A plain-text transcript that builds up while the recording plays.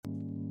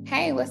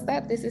Hey, what's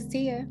up? This is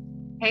Tia.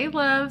 Hey,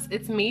 loves,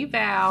 it's me,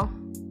 Val.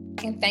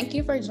 And thank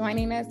you for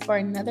joining us for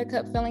another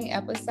cup-filling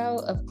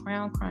episode of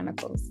Crown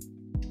Chronicles.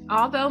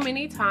 Although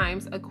many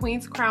times a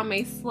queen's crown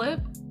may slip,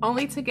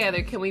 only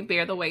together can we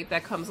bear the weight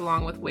that comes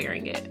along with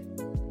wearing it.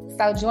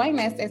 So join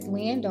us as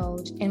we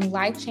indulge in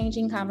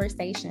life-changing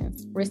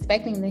conversations,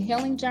 respecting the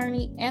healing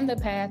journey and the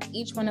path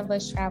each one of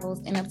us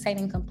travels in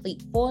obtaining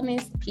complete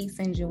fullness, peace,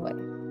 and joy.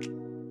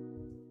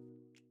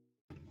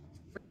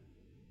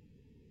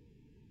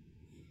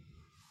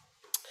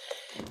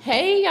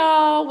 Hey,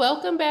 y'all.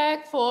 Welcome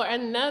back for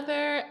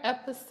another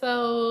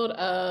episode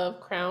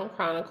of Crown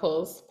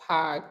Chronicles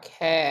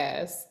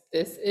podcast.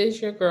 This is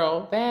your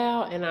girl,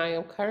 Val, and I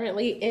am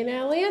currently in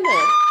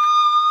Atlanta.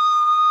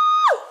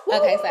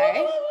 Okay,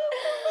 sorry.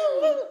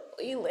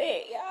 We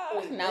lit,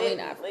 y'all. No, we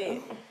not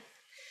lit.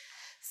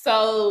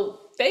 So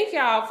thank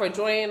y'all for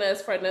joining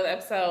us for another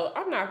episode.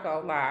 I'm not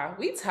gonna lie,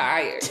 we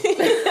tired.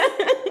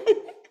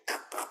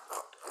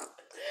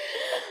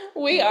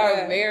 We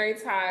are very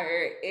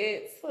tired.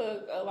 It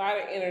took a lot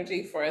of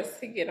energy for us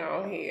to get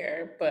on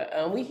here,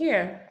 but we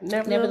here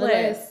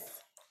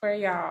nevertheless for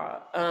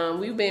y'all.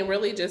 We've been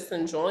really just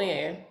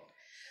enjoying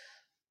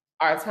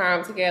our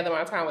time together,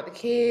 my time with the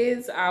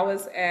kids. I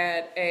was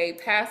at a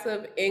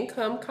passive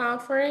income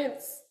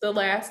conference the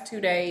last 2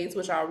 days,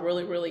 which I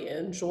really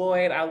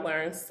enjoyed. I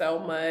learned so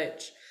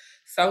much.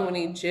 So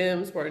many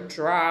gems were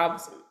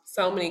dropped.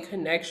 So many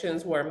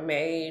connections were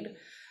made.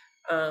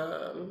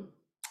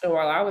 And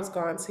while I was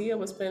gone, Tia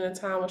was spending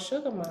time with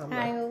Sugar Mama.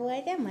 I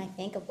would. That might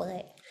think of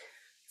what.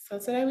 So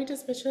today we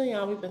just been chilling,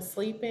 y'all. We've been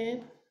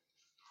sleeping,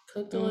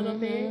 cooked a little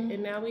bit,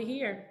 and now we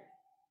here.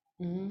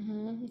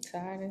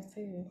 Tired as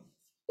hell.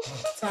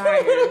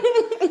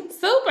 Tired.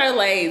 Super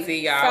lazy,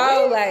 y'all.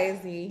 So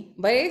lazy.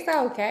 But it's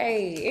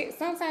okay.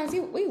 Sometimes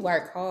we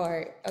work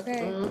hard,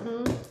 okay?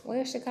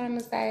 What should kind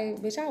of say,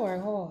 bitch, I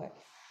work hard.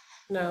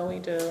 No, we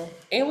do.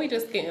 And we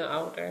just getting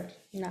older.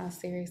 No,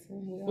 seriously.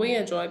 We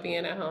enjoy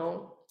being at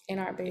home. In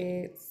our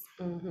beds.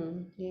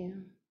 Yeah.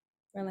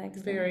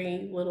 Relax.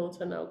 Very little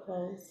to no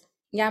clothes.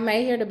 Y'all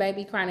may hear the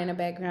baby crying in the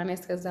background.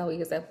 That's because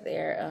Zoe is up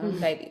there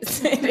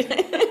babysitting.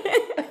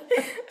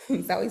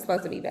 Zoe's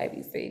supposed to be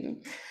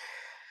babysitting.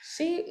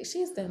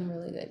 She's done a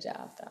really good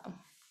job though.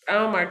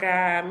 Oh my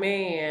God,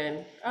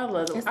 man. I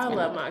love them. I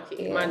love my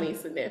kids, my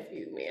niece and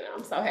nephew, man.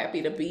 I'm so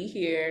happy to be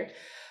here.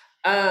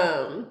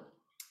 How's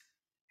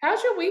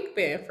your week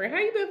been, friend? How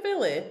you been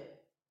feeling?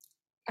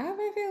 I've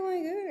been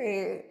feeling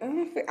good.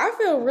 I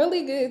feel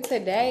really good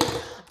today.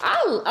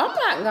 I'm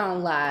not gonna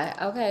lie,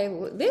 okay?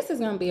 This is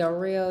gonna be a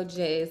real,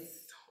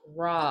 just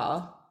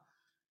raw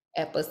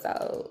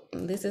episode.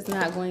 This is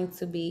not going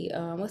to be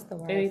what's the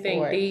word? Anything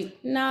for it? Deep?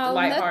 No,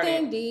 lighthearted.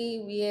 Nothing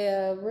deep.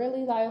 Yeah,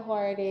 really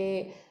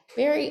lighthearted,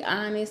 very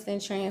honest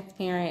and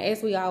transparent,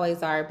 as we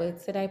always are.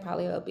 But today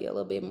probably will be a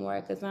little bit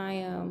more because I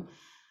am.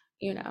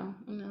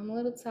 I'm a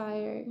little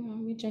tired.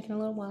 We're drinking a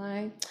little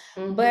wine.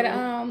 But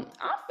I'm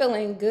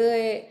feeling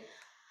good.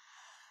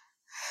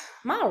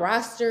 My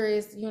roster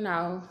is,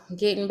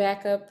 getting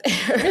back up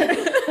there.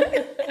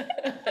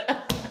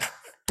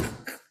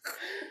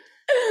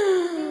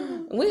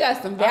 We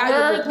got some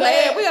valuable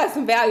players. We got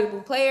some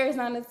valuable players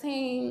on the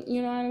team.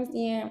 You know what I'm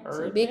saying?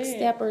 Some big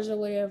steppers or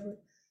whatever.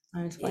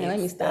 I'm just playing. Let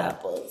me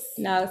stop.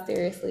 No,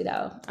 seriously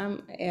though.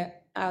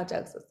 All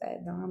jokes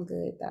aside, though, I'm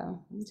good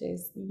though. I'm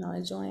just,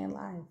 enjoying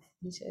life.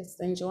 I'm just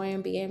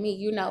enjoying being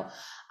me. I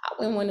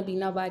wouldn't want to be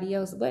nobody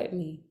else but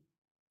me.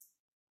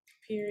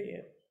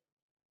 Period.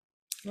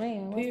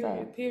 Man, what's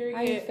up? Period.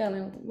 How you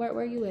feeling?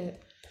 Where you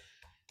at?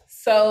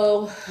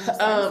 So,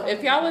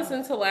 if y'all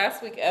listened to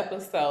last week's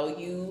episode,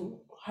 you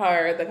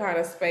heard the kind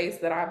of space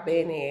that I've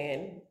been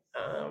in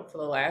for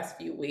the last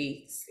few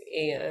weeks,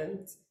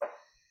 and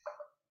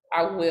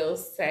I will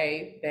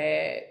say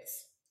that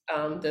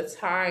the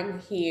time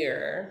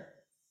here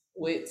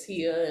with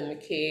Tia and the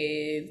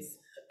kids,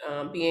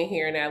 being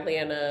here in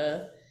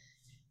Atlanta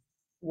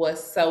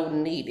was so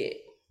needed.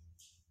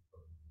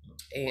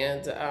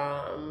 And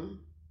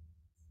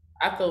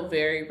I feel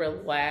very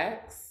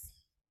relaxed.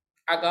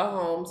 I go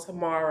home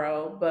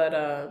tomorrow, but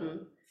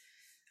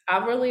I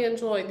really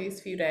enjoyed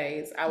these few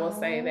days. I will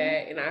say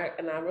that,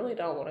 and I really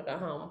don't want to go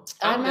home.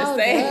 I'm just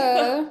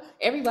saying.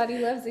 Everybody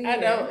loves it here. I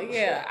know,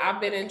 yeah. I've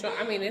been enjoying.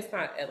 I mean, it's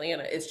not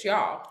Atlanta, it's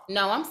y'all.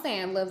 No, I'm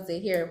saying loves it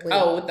here.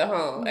 With the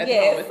home.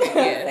 Yes, home with it,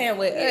 yes. I'm saying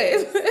with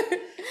us.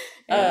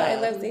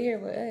 Everybody loves it here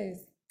with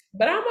us.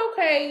 But I'm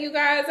okay, you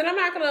guys, and I'm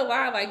not gonna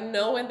lie. Like,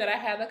 knowing that I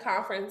had the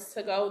conference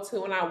to go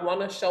to, and I want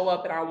to show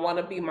up, and I want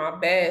to be my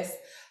best.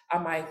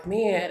 I'm like,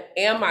 man,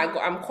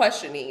 I'm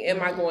questioning,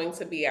 am I going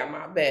to be at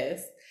my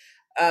best?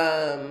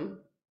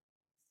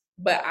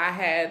 But I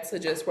had to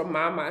just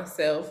remind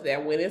myself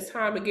that when it's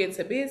time to get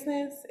to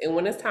business and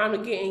when it's time to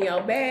get in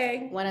your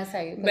bag, when I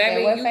say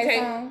baby, you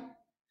can't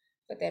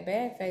put that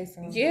bag face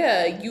on.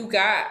 Yeah, you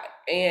got,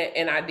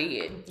 and I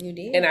did. You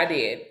did? And I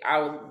did.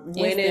 I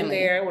went in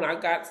there when I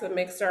got to the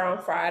mixer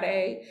on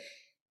Friday.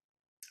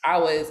 I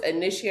was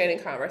initiating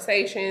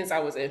conversations. I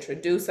was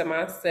introducing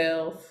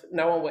myself.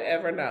 No one would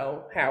ever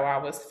know how I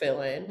was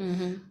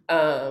feeling.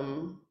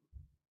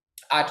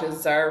 I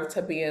deserve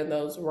to be in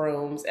those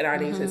rooms, and I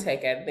need to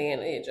take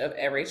advantage of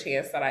every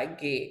chance that I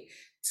get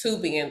to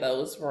be in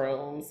those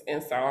rooms.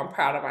 And so I'm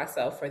proud of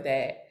myself for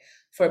that,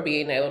 for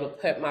being able to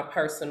put my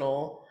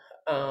personal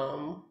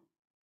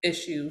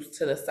issues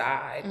to the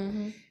side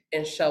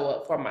and show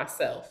up for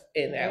myself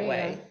in that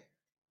way.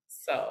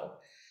 So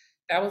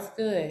that was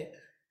good.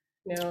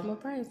 Well,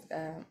 praise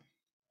God.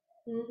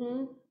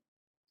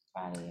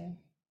 Proud of you.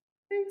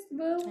 Thanks,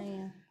 boo.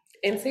 Yeah.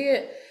 And see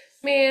it,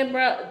 man,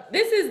 bro.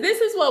 This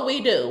is what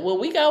we do when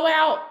we go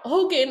out.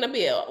 Who getting the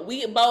bill?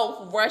 We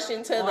both rush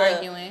into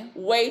the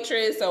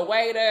waitress or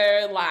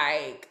waiter.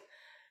 Like,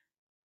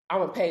 I'm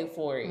gonna pay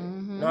for it.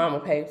 No, I'm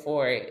gonna pay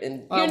for it.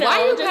 And why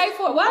you pay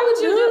for it? Why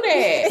would you do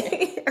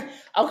that?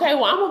 Okay,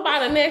 well, I'm gonna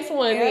buy the next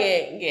one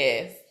then.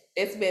 Yes,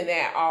 it's been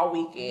that all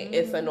weekend.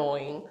 It's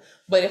annoying,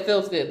 but it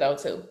feels good though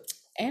too.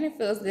 And it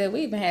feels good.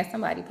 We even had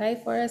somebody pay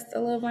for us a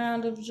little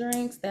round of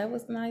drinks. That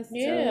was nice too.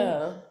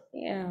 Yeah,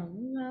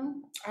 you know.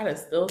 I done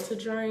spilled to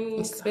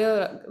drink.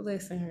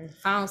 Listen, her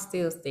phone's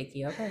still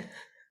sticky. Okay.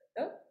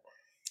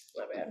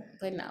 My bad.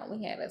 But no,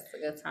 we had us a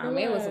good time.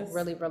 It was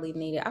really, really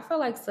needed. I feel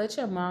like such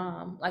a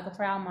mom, like a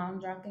proud mom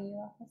dropping you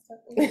off and stuff.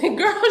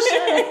 Girl,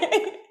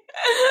 sure.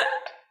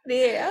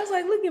 Yeah, I was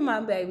like, look at my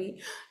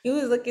baby. He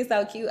was looking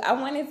so cute.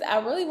 I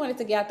really wanted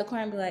to get out the car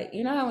and be like,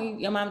 you know how when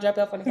your mom dropped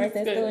you off on the first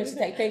day of school and she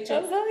take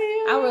pictures?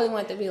 I really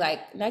wanted to be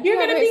like, now you're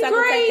gonna be so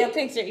great. Take your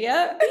picture.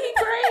 Yep, be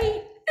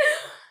great.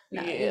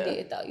 No, you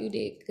did though. You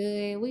did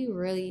good. We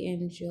really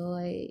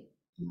enjoyed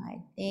my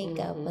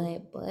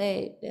day,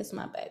 but that's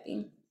my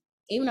baby.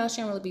 Even though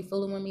she don't really be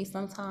fooling with me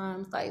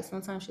sometimes, like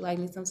sometimes she like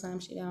me,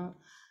 sometimes she don't.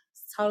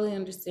 It's totally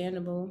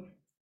understandable.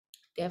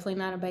 Definitely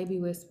not a baby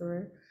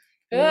whisperer.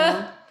 You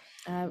know?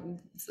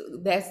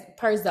 That's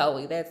per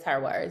Zoe. That's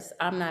her words.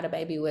 I'm not a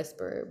baby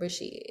whisperer, but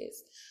she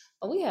is.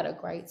 But we had a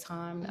great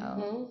time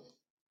though,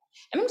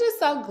 and I'm just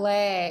so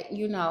glad,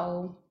 you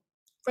know,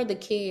 for the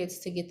kids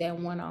to get that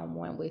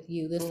one-on-one with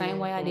you, the same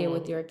way I did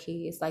with your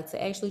kids, like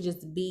to actually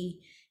just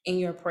be in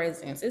your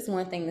presence. It's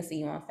one thing to see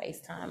you on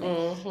FaceTime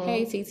and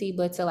hey TT,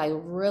 but to like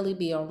really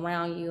be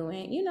around you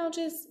and, you know,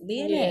 just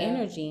be in that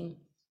energy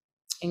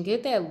and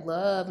get that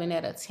love and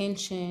that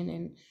attention.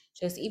 And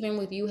just even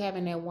with you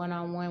having that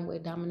one-on-one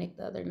with Dominic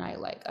the other night,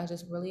 like I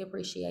just really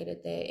appreciated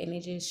that. And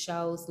it just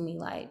shows me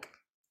like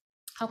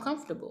how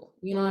comfortable,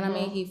 you know what I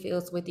mean, he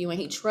feels with you and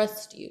he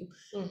trusts you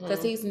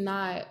because he's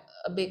not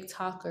a big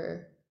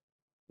talker,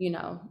 you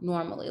know,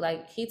 normally.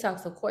 Like he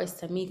talks, of course,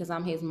 to me because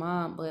I'm his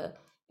mom, but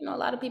you know, a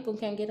lot of people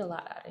can't get a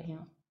lot out of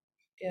him.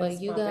 Yes,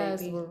 but you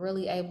guys were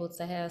really able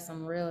to have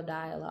some real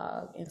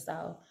dialogue. And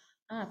so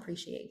I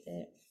appreciate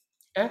that.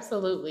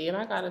 Absolutely. And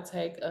I got to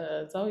take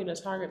Zoe to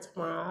Target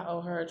tomorrow. I owe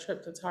her a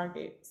trip to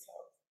Target. So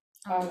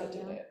I'll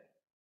do that.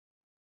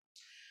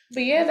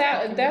 But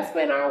yeah, that's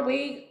been our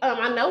week.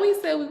 I know we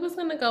said we was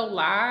going to go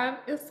live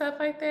and stuff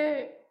like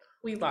that.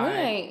 We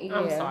lied.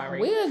 I'm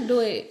sorry. We'll do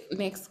it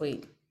next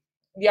week.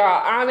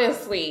 Y'all,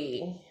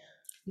 honestly.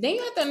 Then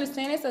you have to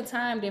understand it's a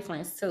time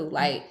difference too.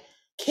 Like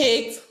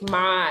kicked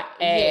my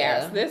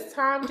ass. This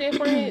time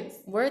difference.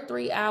 We're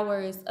 3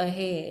 hours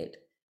ahead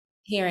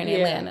here in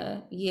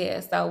Atlanta.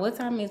 Yeah. So what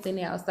time is it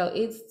now? So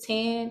it's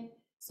 10.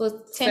 So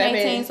it's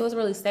 10:18. So it's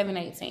really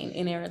 7:18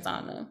 in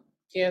Arizona.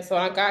 Yeah. So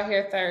I got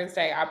here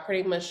Thursday. I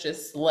pretty much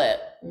just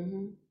slept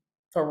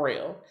for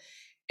real.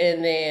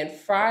 And then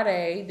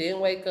Friday, didn't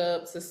wake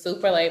up to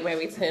super late,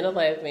 maybe 10,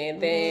 11.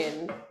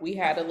 Then we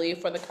had to leave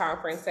for the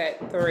conference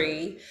at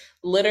 3.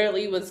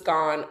 Literally was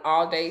gone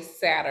all day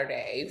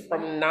Saturday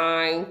from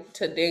 9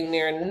 to dang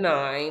near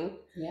 9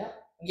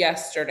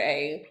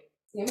 yesterday.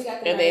 Then we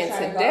got and then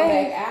today, to go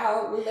back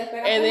out. We left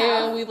and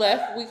then we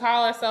left. We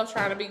call ourselves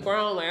trying to be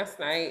grown last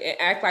night and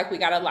act like we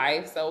got a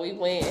life. So we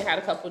went and had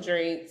a couple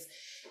drinks.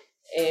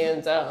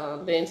 And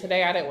then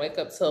today I didn't wake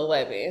up till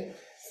 11.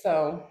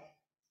 So...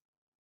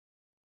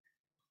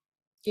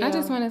 Yeah. I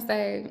just want to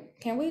say,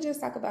 can we just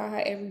talk about how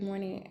every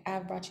morning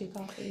I've brought you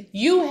coffee?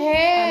 You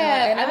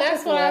have, and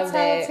that's what I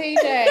told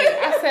TJ.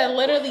 I said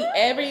literally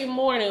every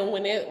morning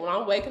when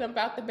I'm waking up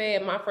out the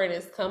bed, my friend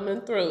is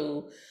coming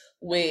through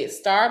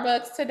with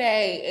Starbucks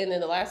today, and then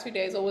the last few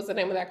days, what was the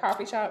name of that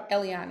coffee shop?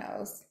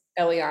 Eliano's,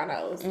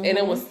 and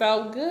it was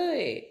so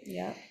good.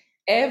 Yeah,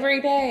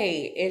 every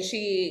day, and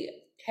she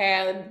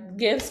had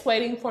gifts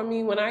waiting for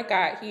me when I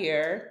got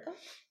here.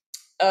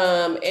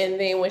 And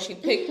then when she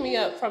picked me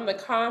up from the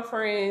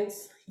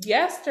conference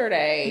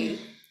yesterday,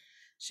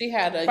 she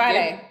had a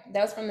Friday.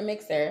 That was from the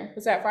mixer.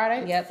 Was that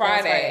Friday? Yep,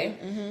 Friday.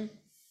 Friday.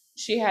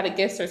 She had a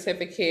gift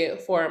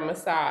certificate for a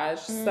massage.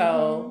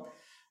 So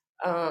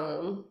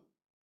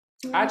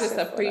I just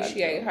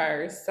appreciate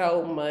her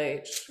so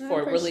much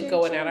for really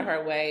going out of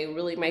her way,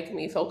 really making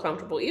me feel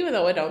comfortable, even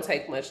though it don't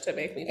take much to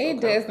make me feel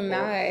comfortable. It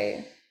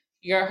does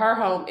not. Her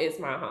home is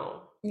my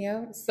home.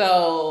 Yeah.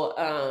 So,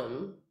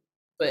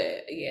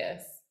 but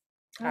yes,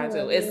 I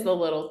do. It's the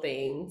little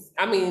things.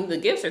 I mean, the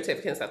gift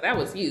certificate and stuff, that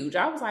was huge.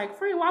 I was like,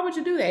 friend, why would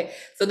you do that?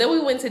 So then we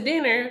went to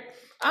dinner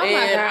Oh my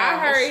And I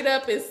gosh. hurried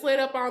up and slid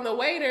up on the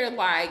waiter,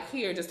 like,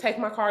 here, just take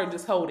my card and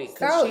just hold it.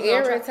 So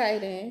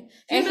irritating.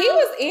 And he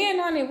was in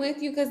on it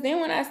with you, because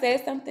then when I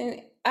said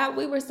something,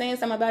 we were saying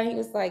something about it, he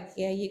was like,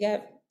 yeah, you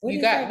got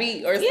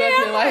beat or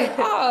something like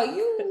oh,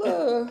 you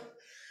look.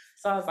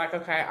 So I was like,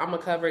 okay, I'm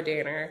gonna cover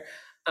dinner.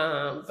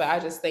 But I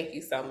just thank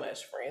you so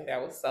much, friend.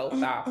 That was so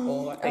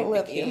thoughtful. I thank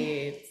the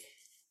kids.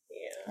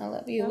 Yeah. I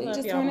love you. We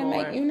just want to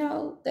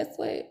make, that's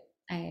what,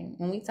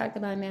 when we talked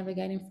about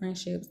navigating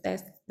friendships,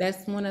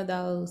 that's one of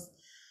those,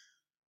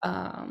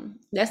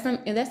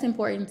 that's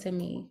important to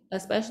me,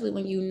 especially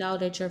when you know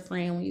that your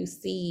friend, when you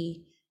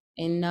see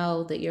and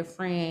know that your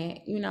friend,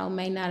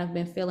 may not have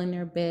been feeling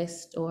their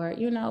best, or,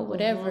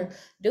 whatever.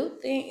 Do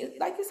things,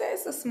 like you said,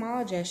 it's a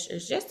small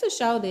gestures just to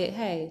show that,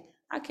 hey,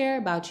 I care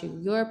about you.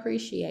 You're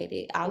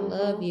appreciated. I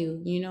love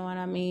you. You know what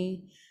I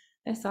mean?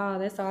 That's all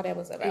that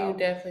was about. You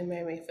definitely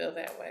made me feel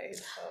that way.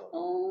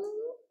 So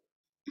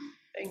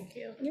thank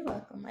you. You're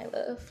welcome, my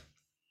love.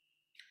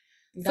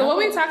 So what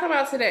we talking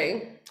about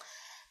today?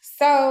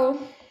 So,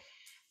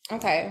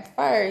 okay,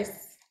 first,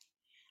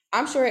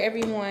 I'm sure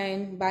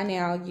everyone by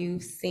now,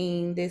 you've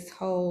seen this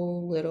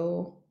whole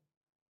little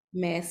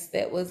mess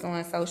that was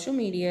on social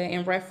media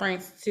in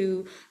reference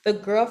to the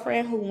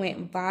girlfriend who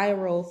went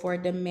viral for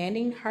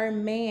demanding her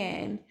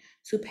man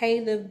to pay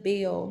the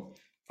bill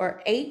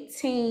for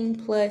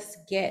 18 plus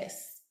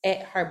guests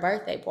at her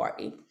birthday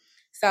party.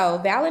 So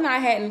Val and I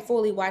hadn't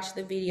fully watched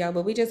the video,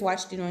 but we just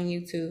watched it on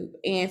YouTube.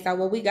 And so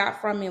what we got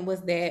from it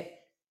was that,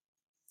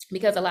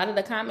 because a lot of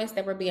the comments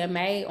that were being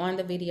made on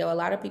the video, a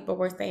lot of people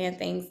were saying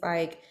things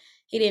like,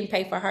 he didn't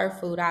pay for her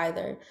food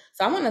either.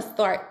 So I'm going to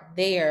start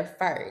there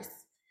first.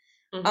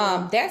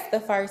 That's the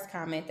first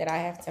comment that I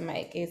have to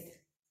make is,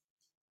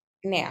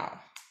 now,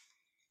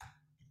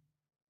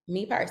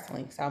 me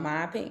personally, so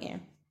my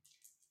opinion,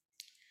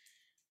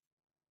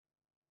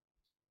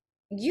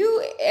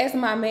 you as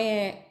my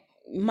man,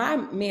 my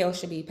meal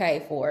should be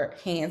paid for,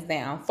 hands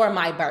down, for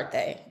my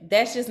birthday.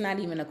 That's just not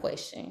even a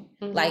question.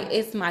 Like,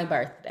 it's my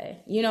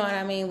birthday. You know what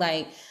I mean?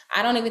 Like,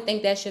 I don't even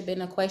think that should have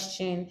been a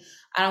question.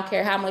 I don't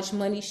care how much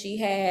money she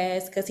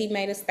has, because he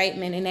made a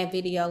statement in that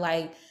video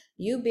like,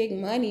 you big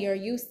money or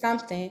you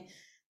something.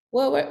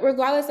 Well,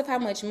 regardless of how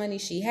much money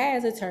she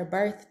has, it's her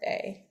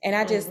birthday. And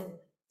I just,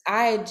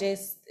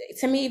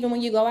 to me, even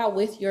when you go out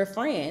with your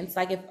friends,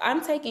 like if I'm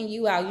taking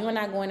you out, you and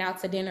I going out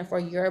to dinner for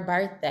your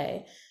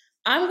birthday,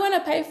 I'm going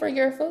to pay for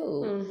your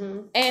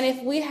food. And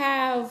if we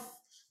have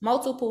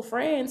multiple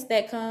friends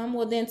that come,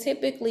 well, then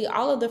typically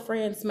all of the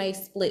friends may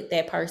split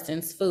that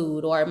person's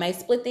food or may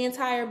split the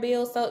entire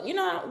bill. So,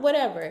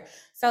 whatever.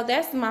 So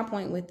that's my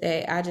point with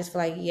that. I just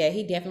feel like, yeah,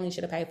 he definitely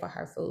should have paid for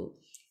her food.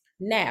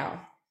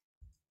 Now,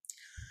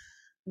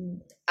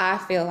 I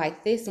feel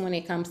like this when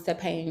it comes to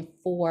paying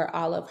for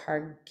all of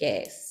her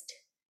guests.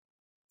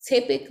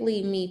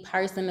 Typically, me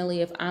personally,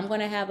 if I'm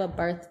going to have a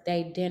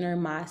birthday dinner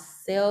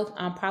myself,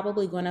 I'm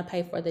probably going to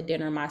pay for the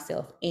dinner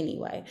myself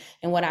anyway.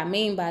 And what I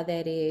mean by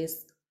that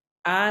is,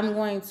 I'm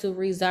going to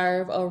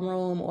reserve a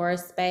room or a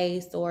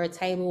space or a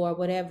table or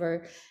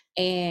whatever,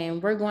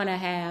 and we're going to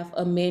have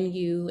a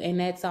menu, and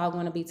that's all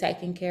going to be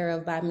taken care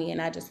of by me.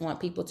 And I just want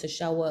people to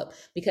show up,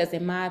 because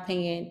in my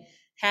opinion,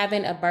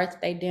 having a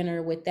birthday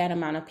dinner with that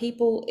amount of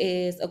people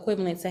is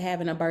equivalent to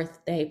having a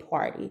birthday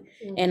party.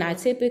 And I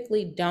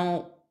typically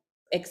don't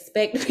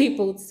expect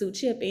people to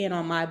chip in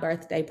on my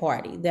birthday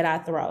party that I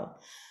throw.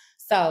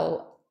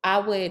 So I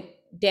would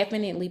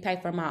definitely pay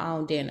for my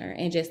own dinner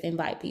and just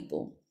invite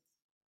people.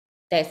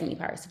 That's me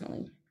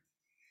personally.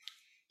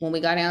 When we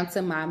go down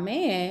to my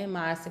man,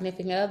 my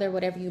significant other,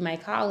 whatever you may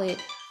call it,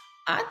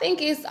 I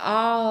think it's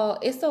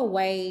a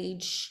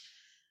wage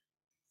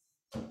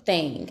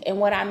thing. And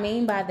what I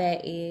mean by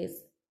that is,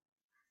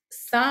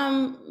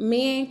 some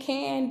men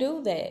can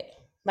do that.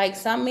 Like,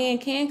 some men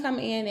can come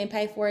in and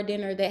pay for a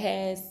dinner that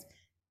has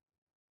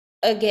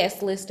a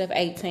guest list of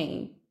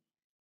 18.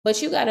 But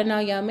you got to know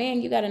your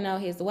man. You got to know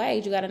his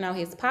wage. You got to know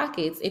his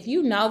pockets. If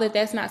you know that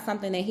that's not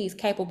something that he's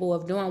capable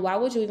of doing, why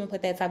would you even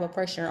put that type of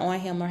pressure on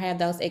him or have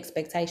those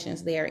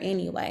expectations there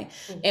anyway?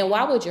 And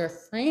why would your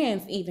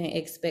friends even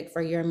expect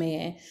for your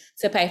man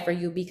to pay for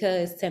you?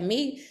 Because to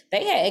me,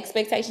 they had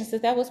expectations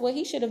that was what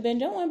he should have been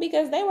doing,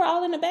 because they were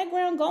all in the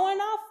background going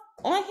off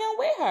on him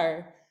with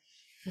her.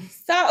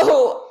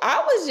 So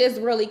I was just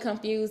really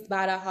confused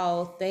by the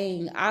whole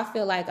thing. I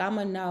feel like I'm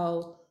a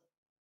no.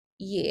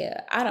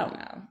 Yeah, I don't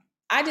know.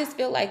 I just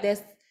feel like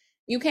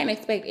you can't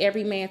expect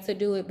every man to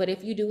do it. But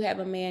if you do have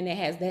a man that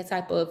has that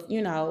type of,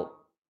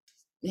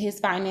 his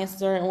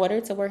finances are in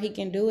order to where he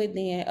can do it,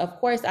 then of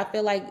course I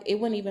feel like it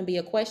wouldn't even be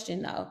a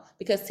question though.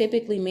 Because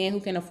typically men who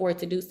can afford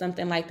to do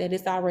something like that,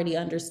 it's already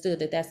understood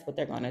that that's what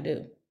they're going to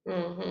do.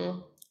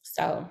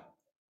 So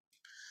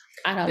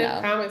I don't know.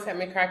 The comments had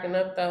me cracking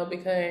up though,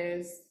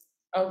 because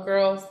a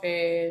girl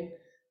said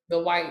the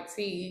white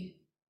tee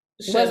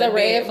was a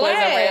red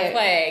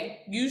flag.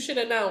 You should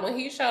have known when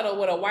he showed up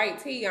with a white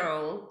tee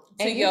on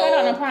to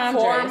your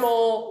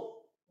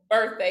formal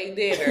birthday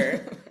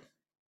dinner.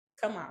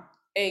 Come on.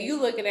 And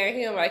you looking at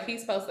him like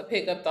he's supposed to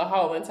pick up the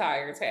whole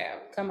entire tab.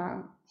 Come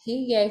on.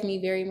 He gave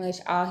me very much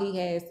all he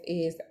has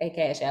is a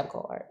Cash App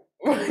card.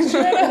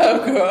 Shut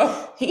up,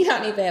 girl. He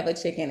don't even have a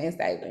chicken in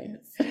savings.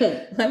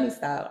 Let me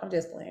stop. I'm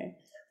just playing.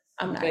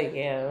 I'm not. But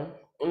yeah.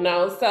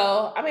 No,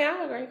 so I mean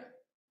I agree.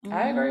 Mm-hmm.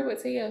 I agree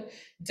with Tia.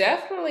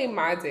 Definitely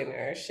my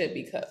dinner should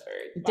be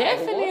covered.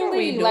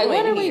 Definitely. Like,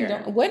 what are we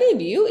doing? What did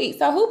you eat?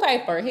 So who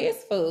paid for his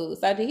food?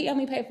 So did he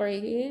only pay for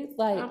his?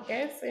 Like, I'm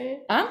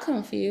guessing. I'm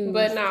confused.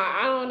 But no,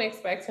 I don't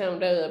expect him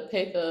to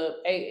pick up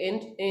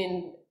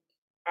in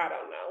I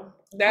don't know.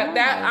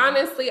 That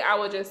honestly, I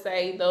would just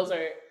say those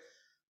are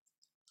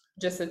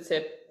just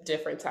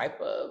different type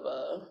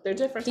of they're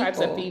different types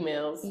of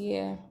females.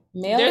 Yeah.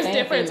 There's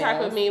different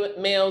type of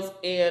males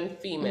and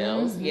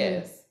females. Mm-hmm.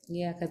 Yes.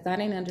 Yeah, because I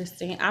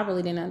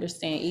really didn't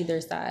understand either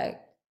side.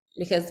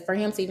 Because for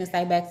him to even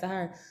say back to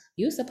her,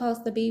 you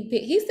supposed to be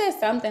big. He said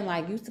something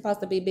like, you supposed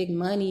to be big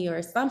money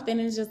or something.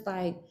 It's just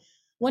like,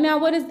 well, now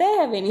what does that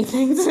have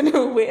anything to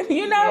do with?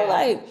 You know,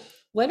 like,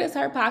 what does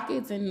her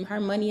pockets and her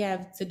money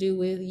have to do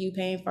with you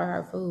paying for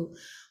her food?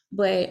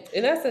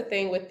 And that's the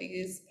thing with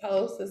these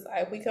posts, is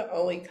like we can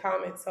only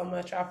comment so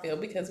much, I feel,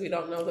 because we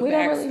don't know the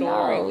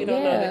backstory. We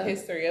don't know the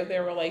history of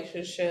their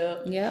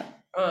relationship. Yeah.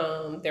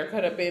 There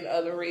could have been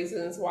other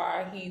reasons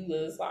why he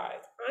was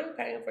like, I'm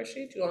paying for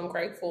shit, you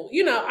ungrateful.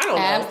 You know, I don't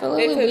know.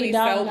 Absolutely. It could be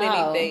so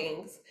many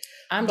things.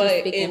 I'm just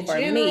speaking for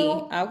me.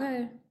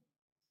 Okay.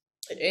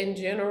 In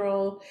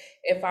general,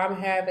 if I'm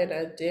having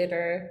a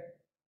dinner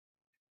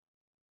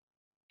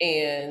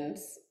and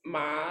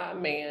my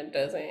man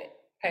doesn't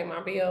pay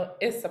my bill,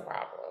 it's a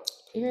problem.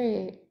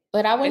 Period.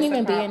 But I wouldn't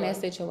even be in that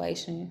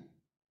situation.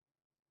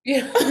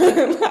 Yeah.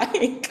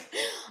 Like,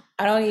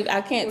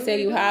 I can't tell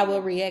you how I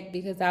would react,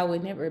 because I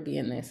would never be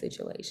in that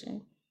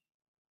situation.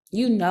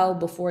 You know,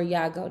 before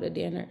y'all go to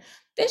dinner.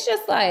 It's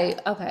just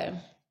like, okay.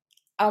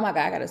 Oh my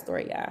God, I got a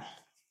story, y'all.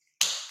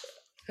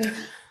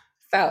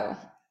 So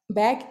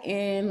back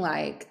in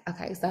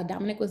so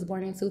Dominic was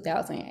born in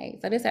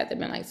 2008. So this had to have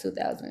been like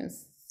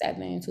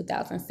 2007,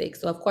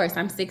 2006. So of course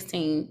I'm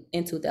 16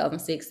 in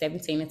 2006,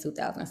 17 in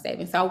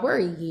 2007. So we're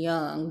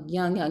young.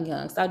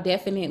 So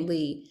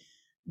definitely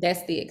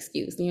that's the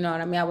excuse. You know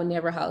what I mean? I would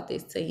never hold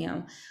this to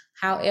him.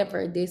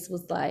 However, this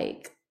was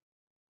like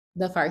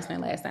the first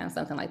and last time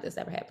something like this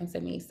ever happened to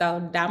me. So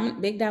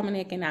Big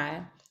Dominic and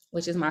I,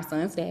 which is my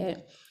son's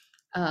dad,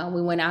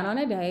 we went out on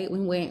a date. We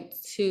went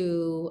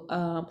to,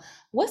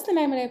 what's the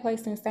name of that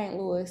place in St.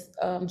 Louis?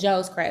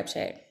 Joe's Crab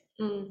Shack.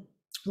 Mm.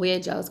 We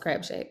had Joe's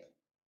Crab Shack.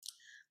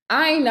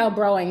 I ain't know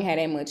bro ain't had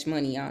that much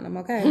money on him,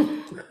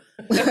 okay?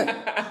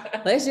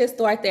 Let's just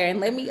start there. And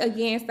let me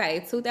again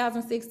say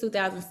 2006,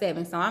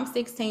 2007. So I'm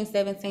 16,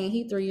 17.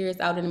 He 3 years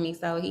older than me.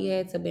 So he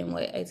had to have been,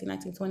 18,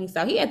 19, 20.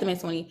 So he had to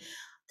have been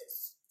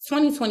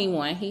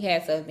 2021. He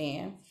had to have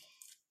been.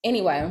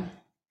 Anyway,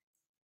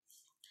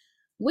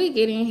 we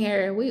get in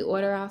here. We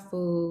order our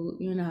food,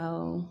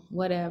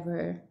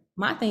 whatever.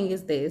 My thing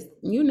is this.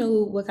 You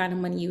knew what kind of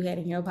money you had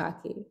in your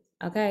pocket.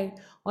 Okay,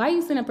 why are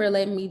you sitting up here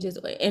letting me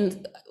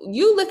and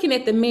you looking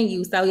at the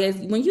menu? So yes,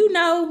 when you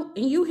know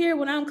and you hear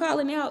what I'm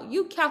calling out,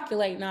 you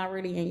calculating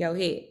already in your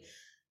head.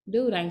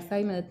 Dude ain't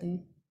say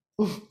nothing.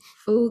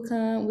 Food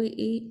come, we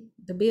eat,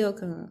 the bill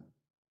come.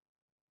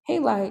 He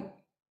like,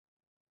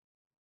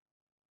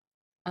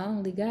 I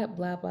only got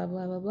blah, blah,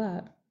 blah, blah,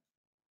 blah.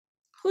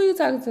 Who you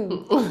talking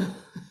to?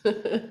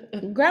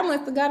 Grandma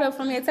must have got up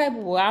from that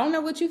table. Well, I don't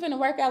know what you finna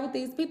work out with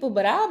these people,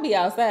 but I'll be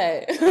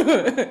outside.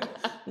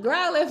 Girl,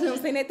 I left him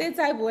sitting at that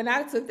table, and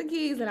I took the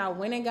keys and I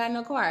went and got in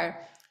the car.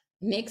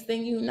 Next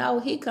thing you know,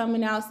 he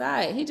coming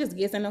outside. He just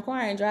gets in the car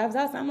and drives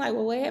out. So I'm like,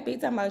 well, what happened?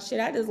 He talking about shit.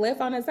 I just left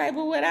on the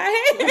table what I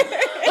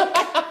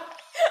had.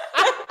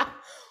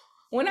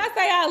 When I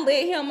say I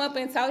lit him up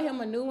and told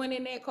him a new one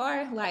in that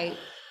car, like,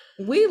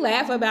 we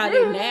laugh about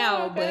it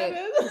now, but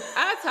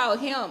I told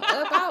him up.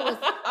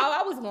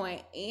 I was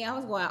going in. I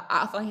was going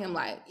off on him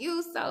like,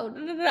 you so.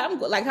 I'm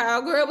like how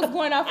a girl was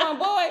going off on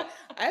boy.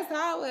 That's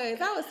how I was.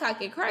 I was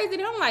talking crazy.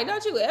 And I'm like,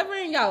 don't you ever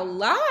in your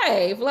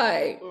life,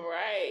 like,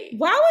 right?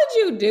 Why would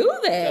you do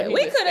that? So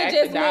we could have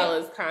just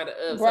dollars kind of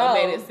up, so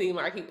it made it seem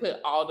like he put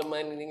all the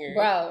money in your.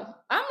 Bro,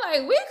 I'm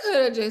like, we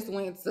could have just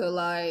went to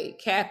like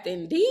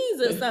Captain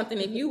D's or something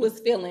if you was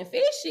feeling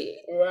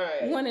fishy,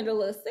 right? Wanted a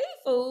little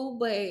seafood,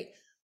 but.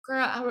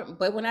 Girl,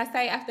 but when I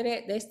say after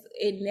that, that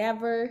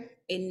never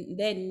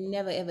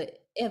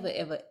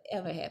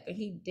ever happened.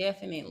 He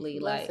definitely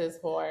bless his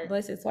heart.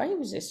 He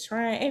was just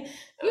trying, and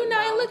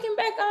and looking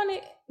back on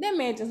it, that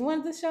man just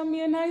wanted to show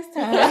me a nice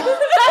time.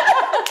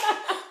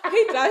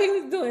 He thought he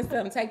was doing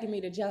something, taking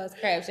me to Joe's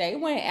Crab Shack. It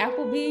went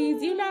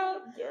Applebee's, He's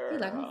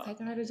like, I'm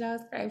taking her to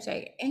Joe's Crab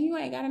Shack, and you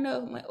ain't gotta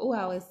know.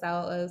 I was so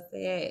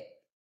upset.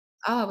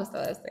 I was so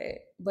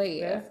upset. But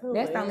yeah,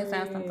 that's the only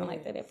time something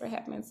like that ever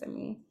happened to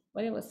me.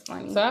 But it was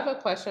funny. So I have a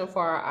question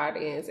for our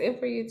audience and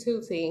for you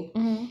too, T.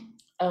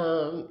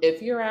 Mm-hmm.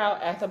 If you're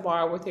out at the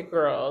bar with your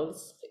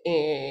girls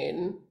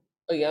and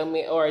a young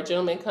man or a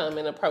gentleman come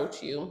and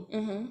approach you,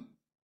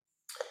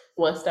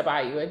 wants to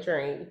buy you a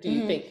drink, do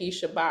you think he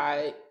should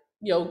buy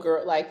your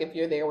girl? Like if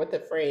you're there with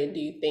a friend, do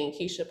you think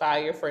he should buy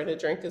your friend a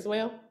drink as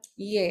well?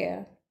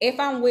 Yeah. if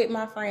I'm with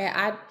my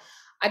friend,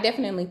 I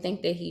definitely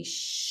think that he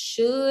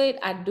should.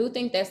 I do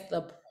think that's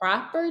the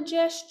proper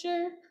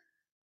gesture.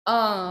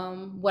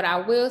 What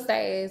I will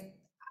say is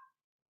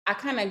I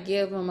kind of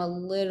give him a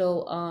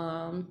little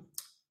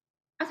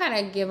I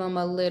kind of give him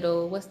a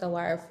little, what's the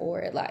word for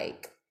it?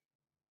 Like,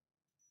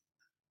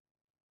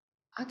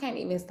 I can't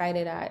even say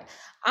that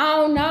I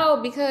don't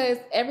know, because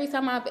every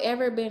time I've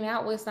ever been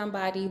out with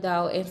somebody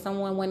though, and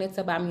someone wanted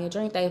to buy me a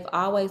drink, they've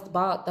always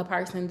bought the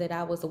person that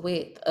I was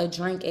with a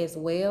drink as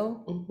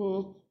well.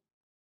 Mm-hmm.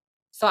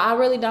 So I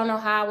really don't know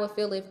how I would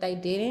feel if they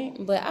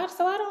didn't, so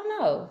I don't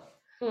know.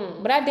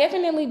 But I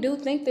definitely do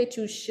think that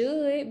you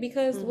should,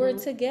 because we're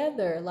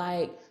together.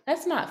 Like,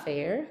 that's not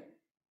fair.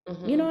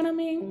 You know what I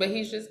mean? But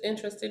he's just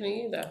interested in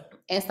you though.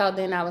 And so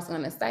then I was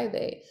going to say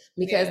that,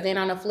 because then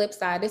on the flip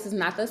side, this is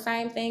not the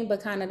same thing,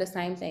 but kind of the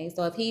same thing.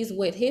 So if he's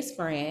with his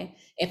friend,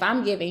 if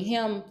I'm giving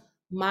him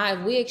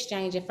we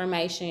exchange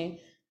information,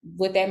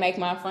 would that make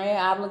my friend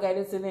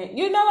obligated to them?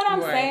 You know what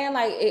I'm saying?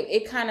 Like,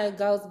 it kind of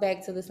goes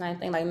back to the same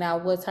thing. Like, now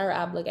what's her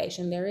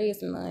obligation? There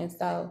is none.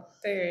 So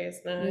there is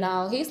none.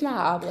 No, he's not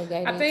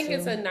obligated. I think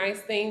it's a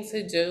nice thing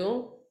to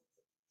do.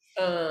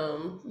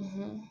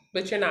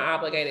 But you're not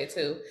obligated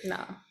to.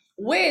 No.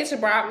 Which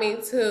brought me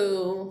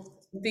to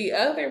the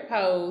other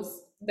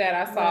post that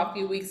I saw a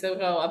few weeks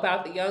ago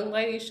about the young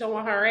lady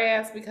showing her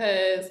ass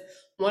because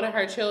one of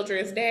her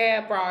children's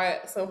dad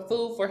brought some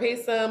food for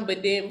his son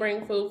but didn't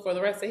bring food for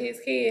the rest of his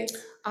kids.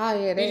 Oh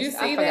yeah, did you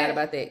see I forgot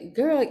about that,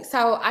 girl.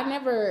 So I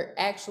never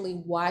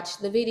actually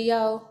watched the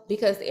video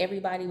because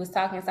everybody was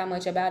talking so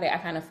much about it. I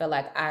kind of felt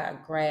like I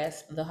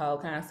grasped the whole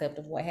concept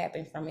of what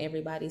happened from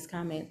everybody's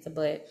comments,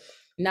 but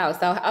no.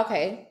 So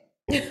okay,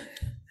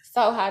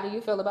 so how do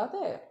you feel about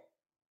that?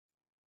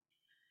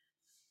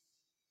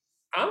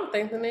 I don't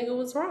think the nigga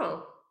was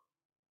wrong.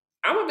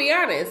 I'm gonna be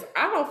honest.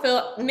 I don't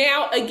feel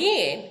now.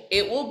 Again,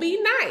 it will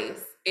be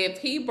nice if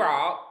he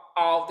brought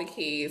all the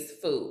kids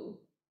food.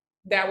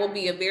 That will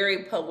be a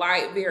very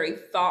polite, very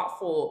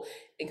thoughtful,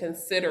 and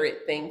considerate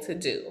thing to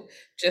do.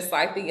 Just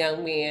like the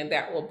young man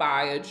that will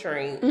buy a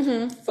drink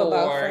for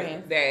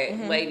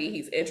that lady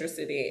he's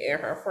interested in and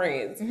her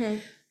friends.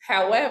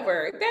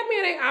 However, that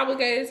man ain't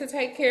obligated to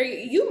take care of you.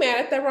 You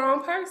mad at the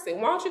wrong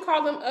person. Why don't you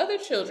call them other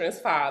children's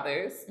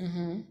fathers?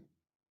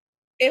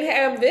 And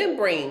have them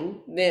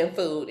bring them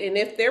food. And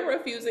if they're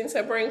refusing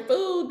to bring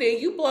food, then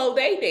you blow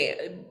them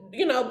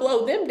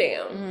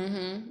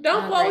down.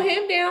 Don't blow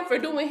him down for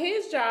doing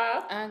his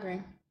job. I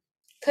agree.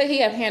 Could he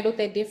have handled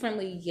that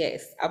differently?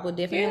 Yes, I would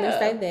definitely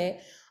say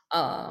that.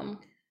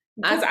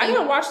 Because I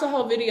didn't watch the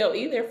whole video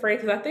either, Frank,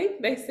 because I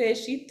think they said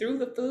she threw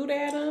the food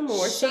at him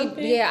or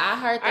something. Yeah, I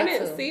heard that I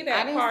didn't see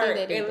that part,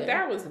 and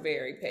that was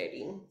very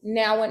petty.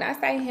 Now, when I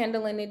say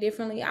handling it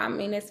differently, I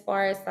mean as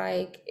far as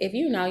like, if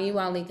you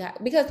only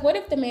got, because what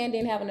if the man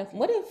didn't have enough?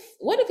 What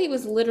if he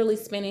was literally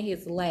spending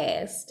his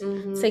last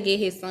to get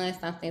his son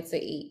something to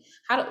eat?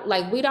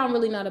 We don't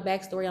really know the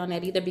backstory on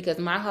that either, because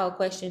my whole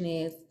question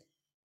is,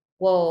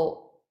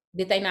 well,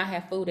 did they not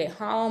have food at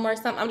home or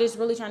something? I'm just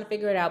really trying to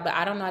figure it out, but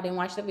I don't know. I didn't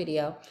watch the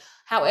video.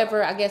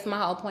 However, I guess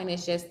my whole point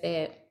is just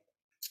that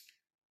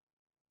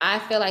I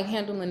feel like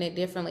handling it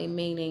differently,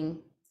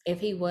 meaning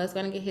if he was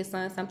going to get his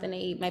son something to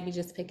eat, maybe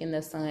just picking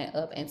the son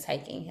up and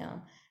taking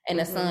him. And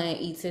the son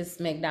eats his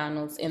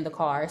McDonald's in the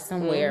car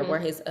somewhere where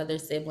his other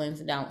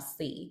siblings don't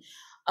see.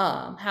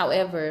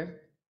 However,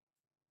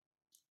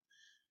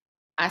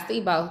 I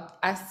see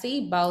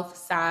both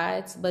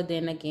sides, but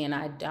then again,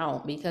 I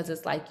don't, because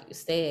it's like you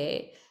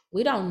said,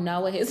 we don't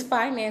know what his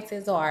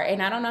finances are,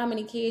 and I don't know how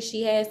many kids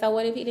she has. So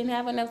what if he didn't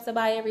have enough to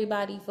buy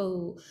everybody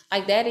food?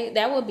 Like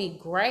that would be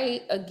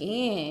great.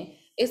 Again,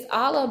 it's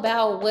all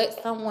about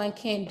what someone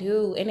can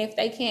do, and if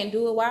they can't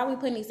do it, why are we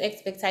putting these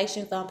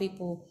expectations on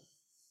people?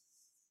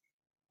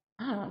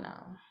 I don't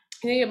know.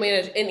 Yeah,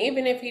 man, and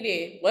even if he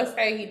did, let's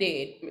say he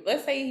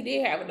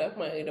did have enough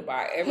money to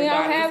buy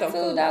everybody some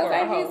food for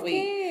a whole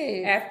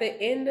week. At the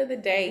end of the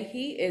day,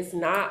 he is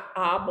not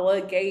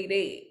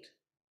obligated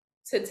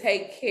to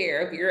take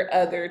care of your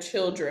other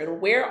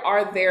children. Where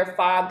are their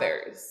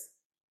fathers?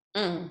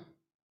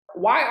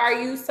 Why are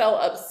you so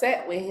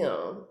upset with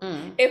him?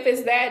 If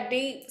it's that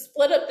deep,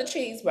 split up the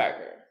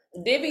cheeseburger,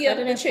 divvy up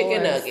the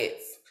chicken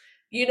nuggets.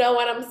 You know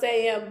what I'm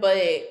saying?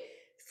 But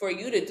for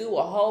you to do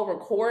a whole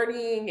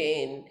recording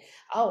and,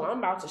 I'm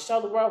about to show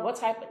the world what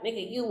type of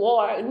nigga you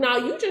are. No,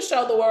 you just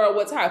show the world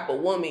what type of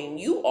woman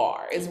you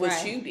are is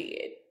what you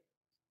did.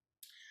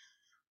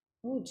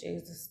 Oh,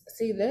 Jesus.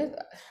 See, that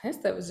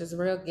stuff is just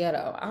real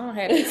ghetto. I don't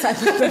have that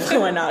type of stuff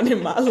going on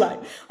in my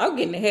life. I'm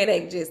getting a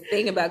headache just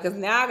thinking about it, because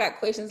now I got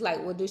questions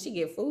like, well, do she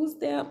get food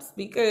stamps?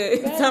 Because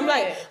I'm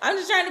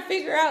just trying to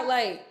figure out,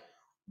 like,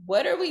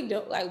 what are we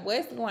doing? Like,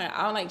 what's going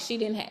on? Like,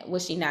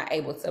 was she not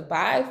able to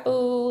buy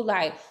food?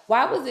 Like,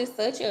 why was it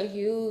such a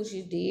huge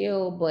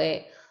deal?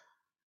 But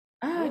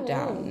I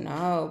don't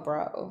know,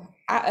 bro.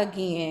 That's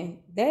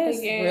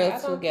real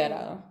too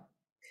ghetto.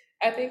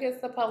 I think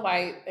it's a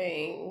polite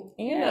thing,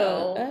 Yeah, you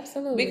know,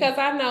 absolutely. because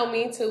I know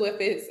me too. If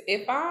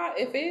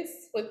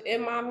it's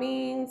within my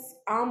means,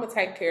 I'm gonna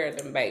take care of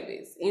them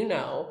babies, you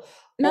know.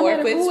 No Or if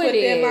matter it's who it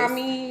within my is.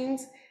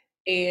 means,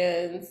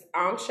 and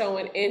I'm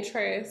showing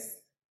interest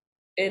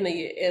in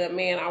a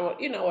man, I want,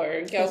 you know, or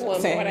a young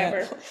woman,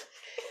 whatever.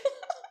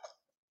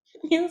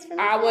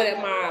 I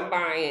wouldn't mind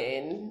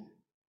buying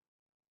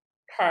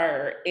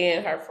her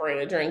and her friend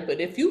a drink.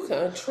 But if you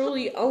can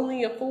truly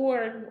only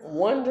afford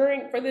one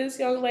drink for this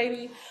young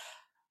lady,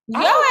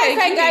 Y'all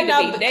ain't got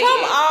no.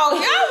 Come on,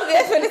 y'all was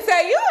just gonna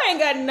say you ain't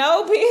got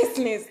no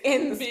business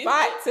in the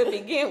spot to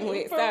begin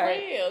with, for sir.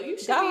 real. You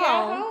should go be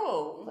at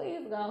home.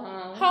 Please go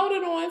home.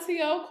 Holding on to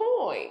your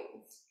coins.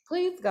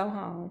 Please go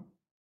home.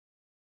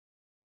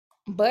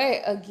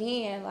 But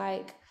again,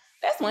 like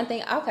that's one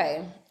thing.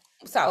 Okay,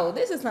 so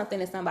this is something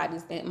that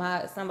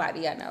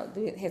somebody I know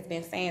has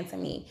been saying to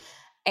me,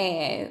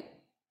 and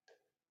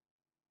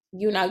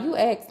you know, you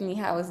asked me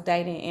how it's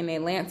dating in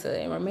Atlanta,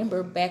 and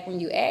remember back when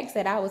you asked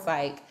that, I was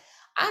like,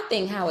 I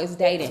think how it's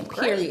dating,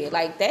 period.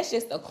 Like that's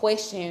just a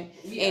question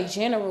in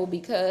general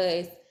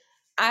because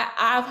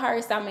I've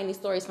heard so many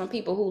stories from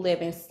people who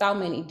live in so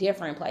many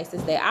different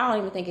places that I don't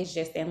even think it's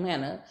just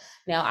Atlanta.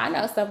 Now I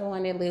know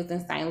someone that lives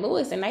in St.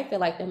 Louis and they feel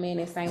like the men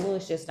in St.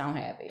 Louis just don't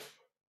have it.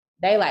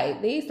 They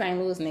like these St.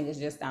 Louis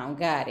niggas just don't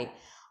got it.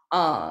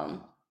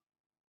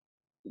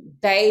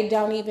 They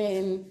don't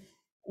even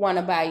want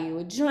to buy you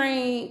a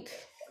drink.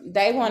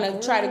 They want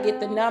to try to get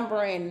the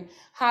number and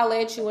holler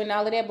at you and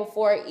all of that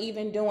before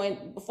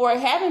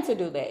having to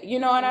do that. You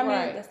know what I mean?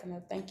 Right. That's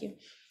enough. Thank you.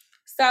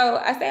 So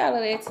I say all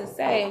of that to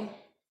say,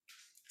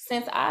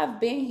 since I've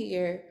been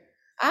here,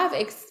 I've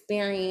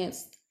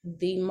experienced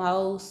the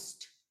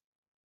most,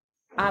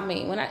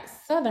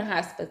 Southern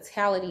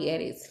hospitality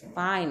at its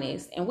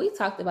finest. And we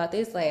talked about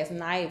this last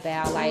night,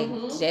 Val, like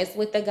just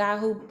with the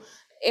guy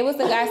it was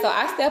the guy. So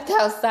I stepped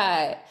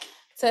outside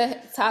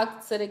to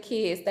talk to the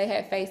kids. They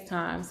had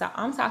FaceTime. So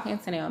I'm talking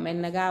to them.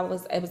 And it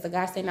was the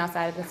guy sitting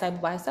outside of the table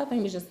by himself. And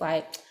he was just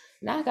like,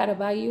 now I got to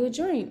buy you a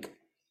drink.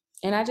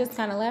 And I just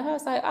kind of laughed. I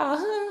was like,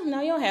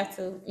 no, you don't have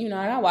to. You know,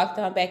 and I walked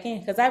on back in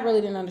because I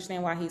really didn't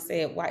understand why he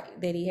said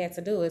that he had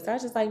to do it. So I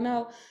was just like,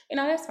 no,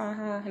 that's fine.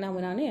 And I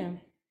went on in.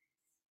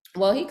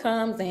 Well, he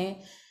comes and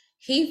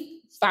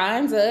he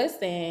finds us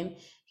and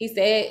he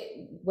said,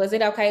 was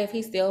it okay if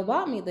he still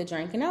bought me the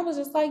drink? And I was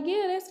just like,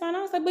 yeah, that's fine. I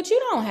was like, but you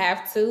don't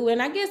have to.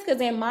 And I guess because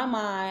in my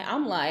mind,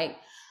 I'm like,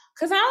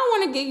 because I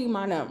don't want to give you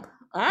my number.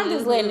 I'm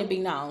just letting it be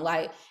known.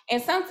 Like,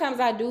 and sometimes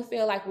I do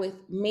feel like with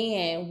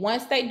men,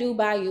 once they do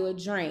buy you a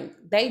drink,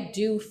 they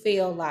do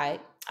feel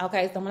like,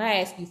 okay, so when I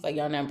ask you for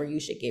your number, you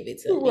should give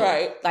it to me.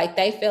 Right. Like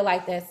they feel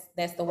like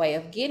that's the way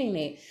of getting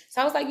it.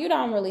 So I was like, you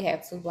don't really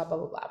have to, blah, blah,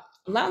 blah, blah.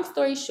 Long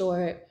story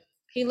short,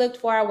 he looked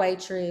for our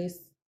waitress.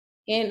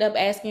 He ended up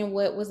asking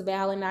what was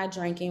Val and I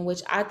drinking,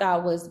 which I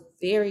thought was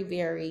very,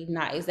 very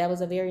nice. That was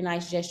a very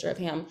nice gesture of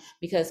him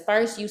because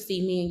first you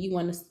see me and you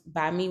want to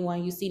buy me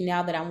one. You see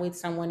now that I'm with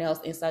someone else,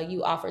 and so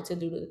you offer to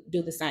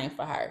do the same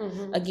for her.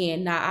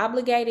 Again, not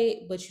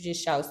obligated, but you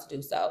just chose to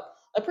do so.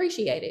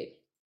 Appreciate it.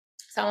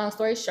 So long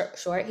story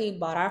short, he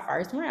bought our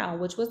first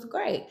round, which was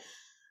great.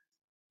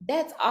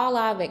 That's all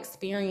I've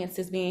experienced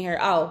as being here.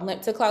 Oh,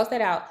 to close that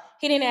out,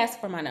 he didn't ask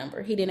for my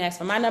number. He didn't ask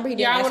for my number. He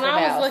didn't ask for Val's.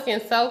 When I was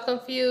looking so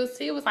confused,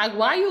 he was like,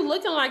 why are you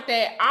looking like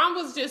that? I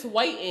was just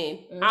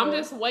waiting. I'm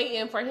just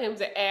waiting for him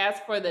to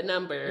ask for the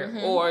number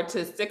or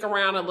to stick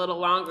around a little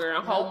longer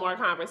and hold more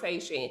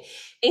conversation.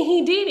 And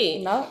he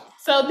didn't. Nope.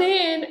 So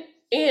then,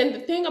 and the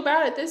thing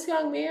about it, this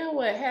young man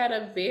had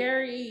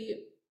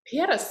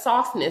a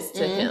softness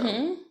to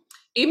him.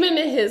 Even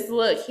in his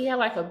look, he had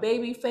like a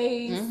baby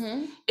face.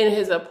 In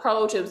his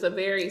approach, it was a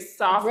very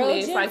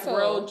softness, like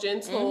real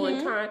gentle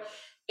and kind.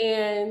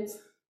 And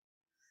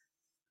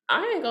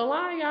I ain't gonna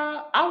lie,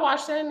 y'all. I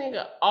watched that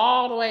nigga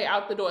all the way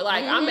out the door.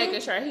 Like I'm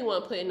making sure he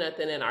wasn't putting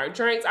nothing in our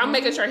drinks. I'm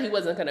making sure he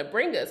wasn't gonna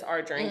bring us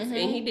our drinks, and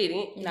he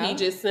didn't. No. He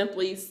just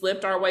simply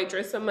slipped our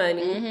waitress some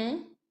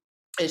money.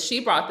 And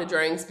she brought the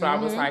drinks, but I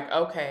was like,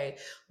 okay.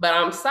 But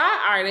I'm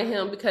side-eyeing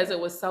him because it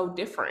was so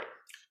different.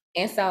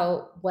 And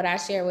so what I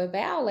shared with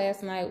Val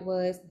last night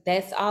was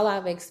that's all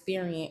I've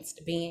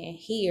experienced being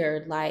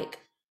here. Like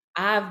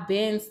I've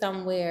been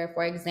somewhere,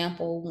 for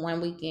example,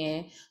 one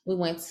weekend we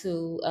went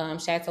to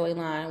Chateau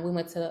Elan. We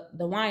went to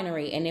the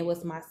winery and it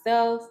was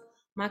myself,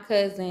 my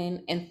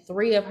cousin, and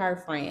 3 of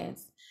her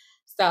friends.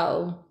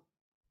 So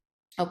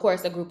of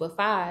course, a group of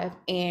 5,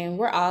 and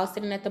we're all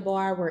sitting at the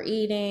bar, we're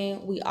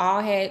eating, we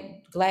all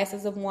had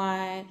glasses of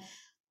wine.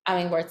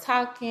 We're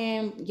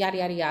talking, yada,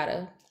 yada,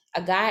 yada.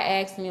 A guy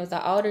asked me, it was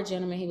an older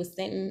gentleman, he was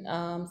sitting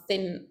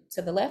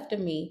to the left of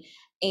me,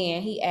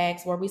 and he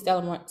asked, were we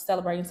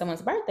celebrating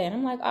someone's birthday? And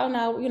I'm like, oh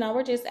no,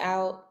 we're just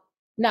out.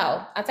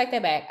 No, I take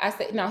that back. I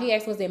said, no, he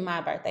asked, was it my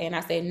birthday? And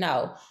I said,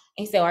 no. And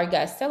he said, are you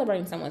guys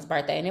celebrating someone's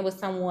birthday? And it was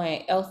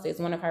someone else's,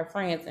 one of her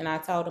friends. And I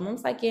told him, I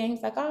was like, yeah. And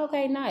he's like, oh,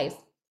 okay, nice.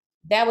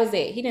 That was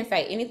it. He didn't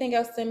say anything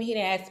else to me. He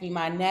didn't ask me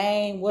my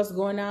name, what's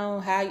going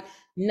on,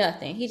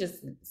 nothing. He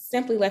just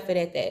simply left it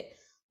at that.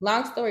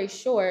 long story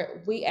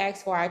short, we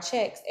asked for our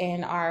checks,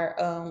 and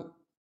our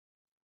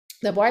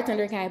the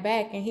bartender came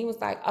back and he was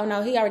like, "Oh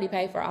no, he already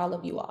paid for all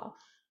of you all."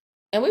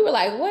 And we were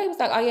like, "What?" He was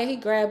like, "Oh yeah, he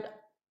grabbed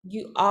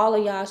you all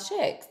of y'all's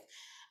checks."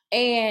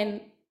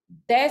 And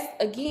that's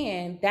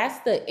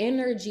the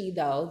energy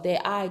though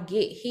that I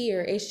get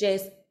here. It's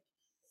just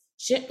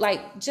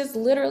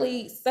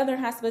literally Southern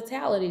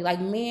hospitality, like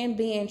men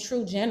being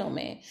true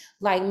gentlemen,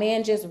 like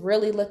men just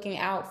really looking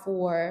out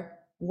for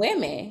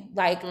women.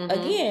 Like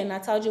again, I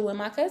told you when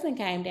my cousin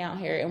came down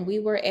here and we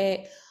were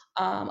at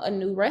a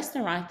new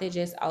restaurant that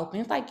just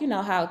opened, like you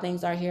know how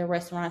things are here,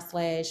 restaurant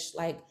slash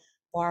like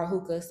bar,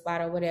 hookah spot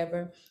or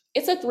whatever.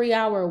 It's a 3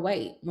 hour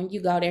wait when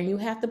you go there, and you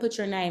have to put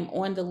your name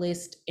on the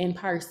list in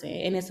person,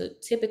 and it's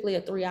typically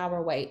a 3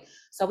 hour wait.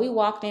 So we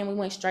walked in, we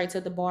went straight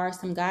to the bar.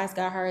 Some guys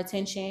got her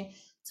attention,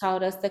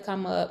 told us to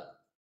come up,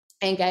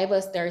 and gave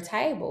us their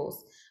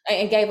tables,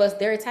 and gave us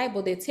their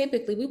table that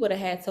typically we would have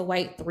had to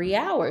wait 3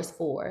 hours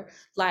for.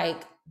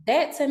 Like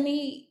that to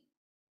me,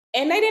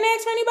 and they didn't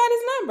ask for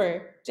anybody's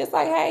number. Just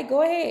like, hey,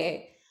 go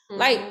ahead.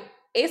 Like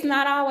it's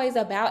not always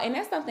about, and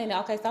that's something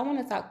that, okay, so I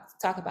want to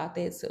talk about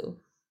that too.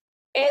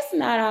 It's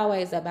not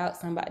always about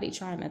somebody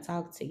trying to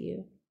talk to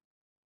you.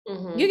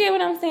 You get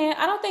what I'm saying?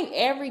 I don't think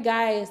every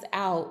guy is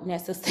out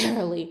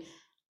necessarily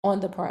on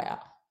the prowl.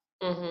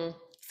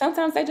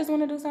 Sometimes they just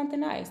want to do something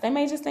nice. They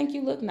may just think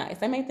you look nice.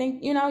 They may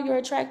think, you're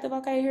attractive.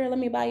 Okay, here, let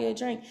me buy you a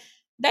drink.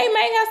 They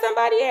may have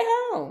somebody at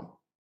home.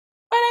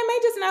 Or they may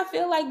just not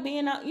feel like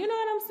being out. You know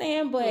what I'm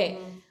saying? But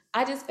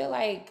I just feel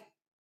like,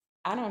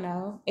 I don't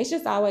know. It's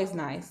just always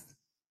nice.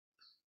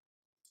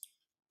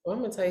 Well,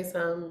 I'm going to tell you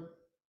something.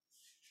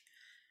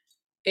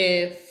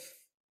 If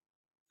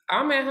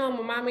I'm at home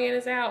and my man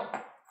is out,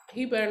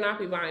 he better not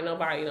be buying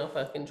nobody no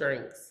fucking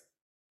drinks.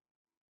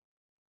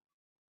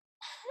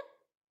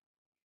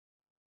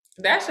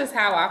 That's just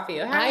how I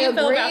feel. How do you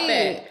feel about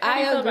that?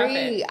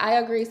 I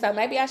agree. So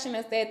maybe I shouldn't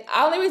have said. The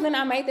only reason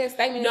I made that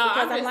statement is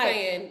because I'm like,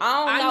 saying,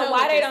 I don't know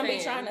why they don't be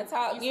trying to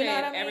talk. You know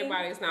what I mean?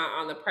 Everybody's not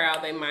on the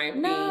prowl. They might be.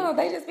 No,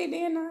 they just be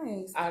being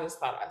nice. I just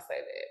thought I'd say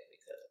that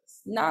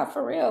because. No,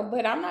 for real.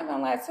 But I'm not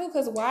gonna lie too,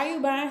 because why are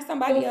you buying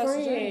somebody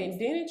else's drink?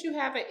 Didn't you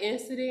have an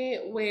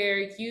incident where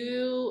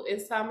you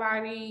and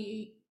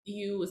somebody,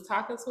 you was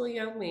talking to a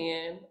young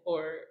man,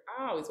 or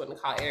I always want to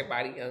call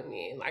everybody young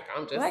men, like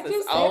I'm just like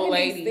this old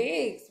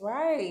lady,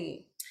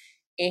 right?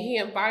 And he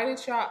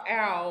invited y'all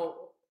out.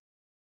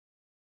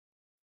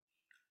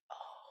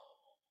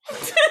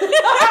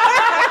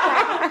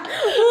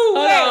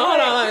 Hold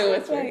on, let me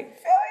whisper.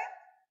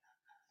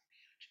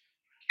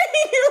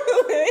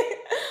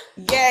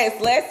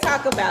 Yes, let's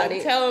talk about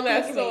it. Tell him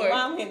that story.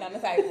 I'm hitting on the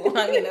table.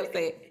 I'm getting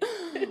upset,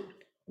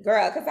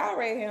 girl, because I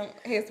read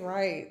his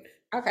rights.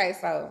 Okay,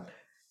 so.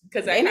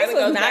 Because that kind of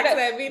goes back to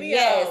that video.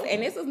 Yes,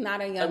 and this was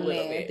not a young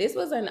man. This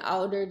was an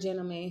older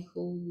gentleman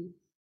who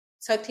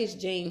tucked his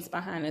jeans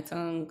behind the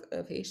tongue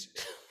of his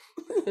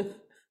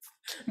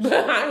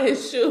behind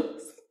his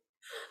shoes.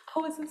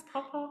 Oh, is this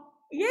Papa?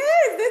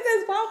 Yes, this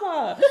is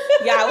Papa.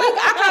 Yeah,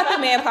 I call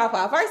the man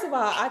Papa. First of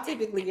all, I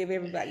typically give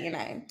everybody a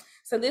name.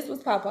 So this was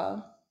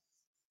Papa.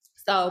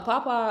 So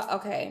Papa,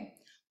 okay.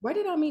 Where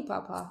did I meet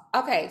Papa?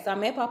 Okay, so I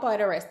met Papa at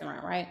a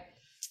restaurant, right?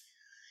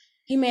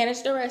 He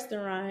managed the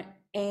restaurant.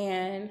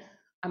 And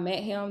I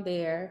met him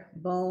there.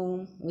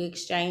 Boom. We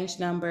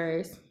exchanged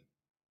numbers.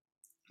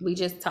 We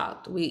just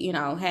talked. We,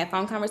 had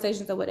phone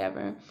conversations or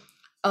whatever.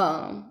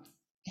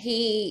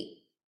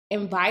 He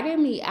invited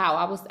me out.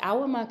 I was out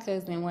with my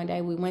cousin one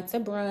day. We went to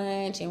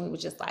brunch and we were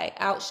just like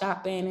out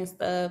shopping and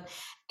stuff.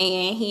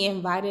 And he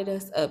invited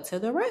us up to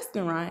the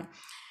restaurant.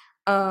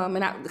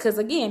 Because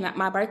again,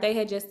 my birthday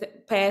had just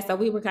passed, so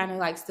we were kind of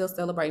like still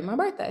celebrating my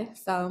birthday.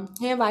 So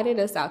he invited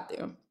us up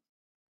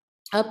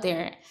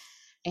there.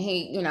 And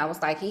he,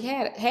 was like, he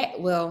had,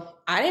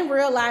 well, I didn't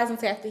realize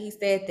until after he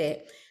said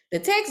that. The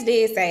text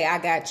did say, I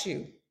got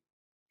you.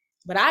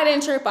 But I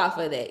didn't trip off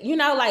of that.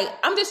 Like,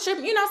 I'm just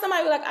tripping.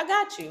 Somebody was like, I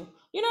got you.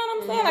 You know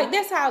what I'm saying? Like,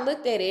 that's how I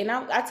looked at it. And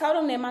I told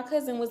him that my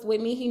cousin was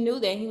with me. He knew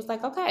that. He was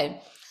like,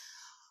 okay.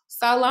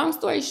 So long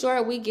story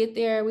short, we get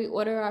there. We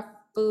order our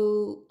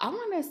food. I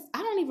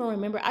don't even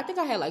remember. I think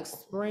I had like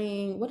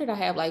what did I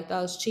have? Like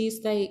those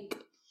cheesesteak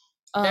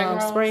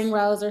spring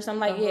rolls or something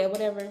like, yeah,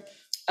 whatever.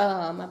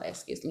 My bad,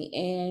 excuse me.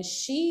 And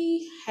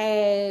she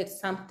had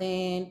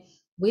something.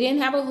 We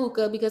didn't have a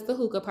hookah because the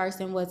hookah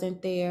person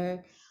wasn't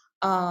there.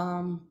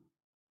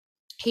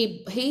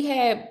 He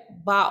had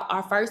bought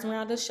our first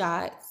round of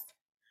shots.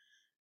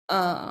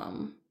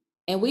 And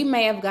we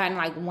may have gotten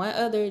like one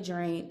other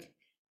drink,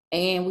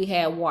 and we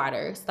had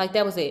waters. Like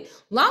that was it.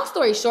 Long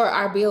story short,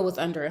 our bill was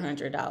under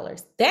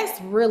 $100.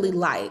 That's really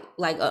light.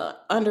 Like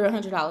under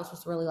 $100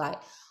 was really light.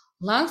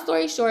 Long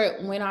story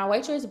short, when our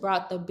waitress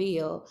brought the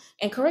bill,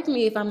 and correct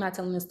me if I'm not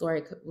telling the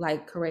story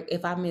correct,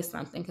 if I missed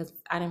something, because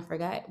I didn't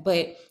forget,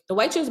 but the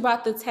waitress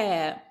brought the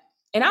tab,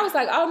 and I was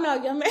like, oh no,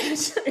 your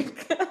manager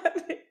got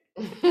it.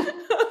 I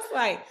was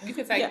like, you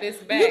can take this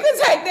back. You can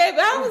take that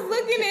back. I was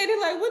looking at it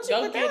like, what you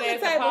put that on the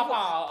table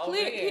for?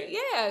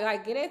 Yeah,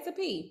 like get it to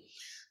pee.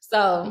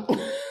 So,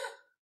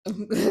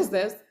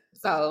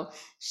 So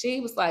she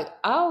was like,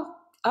 oh,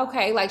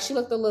 okay. Like she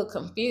looked a little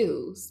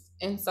confused.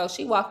 And so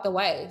she walked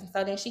away.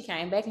 So then she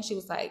came back and she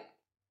was like,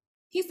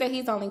 he said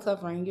he's only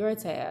covering your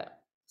tab.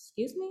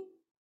 Excuse me?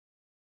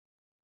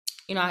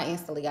 You know, I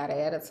instantly got an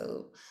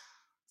attitude.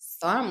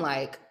 So I'm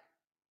like,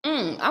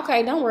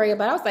 okay, don't worry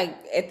about it. I was like,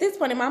 at this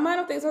point in my mind, I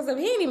don't think so.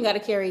 He ain't even got to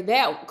carry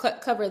that,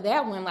 cover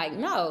that one. Like,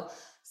 no.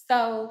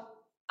 So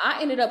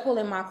I ended up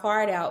pulling my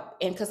card out,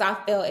 and because I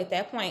felt at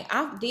that point,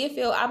 I did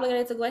feel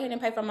obligated to go ahead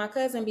and pay for my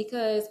cousin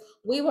because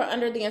we were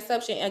under the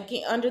impression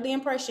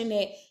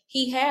that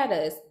he had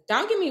us.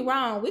 Don't get me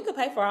wrong, we could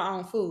pay for our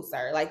own food,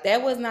 sir. Like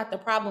that was not the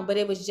problem, but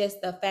it was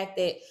just the fact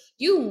that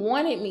you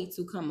wanted me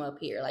to come up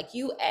here. Like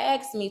you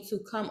asked me to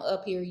come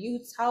up here. You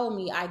told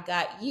me I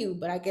got you,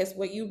 but I guess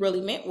what you really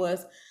meant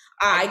was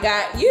I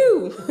got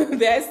you.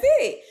 That's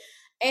it.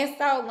 And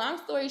so, long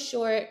story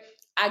short,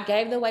 I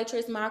gave the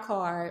waitress my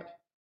card.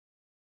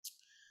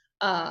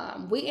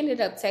 We ended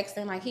up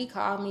texting, like he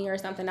called me or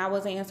something. I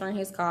wasn't answering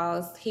his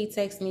calls. He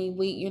texted me.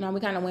 We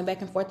kind of went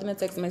back and forth in the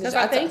text message. Because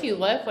I think you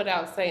left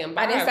without saying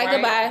bye. I didn't say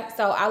goodbye.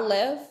 So I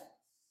left.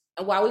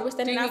 While we were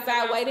standing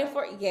outside while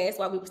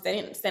we were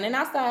standing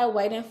outside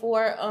waiting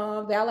for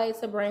valet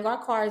to bring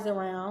our cars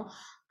around,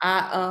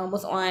 I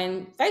was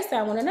on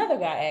FaceTime with another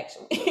guy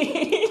actually.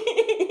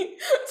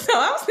 So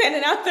I'm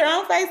standing out there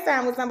on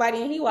FaceTime with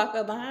somebody and he walked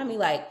up behind me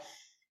like,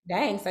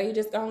 dang, so you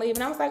just gonna leave?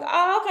 And I was like,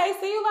 oh, okay,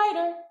 see you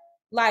later.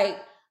 Like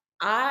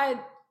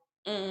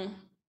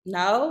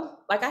no,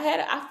 like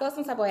I felt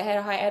some type of way. I had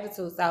a high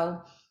attitude.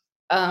 So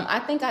I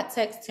think I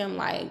texted him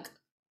like,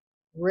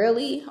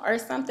 really, or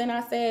something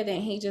I said,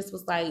 and he just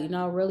was like,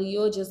 really,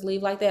 you'll just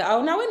leave like that?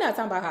 Oh no, we're not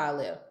talking about how I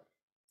live.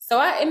 So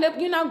I ended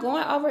up,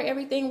 going over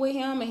everything with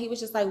him, and he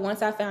was just like,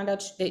 once I found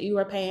out that you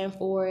were paying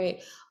for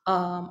it,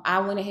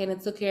 I went ahead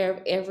and took care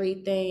of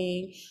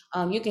everything.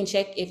 You can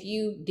check if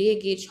you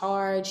did get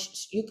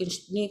charged. You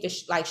need to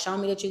show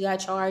me that you got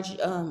charged.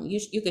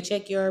 You could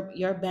check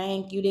your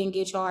bank. You didn't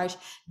get charged.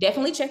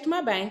 Definitely checked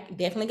my bank.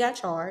 Definitely got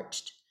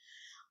charged.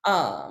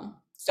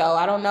 So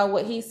I don't know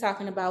what he's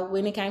talking about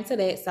when it came to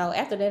that. So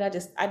after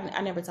that,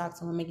 I never talked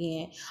to him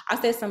again. I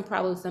said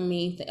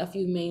a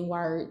few mean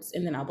words,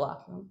 and then I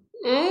blocked him.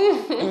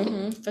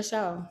 For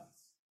sure.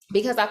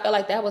 Because I felt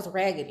like that was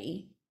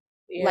raggedy.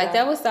 Yeah. Like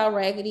that was so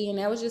raggedy, and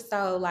that was just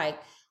so like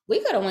we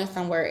could have went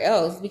somewhere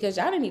else because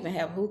y'all didn't even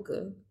have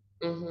hookah.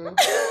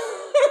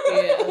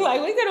 Yeah.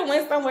 Like we could have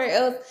went somewhere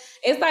else.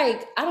 It's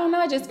like I don't know.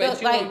 I just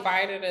felt like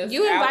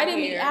you invited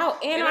me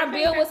out, and our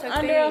bill was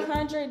under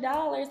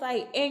 $100.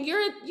 Like, and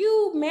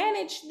you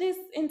managed this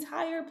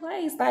entire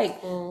place.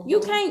 Like you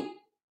can't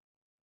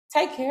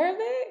take care of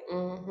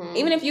it.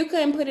 Even if you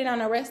couldn't put it on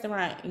a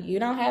restaurant, you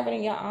don't have it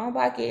in your own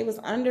pocket. It was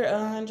under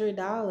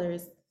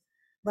 $100.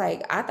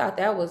 Like I thought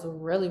that was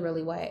really,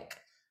 really whack.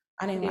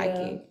 I didn't like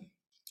it.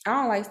 I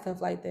don't like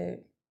stuff like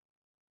that.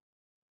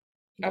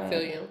 I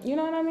feel you. You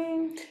know what I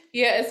mean?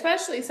 Yeah,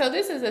 especially, so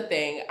this is the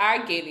thing.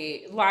 I get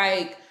it.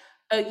 Like,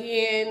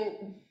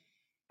 again,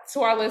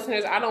 to our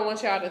listeners, I don't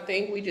want y'all to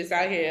think we just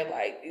out here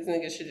like these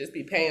niggas should just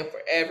be paying for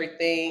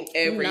everything,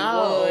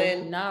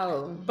 everyone.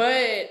 No.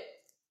 But,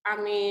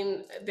 I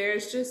mean,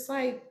 there's just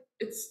like,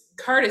 it's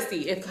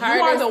courtesy. If you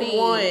are the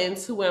one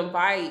to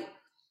invite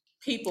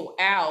people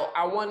out,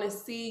 I want to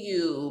see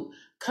you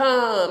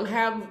come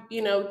have,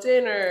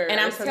 dinner. And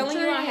I'm telling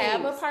you, I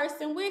have a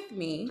person with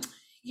me.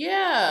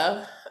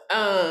 Yeah.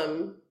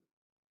 I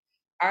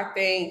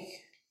think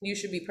you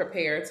should be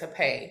prepared to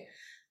pay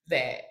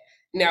that.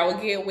 Now,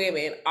 again,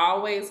 women,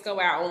 always go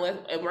out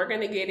and we're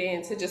going to get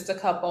into just a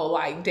couple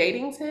like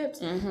dating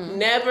tips.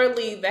 Never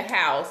leave the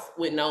house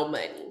with no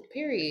money.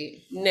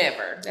 Period.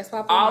 Never. That's why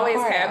I always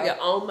have your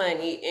own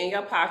money in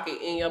your pocket,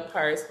 in your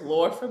purse.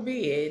 Lord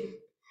forbid.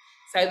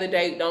 Say the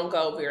date don't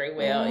go very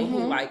well and he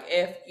like,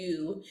 F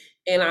you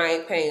and I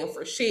ain't paying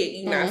for shit.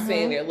 You not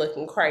sitting there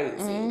looking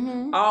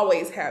crazy.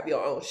 Always have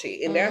your own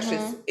shit. And that's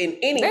just in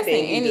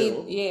anything you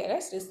do. Yeah,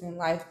 that's just in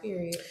life,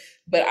 period.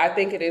 But I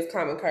think it is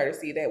common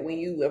courtesy that when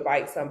you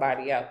invite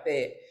somebody out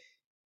that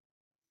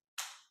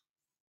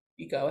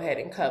you go ahead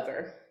and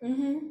cover.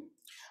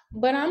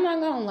 But I'm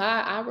not going to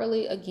lie. I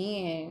really,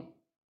 again,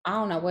 I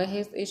don't know what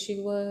his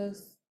issue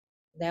was.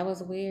 That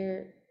was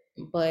weird.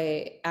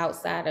 But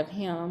outside of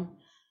him,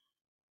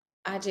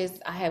 I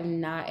have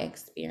not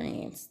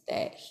experienced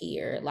that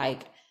here.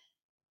 Like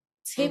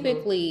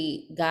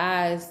typically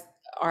guys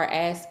are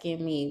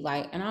asking me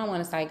like, and I don't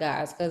want to say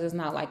guys because it's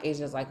not like it's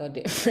just like a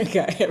different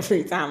guy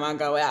every time I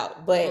go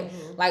out. But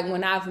like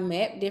when I've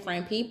met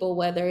different people,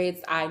 whether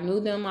it's I knew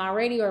them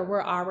already or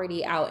we're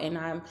already out and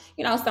I'm,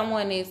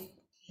 someone is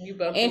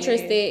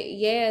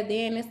interested,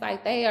 then it's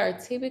like they are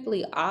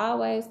typically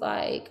always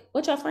like,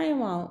 what your friend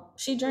want?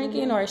 She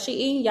drinking or she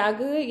eating? Y'all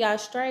good? Y'all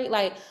straight?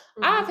 Like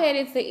I've had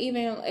it to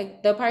even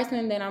like the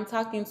person that I'm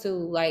talking to,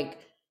 like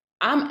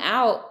I'm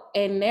out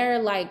and they're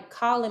like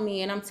calling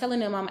me and I'm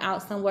telling them I'm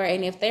out somewhere,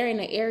 and if they're in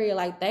the area,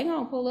 like they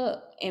gonna pull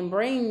up and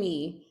bring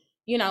me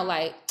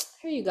like,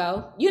 here you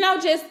go.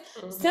 Just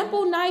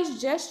simple, nice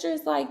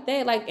gestures like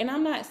that. Like, and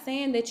I'm not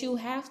saying that you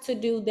have to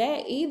do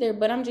that either,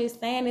 but I'm just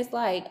saying it's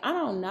like, I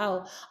don't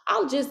know.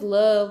 I just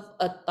love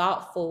a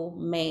thoughtful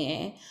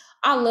man.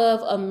 I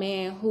love a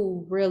man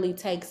who really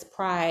takes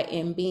pride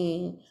in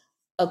being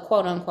a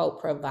quote unquote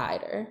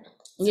provider.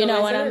 You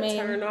know what I mean?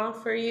 Turn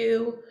off for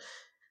you.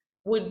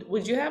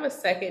 Would you have a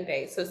second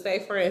date? So say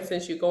for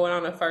instance you're going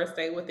on a first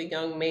date with a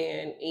young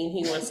man and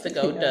he wants to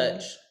go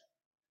Dutch.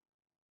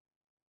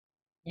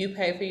 You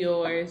pay for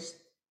yours,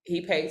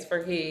 he pays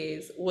for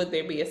his. Would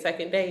there be a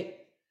second date?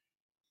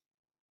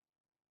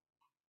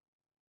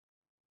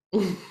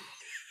 You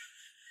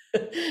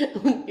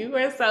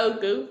are so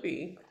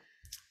goofy.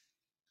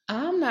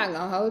 I'm not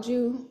gonna hold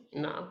you.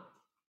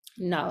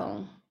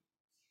 No.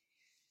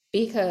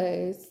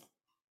 Because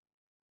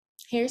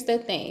here's the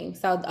thing.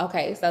 So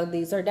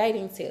these are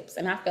dating tips,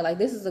 and I feel like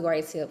this is a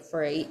great tip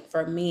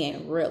for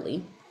men,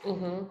 really.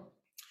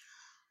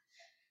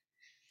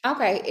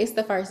 Okay, it's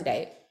the first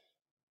date.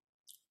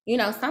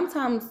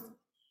 Sometimes,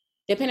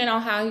 depending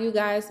on how you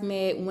guys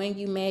met, when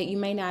you met, you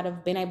may not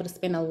have been able to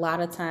spend a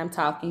lot of time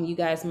talking. You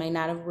guys may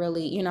not have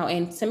really,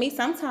 and to me,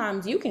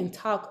 sometimes you can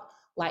talk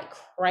like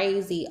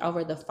crazy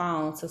over the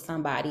phone to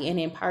somebody, and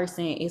in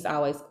person it's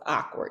always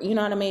awkward. You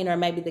know what I mean? Or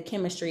maybe the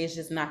chemistry is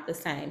just not the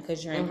same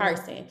because you're in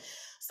person.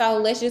 So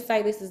let's just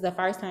say this is the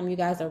first time you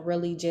guys are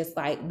really just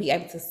like be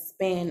able to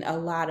spend a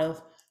lot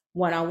of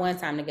one-on-one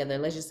time together.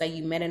 Let's just say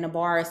you met in a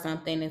bar or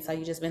something, and so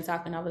you just been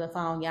talking over the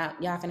phone. Y'all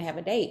finna have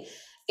a date.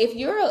 If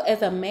you're,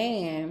 as a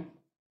man,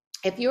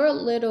 if you're a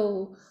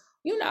little,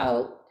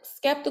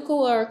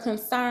 skeptical or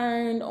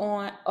concerned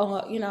on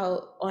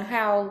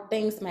how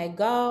things may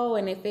go,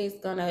 and if it's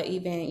gonna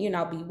even,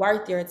 be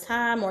worth your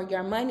time or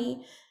your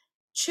money,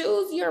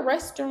 choose your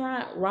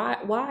restaurant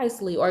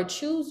wisely, or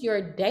choose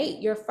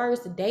your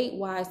first date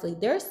wisely.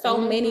 There's so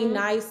many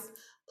nice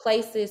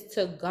places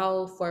to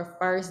go for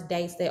first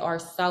dates that are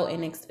so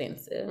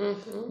inexpensive.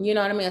 You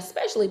know what I mean?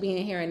 Especially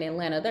being here in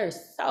Atlanta, there's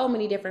so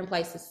many different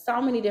places, so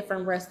many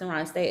different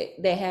restaurants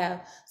that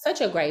have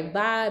such a great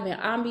vibe and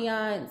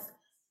ambiance,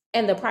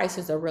 and the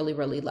prices are really,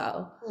 really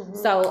low.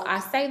 So I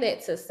say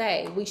that to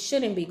say we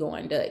shouldn't be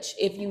going Dutch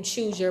if you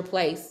choose your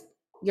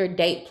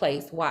date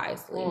place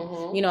wisely.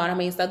 You know what I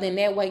mean? So then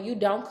that way you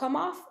don't come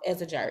off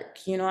as a jerk.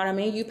 You know what I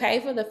mean? You pay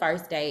for the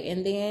first date,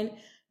 and then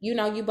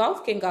you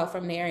both can go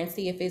from there and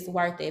see if it's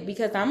worth it.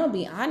 Because I'm gonna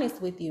be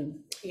honest with you.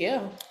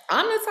 Yeah.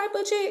 I'm the type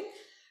of chick,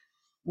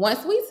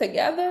 once we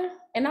together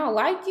and I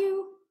like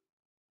you,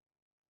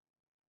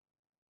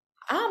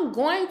 I'm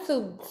going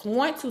to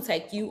want to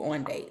take you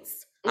on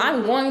dates.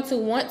 I'm going to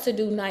want to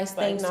do nice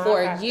things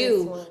for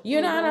you.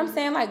 You know what I'm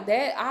saying? Like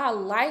that. I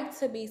like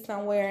to be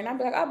somewhere and I'll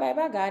be like, oh, babe,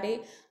 I got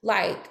it.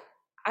 Like,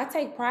 I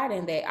take pride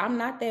in that. I'm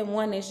not that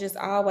one that's just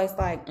always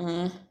like,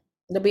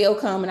 the bill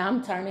come and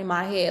I'm turning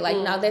my head. Like,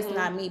 no, that's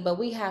not me. But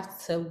we have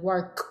to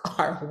work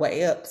our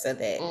way up to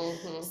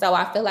that. So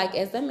I feel like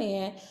as a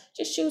man,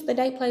 just choose the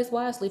date place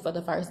wisely for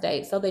the first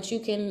date so that you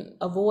can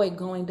avoid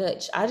going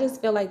Dutch. I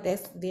just feel like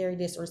that's very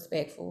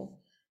disrespectful.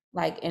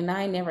 Like, and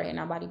I ain't never had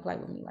nobody play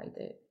with me like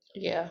that.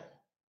 Yeah,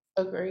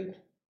 agreed.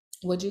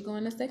 Would you go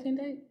on a second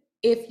date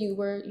if you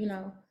were,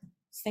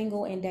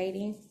 single and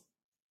dating?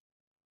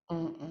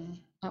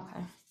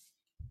 Okay.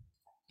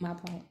 My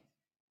point.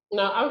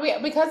 No, I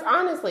mean, because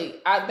honestly,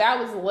 that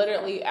was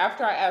literally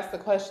after I asked the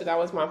question. That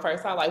was my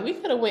first thought. Like, we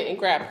could have went and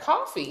grabbed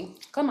coffee.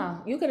 Come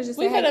on, you could have just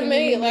said, "Hey, can you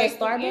meet me at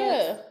Starbucks?"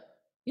 Yeah.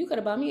 You could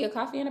have bought me a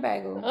coffee and a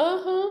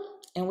bagel.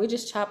 And we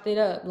just chopped it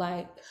up.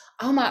 Like,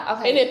 oh my.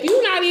 Okay. And if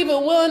you're not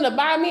even willing to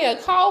buy me a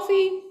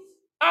coffee,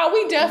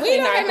 we definitely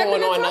not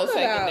going on no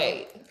second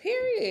date.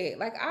 Period.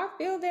 Like, I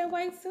feel that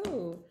way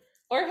too.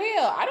 Or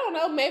hell, I don't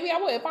know. Maybe I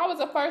would. If I was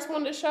the first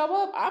one to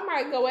show up, I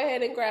might go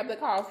ahead and grab the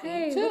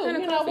coffee too. What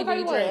kind of coffee do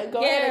you drink?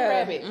 Go ahead and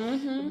grab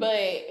it.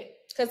 But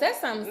because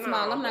that's something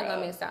small, I'm not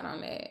gonna miss out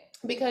on that.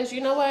 Because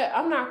you know what?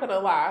 I'm not gonna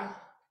lie.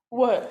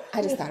 What?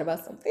 I just thought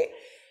about something.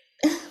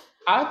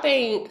 I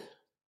think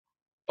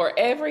for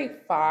every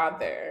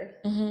father,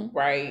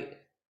 right,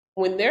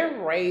 when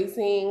they're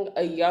raising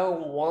a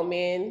young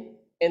woman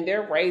and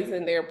they're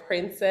raising their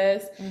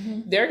princess,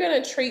 they're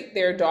going to treat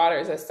their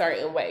daughters a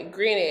certain way.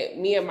 Granted,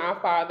 me and my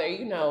father,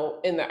 in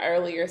the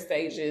earlier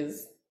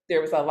stages,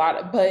 there was a lot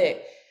of,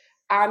 but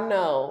I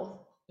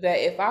know that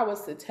if I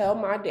was to tell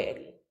my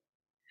daddy,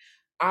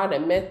 I'd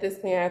have met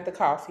this man at the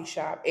coffee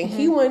shop and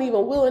he wasn't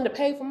even willing to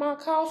pay for my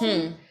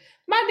coffee,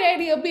 my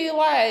daddy will be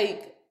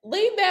like,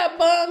 leave that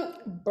bum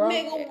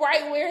nigga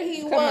right where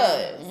he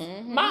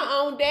was. My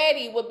own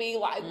daddy would be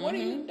like, what are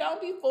you, don't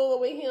be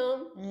fooling with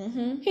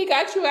him. He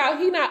got you out.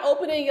 He not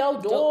opening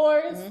your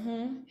doors.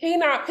 He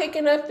not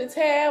picking up the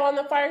tab on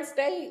the first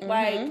date.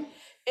 Like,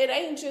 it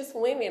ain't just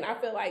women. I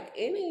feel like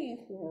any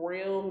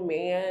real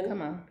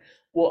man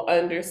will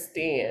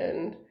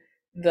understand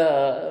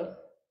the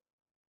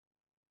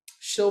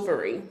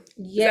chivalry.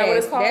 Yes, is that what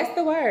it's called? That's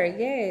the word,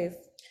 yes.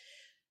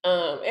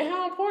 And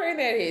how important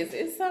that is.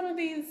 It's some of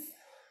these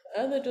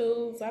other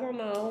dudes, I don't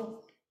know,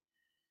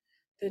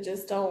 they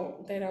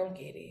don't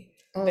get it.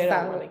 They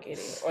don't want to get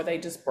it, or they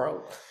just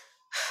broke.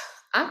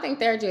 I think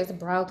they're just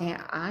broken,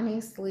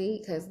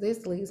 honestly, because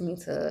this leads me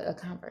to a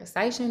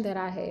conversation that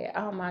I had.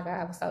 Oh my God,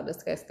 I was so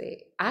disgusted.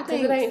 I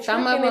think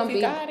some of them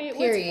be,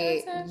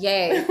 period.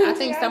 Yes, I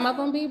think some of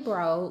them be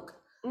broke.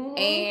 Mm-hmm.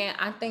 And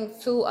I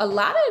think too, a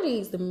lot of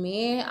these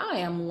men, I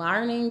am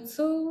learning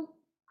too.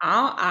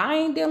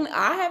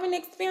 I haven't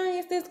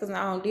experienced this because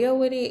I don't deal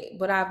with it,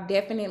 but I've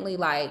definitely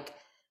like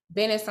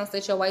been in some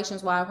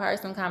situations where I've heard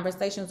some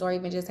conversations or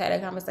even just had a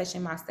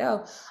conversation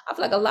myself. I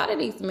feel like a lot of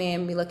these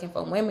men be looking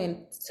for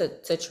women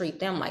to treat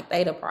them like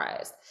they the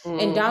prize. Mm-hmm.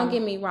 And don't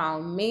get me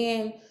wrong,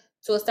 men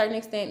to a certain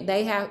extent,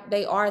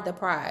 they are the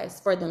prize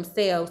for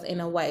themselves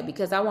in a way,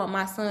 because I want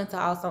my son to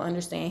also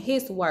understand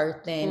his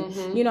worth and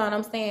mm-hmm. you know what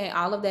I'm saying,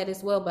 all of that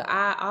as well. But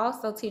I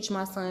also teach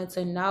my son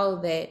to know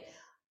that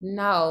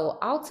no,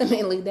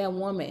 ultimately that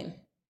woman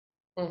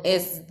mm-hmm.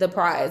 is the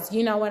prize.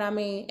 You know what I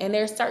mean? And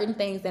there's certain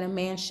things that a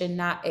man should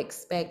not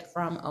expect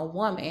from a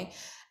woman.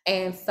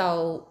 And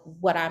so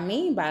what I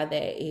mean by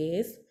that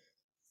is I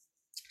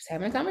was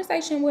having a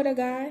conversation with a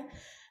guy,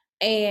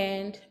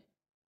 and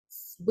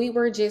we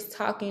were just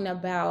talking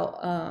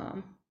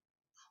about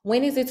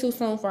when is it too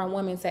soon for a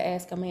woman to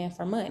ask a man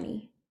for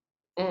money?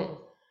 Mm.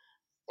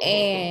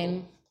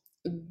 And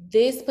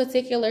this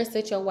particular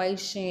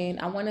situation,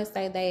 I want to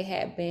say they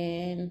had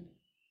been,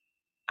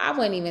 I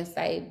wouldn't even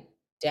say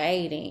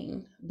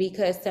dating,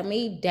 because to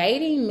me,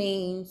 dating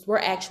means we're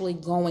actually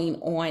going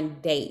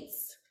on dates.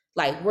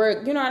 Like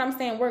we're, you know what I'm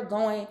saying? We're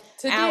going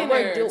to out.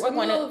 Dinner, we're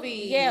going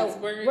movies. Yeah,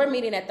 we're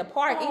meeting at the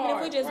park. Even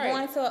if we're just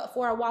going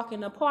for a walk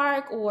in the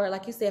park, or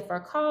like you said, for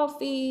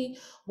coffee,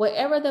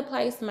 whatever the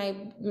place may,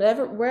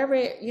 wherever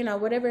you know,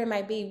 whatever it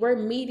might be, we're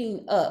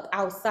meeting up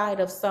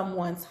outside of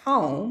someone's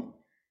home.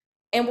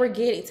 And we're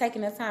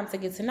taking the time to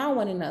get to know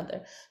one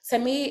another. To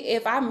me,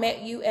 if I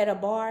met you at a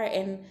bar,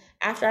 and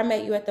after I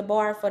met you at the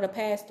bar for the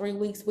past 3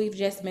 weeks, we've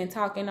just been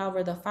talking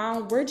over the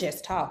phone, we're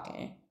just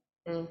talking.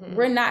 Mm-hmm.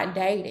 We're not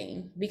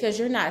dating, because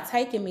you're not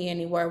taking me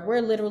anywhere.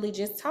 We're literally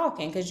just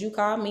talking, because you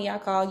call me, I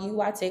call you,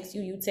 I text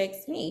you, you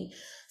text me.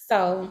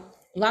 So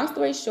long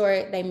story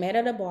short, they met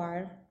at a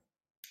bar.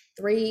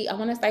 I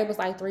want to say it was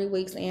like 3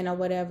 weeks in or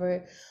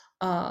whatever.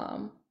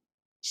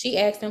 She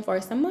asked him for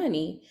some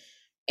money,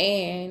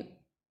 and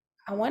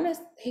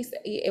he said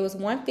it was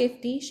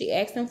 $150. She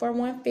asked him for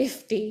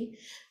 $150,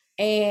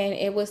 and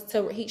it was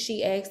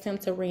she asked him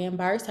to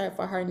reimburse her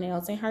for her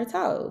nails and her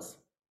toes.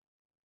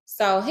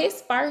 So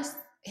his first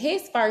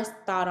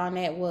thought on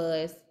that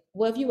was,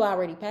 well, if you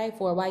already paid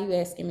for it, why are you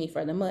asking me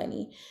for the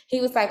money? He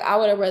was like, I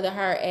would have rather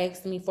her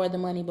ask me for the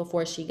money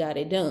before she got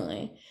it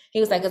done. He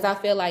was like, because I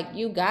feel like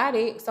you got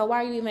it, so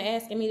why are you even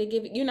asking me to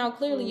give it? You know,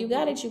 clearly you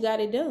got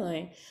it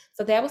done.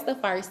 So that was the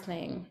first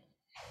thing.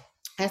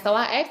 And so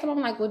I asked him, I'm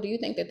like, well, do you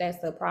think that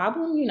that's a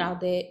problem? You know,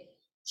 that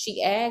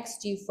she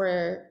asked you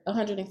for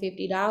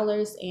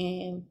 $150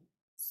 and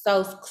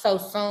so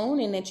soon,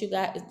 and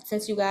that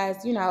since you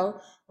guys, you know,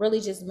 really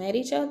just met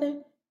each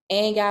other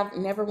and y'all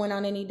never went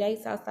on any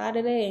dates outside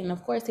of that. And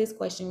of course, his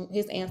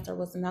answer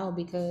was no,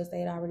 because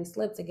they had already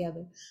slept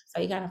together. So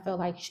he kind of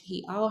felt like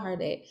he owed her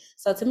that.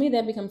 So to me,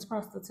 that becomes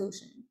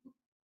prostitution.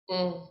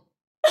 Mm.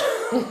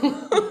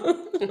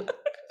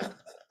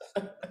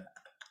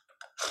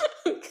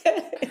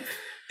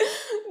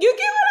 You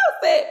get what I'm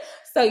saying?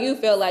 So you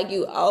feel like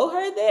you owe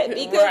her that,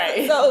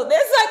 because so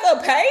that's like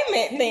a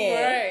payment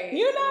then,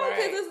 you know?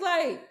 Because it's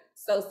like,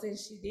 so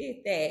since she did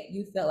that,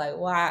 you feel like,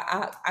 well,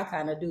 I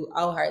kind of do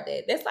owe her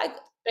that. That's like,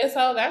 and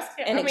so that's,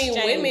 I mean,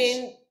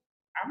 women.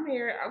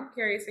 I'm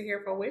curious to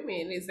hear from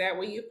women. Is that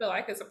when you feel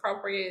like it's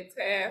appropriate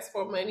to ask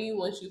for money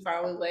once you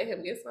finally let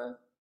him get some?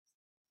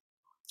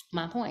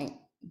 My point.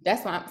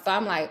 That's why. So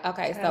I'm like,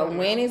 okay, so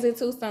when is it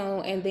too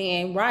soon? And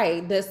then,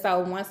 so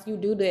once you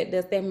do that,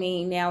 does that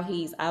mean now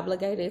he's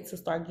obligated to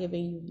start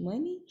giving you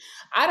money?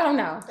 I don't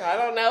know. I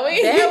don't know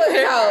either.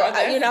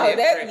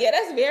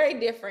 That's very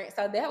different.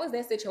 So that was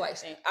that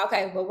situation.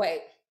 Okay, but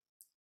wait,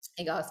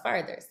 it goes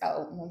further.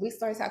 So when we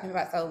started talking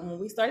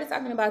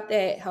about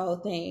that whole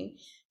thing,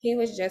 he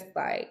was just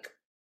like,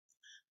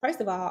 first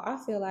of all, I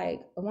feel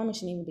like a woman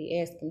shouldn't even be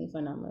asking me for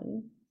no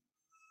money.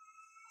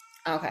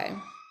 Okay.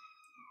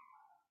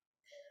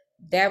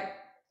 That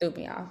threw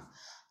me off.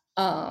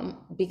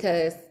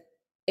 Because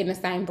in the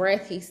same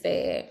breath, he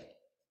said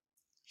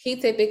he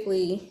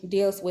typically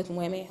deals with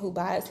women who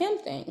buys him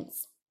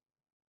things.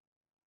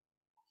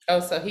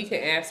 Oh, so he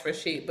can ask for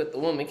shit, but the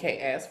woman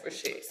can't ask for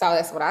shit. So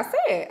that's what I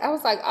said. I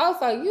was like, oh,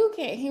 so you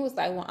can't. He was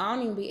like, well, I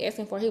don't even be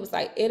asking for it. He was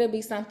like, it'll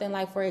be something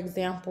like, for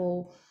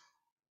example,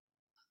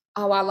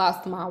 oh, I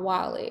lost my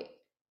wallet.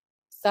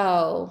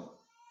 So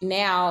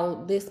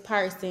now this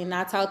person,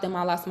 I told them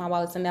I lost my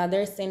wallet, so now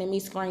they're sending me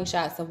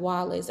screenshots of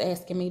wallets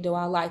asking me, do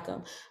I like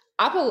them?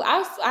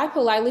 I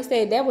politely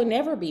said that would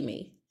never be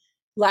me.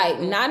 Like,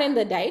 not in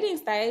the dating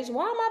stage.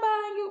 Why am I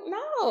buying you?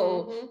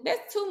 No,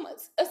 that's too much.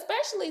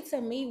 Especially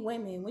to me,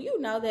 women. When you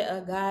know that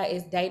a guy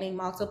is dating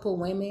multiple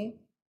women,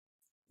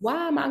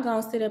 why am I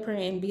gonna sit up here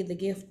and be the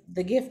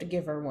gift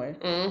giver one?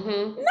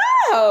 Mm-hmm.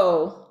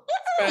 No.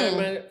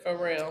 Spending money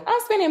for real. I'm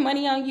spending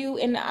money on you,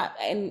 and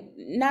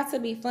not to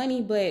be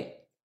funny, but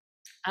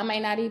I may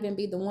not even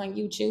be the one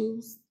you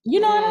choose. You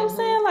know what I'm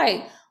saying?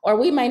 Like, or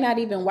we may not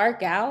even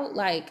work out.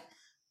 Like,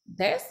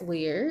 that's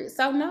weird.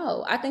 So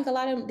no, I think a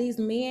lot of these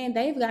men,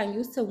 they've gotten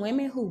used to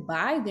women who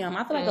buy them.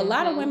 I feel like a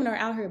lot of women are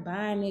out here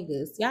buying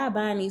niggas. Y'all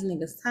buying these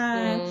niggas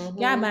time.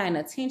 Y'all buying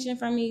attention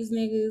from these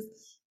niggas.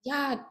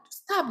 Y'all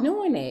stop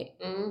doing it.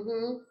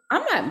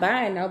 I'm not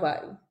buying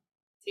nobody.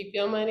 Keep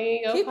your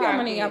money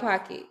in your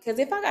pocket. Because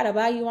if I gotta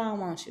buy you, I don't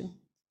want you.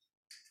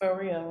 For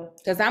real.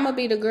 Because I'm going to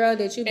be the girl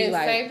that you be and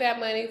like. And save that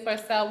money for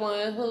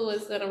someone who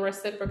is going to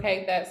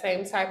reciprocate that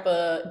same type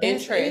of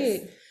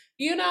interest.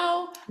 You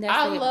know,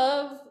 I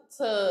love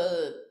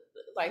to,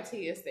 like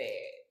Tia said,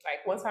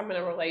 like once I'm in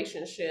a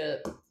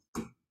relationship,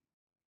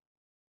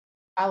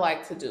 I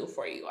like to do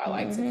for you. I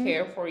like to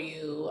care for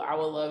you. I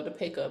would love to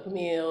pick up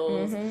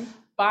meals,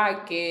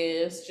 buy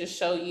gifts, just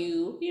show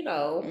you, you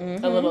know,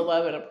 a little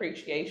love and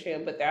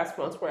appreciation. But that's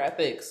once we're at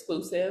the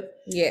exclusive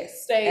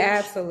stage.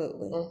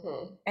 Absolutely.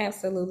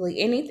 Absolutely.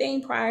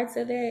 Anything prior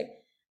to that,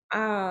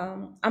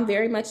 I'm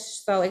very much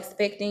so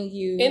expecting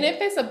you. And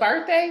if it's a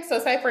birthday, so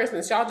say for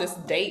instance, y'all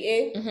just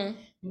dating,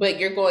 but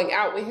you're going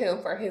out with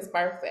him for his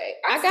birthday,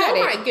 I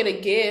still might get a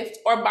gift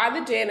or buy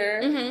the dinner,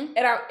 and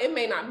it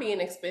may not be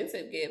an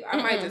expensive gift. I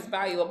might just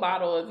buy you a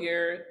bottle of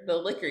the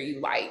liquor you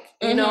like.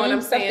 You know what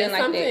I'm saying?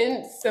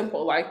 Something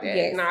simple like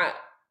that, not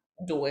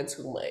doing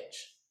too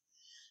much.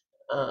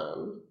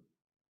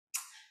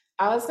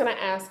 I was gonna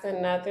ask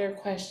another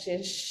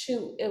question.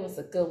 Shoot, it was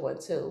a good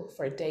one too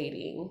for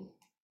dating.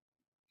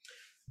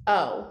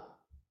 Oh,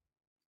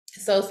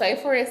 so say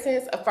for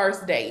instance, a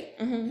first date.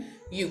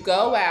 You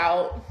go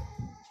out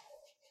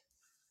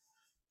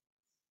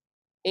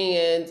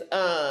and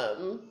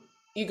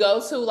you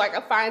go to like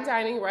a fine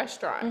dining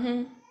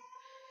restaurant.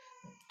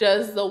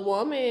 Does the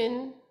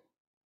woman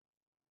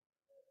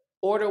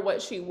order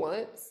what she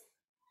wants?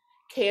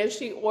 Can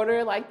she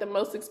order like the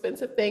most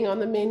expensive thing on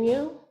the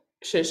menu?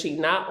 Should she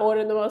not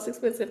order the most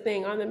expensive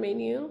thing on the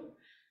menu?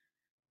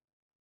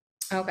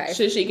 Okay.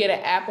 Should she get an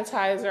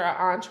appetizer, an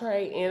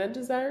entree, and a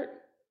dessert?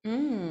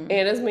 And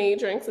as many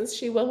drinks as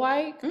she would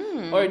like?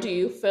 Or do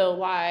you feel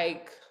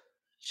like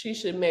she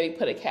should maybe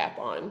put a cap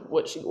on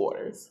what she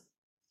orders?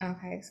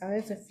 Okay, so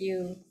there's a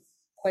few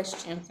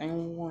questions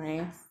in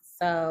one.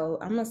 So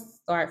I'm going to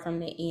start from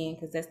the end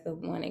because that's the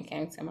one that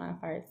came to mind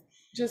first.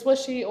 Just what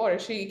she order?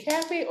 Should you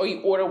cap it or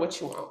you order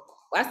what you want?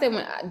 I said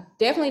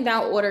definitely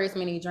don't order as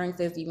many drinks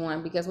as you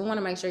want because we want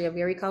to make sure you're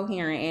very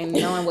coherent and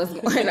knowing what's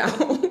going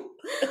on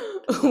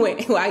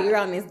while you're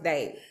on this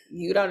date.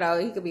 You don't know.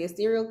 He could be a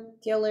serial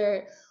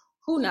killer.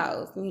 Who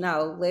knows? You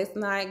know, let's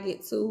not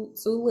get too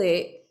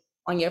lit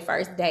on your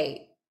first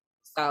date.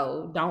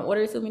 So don't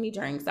order too many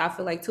drinks. I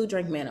feel like 2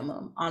 drink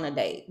minimum on a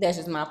date. That's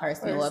just my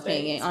personal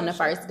opinion on the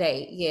first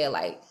date. Yeah,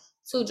 like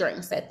 2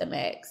 drinks at the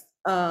max.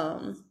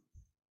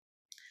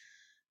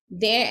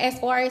 Then as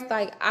far as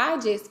like, I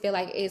just feel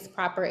like it's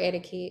proper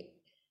etiquette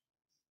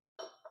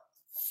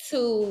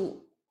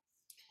to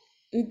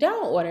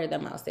don't order the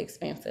most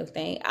expensive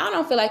thing. I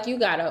don't feel like you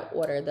gotta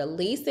order the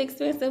least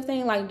expensive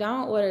thing. Like,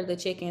 don't order the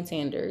chicken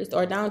tenders,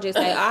 or don't just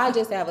say, "I'll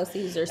just have a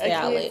Caesar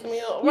salad."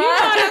 You know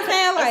what I'm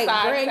saying? Like,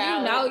 Greg,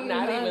 you know you're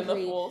not hungry. Even the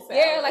full salad.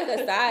 Yeah, like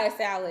a side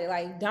salad.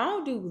 Like,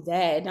 don't do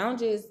that. Don't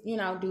just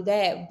do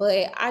that.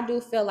 But I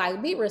do feel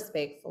like be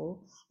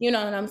respectful. You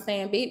know what I'm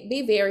saying?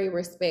 Be very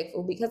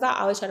respectful because I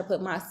always try to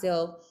put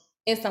myself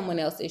in someone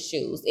else's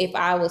shoes. If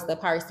I was the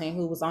person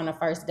who was on the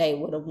first date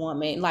with a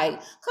woman, like,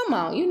 come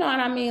on, you know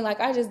what I mean? Like,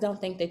 I just don't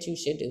think that you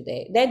should do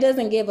that. That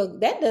doesn't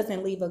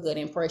leave a good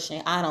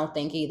impression. I don't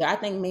think either. I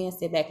think men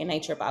sit back and they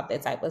trip off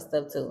that type of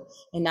stuff too.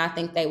 And I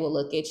think they will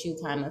look at you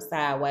kind of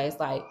sideways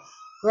like,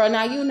 girl,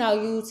 now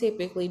you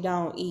typically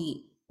don't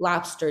eat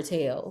lobster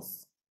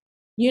tails.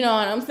 You know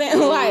what I'm saying?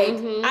 Like,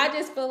 I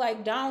just feel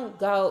like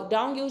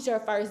don't use your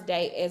first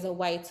date as a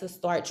way to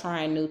start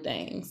trying new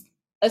things.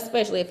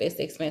 Especially if it's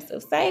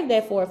expensive. Save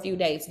that for a few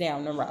dates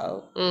down the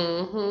road.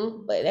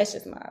 But that's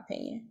just my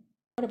opinion.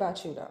 What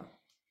about you,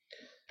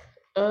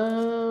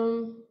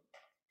 though?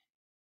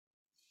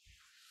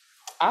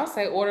 I'll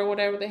say order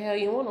whatever the hell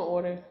you want to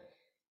order.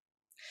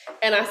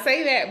 And I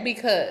say that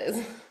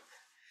because,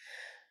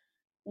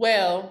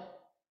 well,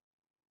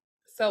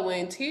 so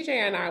when TJ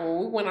and I, when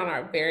we went on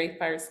our very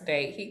first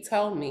date, he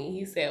told me,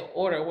 he said,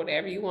 order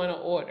whatever you want to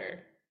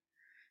order.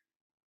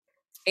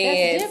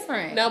 And that's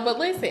different. No, but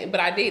listen, but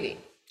I did it.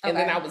 And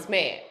then I was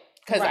mad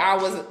because I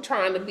wasn't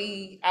trying to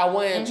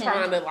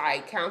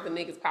like count the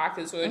nigga's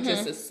pockets or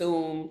just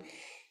assume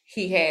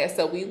he had.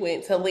 So we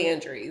went to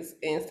Landry's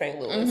in St.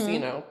 Louis, you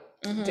know,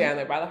 down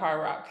there by the Hard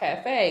Rock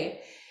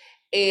Cafe.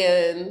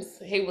 And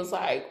he was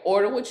like,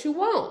 order what you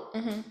want.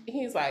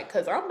 He's like,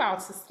 because I'm about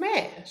to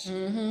smash.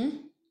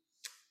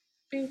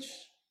 Bitch.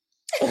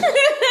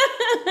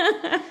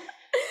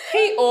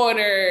 He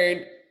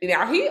ordered,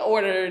 I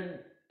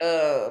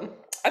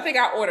think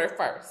I ordered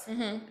first.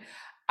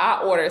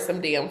 I ordered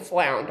some damn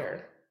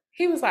flounder.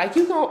 He was like,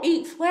 "You gonna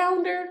eat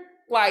flounder?"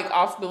 Like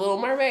off the Little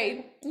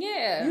Mermaid.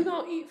 Yeah. You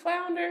gonna eat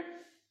flounder?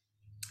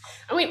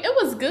 I mean, it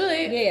was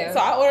good. Yeah. So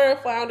I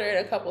ordered flounder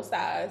in a couple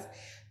sides.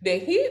 Then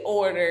he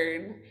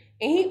ordered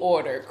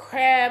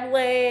crab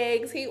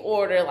legs. He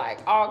ordered like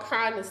all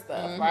kind of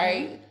stuff,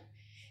 right?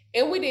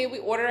 And we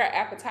ordered our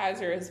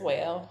appetizer as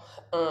well.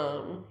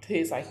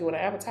 He's like, "You want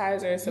an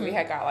appetizer?" So we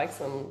had got like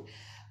some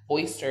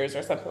oysters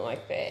or something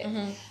like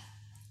that.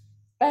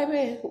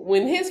 Baby,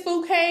 when his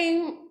food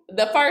came,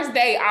 the first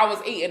day I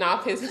was eating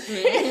off his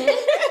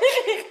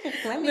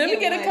Let me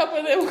get a couple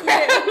of them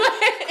crab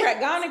legs.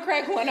 Go on and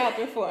crack one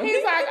open for me.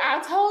 He's like,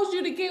 "I told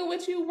you to get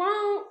what you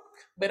want."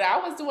 But I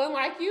was doing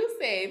like you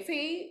said,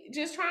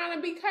 just trying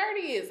to be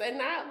courteous and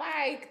not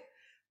like,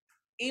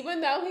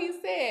 even though he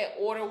said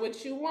order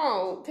what you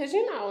want, because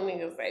you know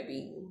niggas they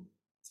be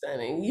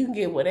stunning. You can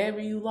get whatever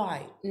you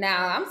like.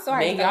 Now I'm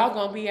sorry. Then y'all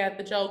gonna be at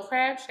the Joe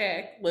Crab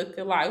Shack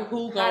looking like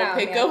who gonna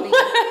pick up what?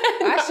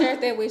 I shared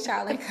that with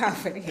y'all in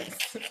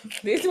confidence.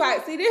 This is why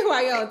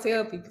you don't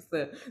tell people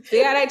stuff.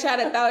 See how they try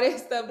to throw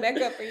this stuff back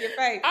up in your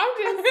face. I'm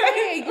just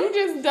saying, you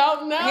just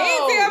don't know. He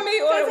didn't tell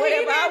me order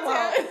whatever I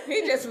want.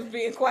 He just was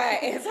being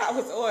quiet as I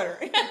was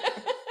ordering.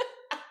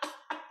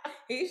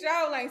 He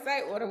sure like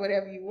say order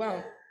whatever you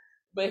want.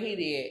 But he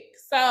did.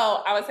 So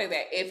I would say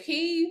that if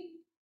he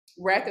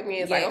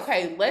recommends like,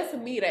 okay, let's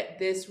meet at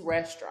this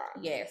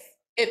restaurant. Yes.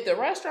 If the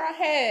restaurant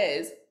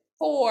has $4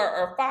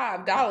 or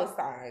 $5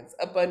 signs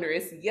up under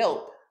its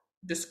Yelp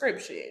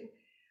description,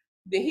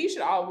 then he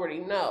should already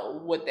know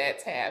what that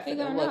tab is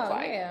going to look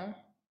like. Yeah.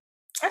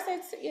 I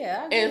said,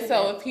 yeah. And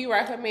so if he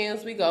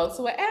recommends we go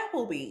to an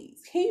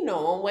Applebee's, he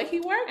knowing what he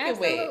working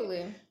with.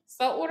 Absolutely.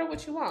 So order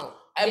what you want.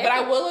 But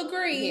I will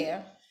agree.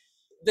 Yeah.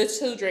 The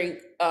 2-drink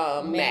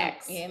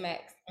max. Yeah,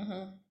 max.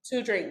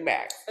 2-drink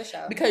max. For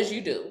sure. Because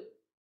you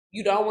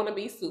don't want to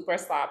be super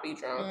sloppy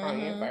drunk on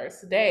your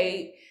first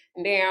date.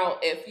 Now,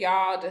 if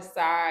y'all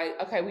decide,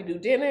 okay, we do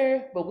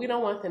dinner, but we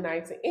don't want the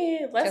night to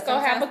end, let's go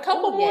have a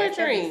couple more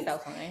drinks. So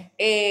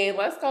and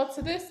let's go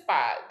to this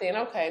spot. Then,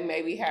 okay,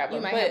 maybe have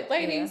them. But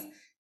ladies,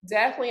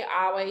 definitely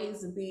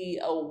always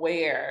be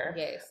aware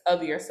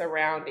of your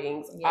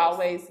surroundings. Yes.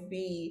 Always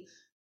be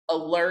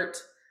alert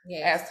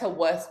as to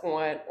what's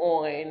going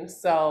on.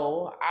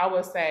 So I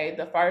would say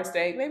the first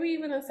date, maybe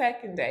even the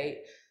second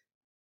date,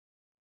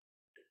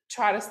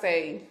 try to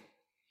stay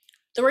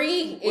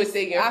 3 is,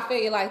 I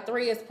feel like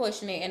 3 is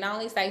pushing it, and I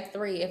only say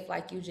 3 if,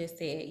 like you just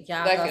said,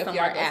 y'all like go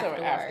somewhere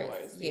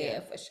afterwards. Yeah,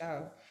 for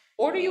sure.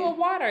 Order you a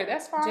water,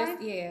 that's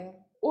fine.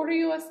 Order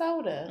you a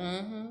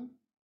soda.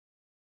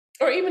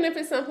 Or even if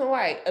it's something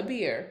like a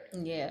beer.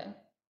 Yeah.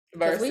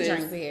 Versus we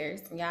drink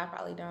beers. Y'all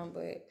probably don't,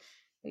 but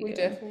we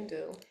definitely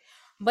do.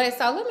 But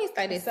so let me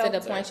say this to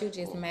the point you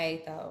just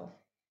made, though.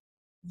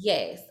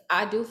 Yes,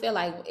 I do feel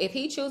like if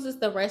he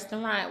chooses the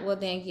restaurant, well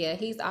then,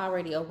 he's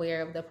already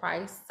aware of the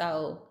price.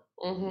 So,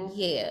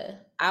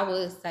 I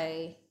would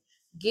say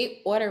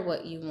order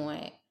what you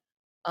want.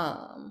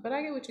 But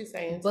I get what you're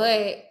saying.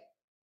 But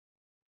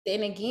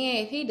then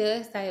again, if he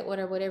does say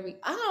order whatever,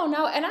 I don't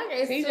know. And I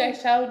guess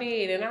TJ show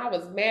did, and I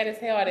was mad as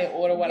hell I didn't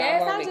order what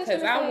I wanted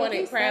because I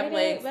wanted crab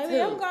legs too.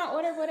 I'm gonna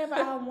order whatever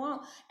I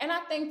want. And I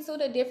think too,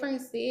 the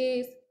difference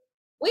is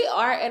we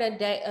are at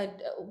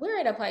we're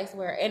at a place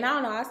where, and I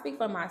don't know, I speak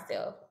for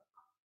myself.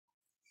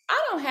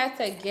 I don't have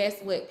to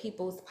guess what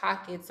people's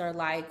pockets are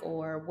like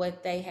or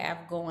what they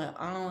have going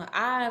on.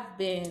 I've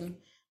been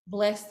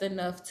blessed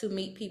enough to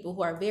meet people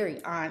who are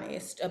very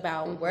honest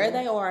about where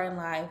they are in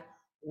life,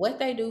 what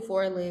they do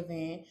for a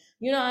living.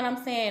 You know what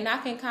I'm saying? I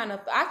can kind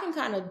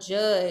of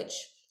judge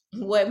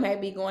what may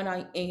be going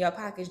on in your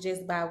pockets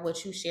just by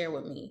what you share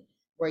with me.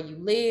 Where you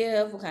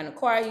live, what kind of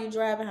car you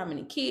driving, how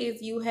many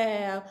kids you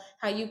have,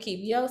 how you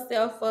keep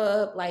yourself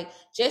up, like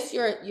just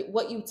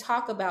what you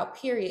talk about,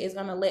 period, is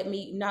going to let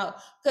me know.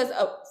 Because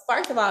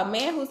first of all, a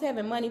man who's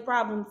having money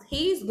problems,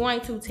 he's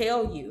going to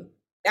tell you.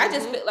 I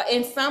just feel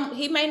like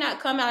he may not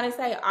come out and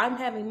say, I'm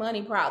having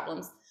money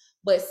problems,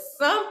 but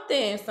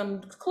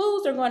some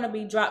clues are going to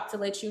be dropped to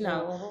let you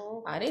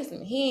know,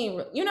 he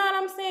ain't, you know what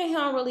I'm saying? He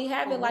don't really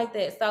have it like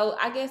that. So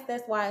I guess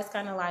that's why it's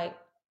kind of like,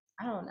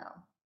 I don't know.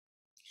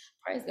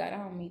 Praise God, I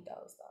don't meet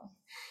those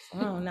though.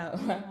 I don't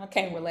know. I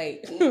can't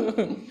relate.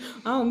 I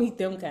don't meet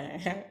them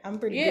kind. I'm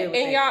pretty good with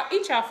and y'all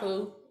eat y'all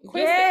food.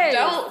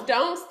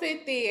 Don't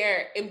sit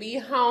there and be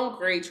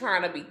hungry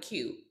trying to be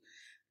cute.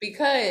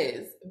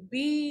 Because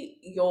be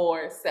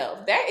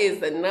yourself. That is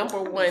the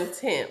number one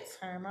tip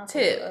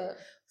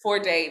for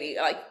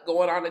dating, like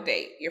going on a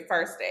date, your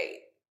first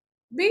date.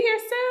 Be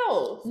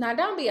yourself. Now,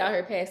 don't be out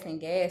here passing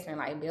gas and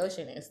like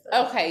belching and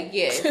stuff. Okay,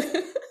 yes.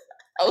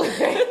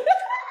 Okay.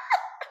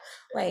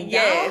 Like,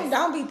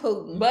 don't be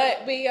Putin.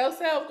 But be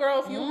yourself,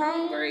 girl. If you're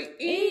hungry,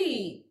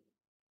 eat.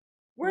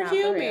 We're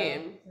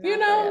human. You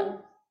know?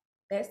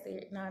 That's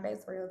it. No,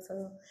 that's real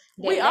too.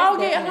 We all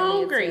get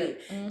hungry.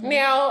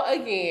 Now,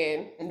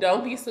 again,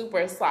 don't be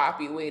super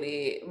sloppy with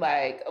it.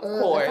 Like, of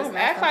course,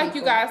 act like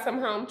you got some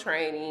home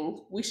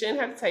training. We shouldn't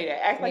have to tell you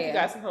that. Act like you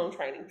got some home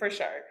training, for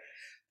sure.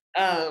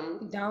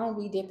 Don't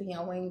be dipping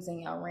your wings in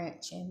your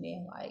wrench and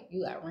then like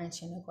you got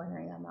wrench in the corner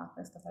of your mouth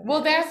and stuff like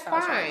well, that.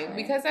 that's fine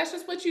because that's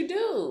just what you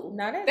do.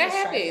 No, that's that just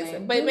happens.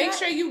 trifling. But make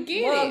sure you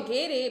get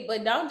it,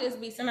 but don't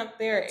just be sitting up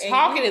there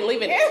talking and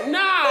leaving it.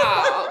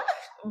 No.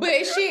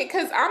 But shit,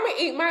 because I'm going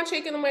to eat my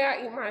chicken the way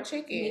I eat my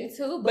chicken. Me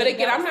too. But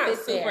again, I'm not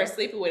super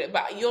sleepy with it.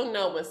 But you'll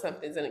know when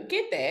something's in it.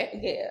 Get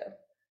that. Yeah.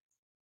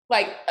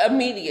 Like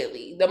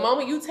immediately. The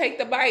moment you take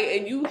the bite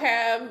and you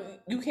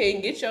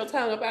can get your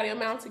tongue up out of your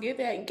mouth to get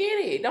that, get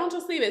it. Don't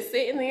just leave it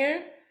sitting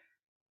there.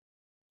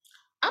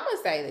 I'm going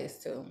to say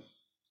this too.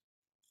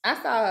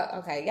 I saw,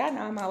 okay, y'all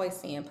know I'm always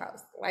seeing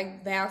posts.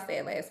 Like Val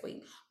said last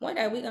week. One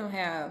day we're going to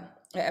have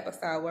an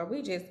episode where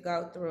we just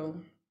go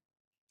through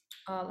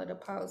all of the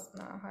posts.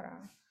 No, hold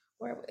on.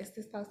 Where is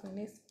this post in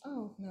this?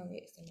 Oh, no,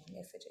 it's in my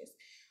messages.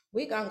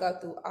 We're going to go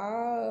through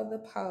all the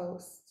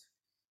posts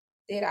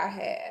that I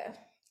have.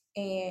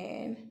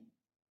 And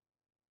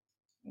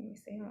let me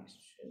see. Oh,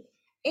 shoot.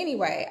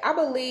 Anyway, I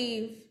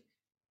believe,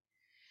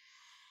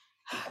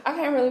 I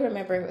can't really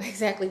remember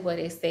exactly what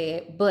it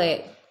said,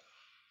 but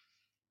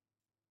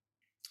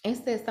it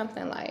said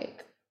something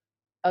like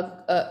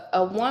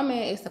a woman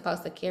is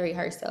supposed to carry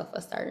herself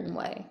a certain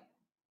way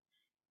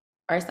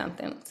or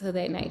something to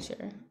that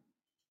nature.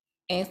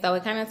 And so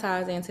it kind of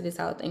ties into this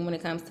whole thing when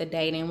it comes to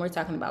dating. We're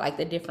talking about like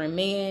the different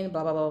men,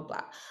 blah, blah, blah,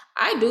 blah.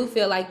 I do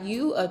feel like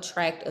you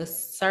attract a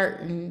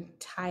certain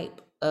type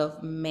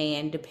of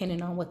man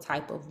depending on what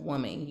type of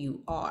woman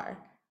you are.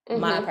 Mm-hmm.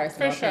 My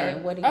personal opinion.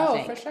 Sure. What do you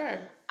think? Oh, for sure.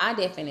 I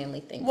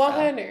definitely think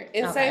 100. So.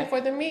 And same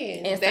for the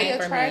men. And they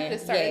attract a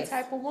certain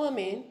type of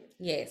woman.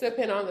 Yes.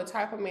 Depending on the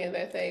type of man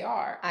that they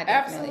are. I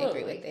definitely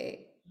agree with that.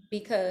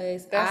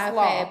 Because I've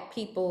had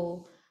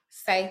people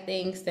say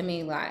things to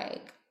me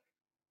like,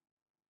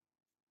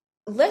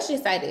 let's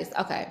just say this.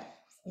 Okay.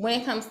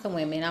 When it comes to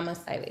women, I'm going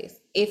to say this.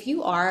 If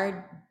you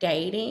are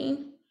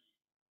dating,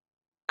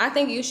 I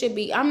think you should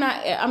be,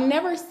 I'm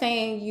never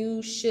saying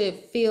you should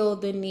feel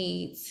the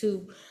need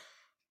to,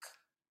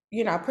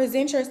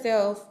 present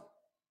yourself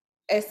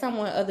as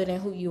someone other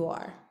than who you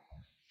are.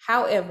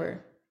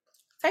 However,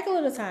 take a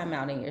little time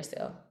out in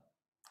yourself.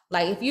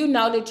 Like if you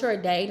know that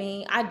you're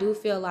dating, I do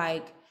feel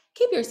like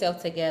keep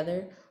yourself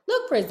together,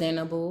 look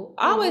presentable,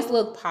 always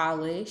look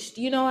polished.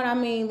 You know what I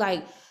mean?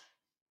 Like,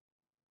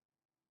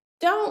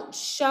 don't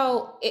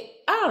show it.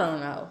 I don't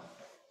know.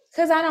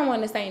 Because I don't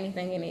want to say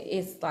anything in it.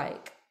 It's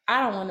like,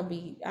 I don't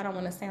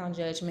want to sound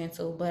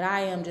judgmental, but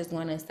I am just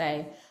going to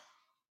say,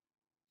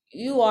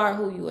 you are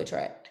who you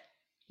attract.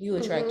 You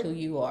attract who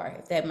you are,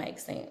 if that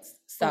makes sense.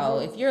 So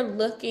if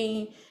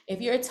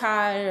you're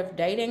tired of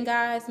dating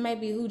guys,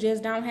 maybe who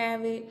just don't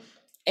have it,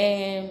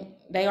 and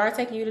they are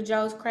taking you to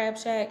Joe's Crab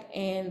Shack,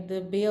 and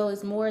the bill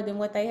is more than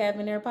what they have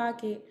in their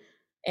pocket,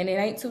 and it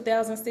ain't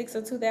 2006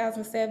 or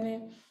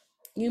 2007,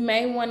 you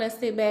may want to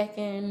sit back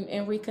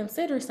and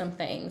reconsider some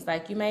things.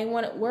 Like you may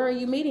want to, where are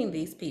you meeting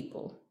these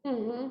people?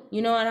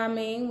 You know what I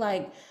mean?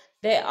 Like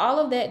that, all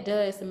of that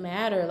does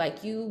matter.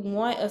 Like you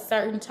want a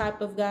certain type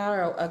of guy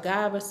or a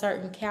guy of a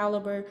certain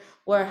caliber,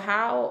 where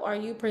how are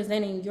you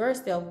presenting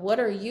yourself? What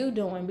are you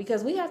doing?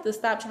 Because we have to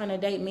stop trying to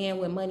date men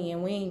with money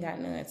and we ain't got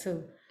none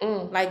too.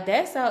 Like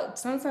that's so,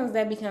 sometimes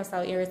that becomes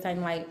so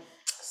irritating. Like,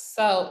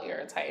 so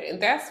irritating.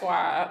 That's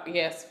why,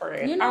 yes,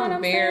 friend,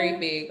 I'm very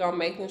big on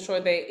making sure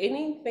that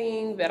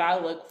anything that I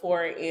look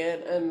for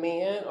in a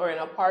man or in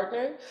a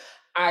partner,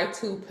 I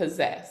too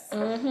possess,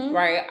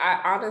 right?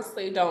 I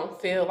honestly don't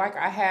feel like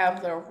I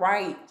have the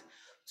right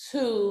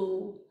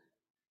to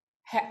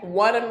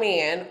want a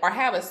man or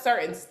have a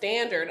certain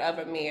standard of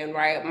a man,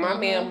 right? My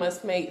man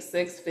must make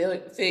six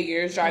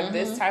figures, drive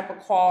this type of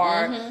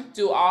car,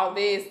 do all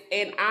this,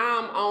 and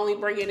I'm only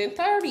bringing in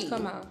 30.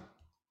 Come on.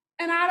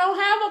 And I don't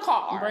have a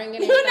car. Bring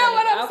it in, you know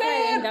what I'm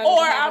saying?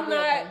 Or I'm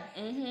not,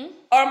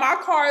 or my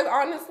car is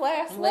on this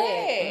last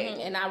leg.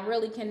 And I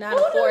really cannot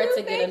afford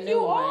to get a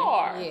new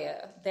one.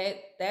 Yeah,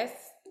 that's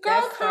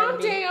girl, calm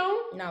down.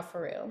 No,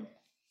 for real.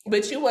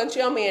 But you want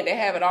your man to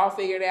have it all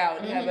figured out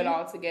and have it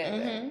all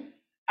together.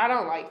 I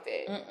don't like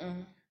that.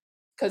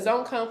 Because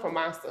don't come for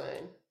my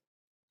son.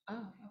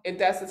 Oh. If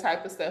that's the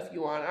type of stuff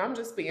you want. I'm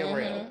just being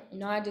real.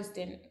 No, I didn't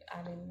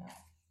know.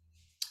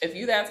 If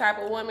you that type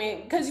of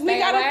woman, because we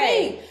gotta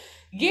think.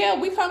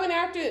 Yeah, we coming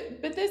after,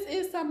 but this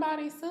is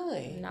somebody's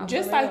son. No,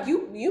 just like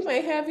you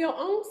may have your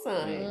own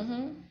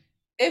son.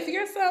 If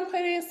your son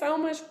put in so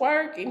much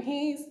work and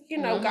he's,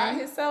 got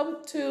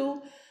himself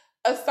to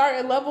a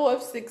certain level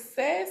of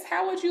success,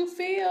 how would you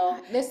feel?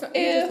 He's just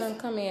gonna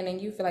come in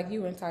and you feel like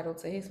you entitled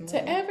to his money.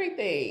 To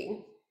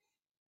everything.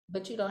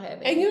 But you don't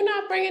have it. And you're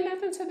not bringing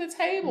nothing to the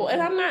table.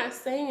 And I'm not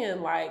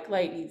saying, like,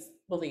 ladies,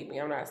 believe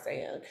me, I'm not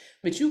saying,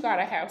 but you got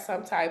to have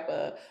some type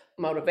of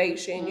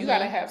motivation. You got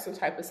to have some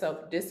type of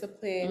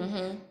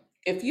self-discipline.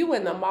 If you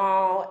in the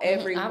mall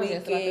every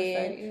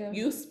weekend,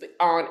 you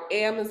on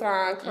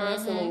Amazon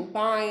constantly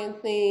buying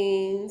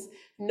things,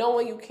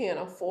 knowing you can't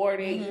afford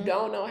it, you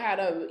don't know how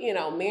to,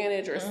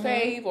 manage or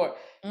save, or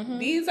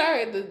these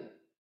are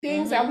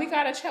things that we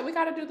gotta check. We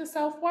gotta do the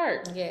self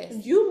work. Yes.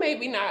 You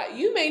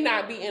may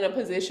not be in a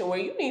position where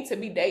you need to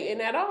be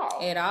dating at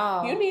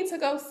all. You need to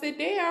go sit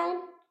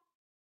down.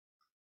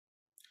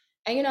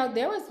 And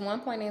there was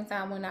one point in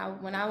time when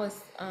I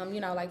was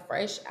like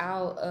fresh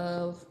out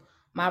of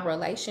my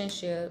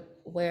relationship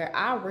where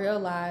I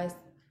realized,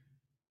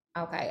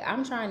 okay,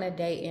 I'm trying to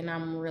date and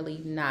I'm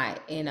really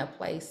not in a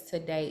place to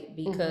date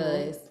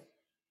because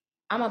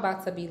I'm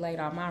about to be late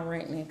on my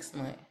rent next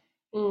month.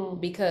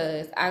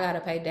 Because I gotta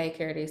pay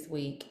daycare this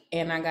week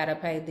and I gotta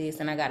pay this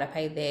and I gotta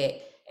pay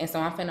that. And so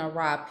I'm finna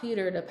rob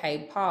Peter to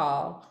pay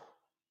Paul.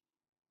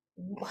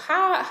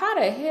 How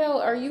the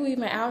hell are you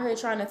even out here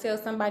trying to tell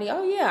somebody,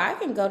 oh yeah, I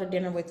can go to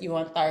dinner with you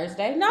on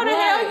Thursday? No, the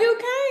hell you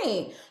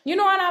can't. You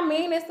know what I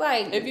mean? It's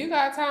like, if you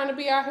got time to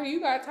be out here, you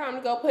got time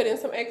to go put in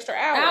some extra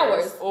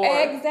hours.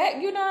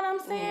 Exactly. You know what I'm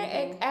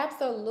saying?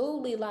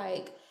 Absolutely.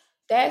 Like,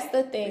 that's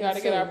the thing. We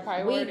gotta get our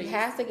priorities. We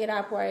have to get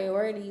our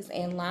priorities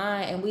in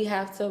line, and we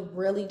have to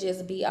really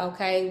just be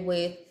okay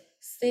with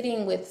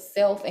sitting with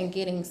self and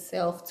getting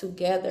self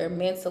together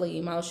mentally,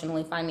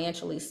 emotionally,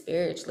 financially,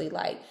 spiritually.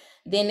 Like,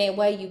 then that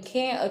way you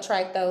can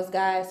attract those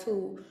guys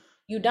who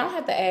you don't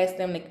have to ask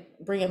them to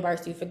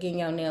reimburse you for getting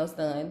your nails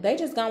done. They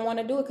just gonna want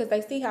to do it because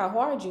they see how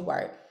hard you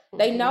work.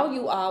 They know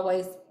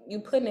you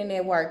putting in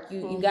that work.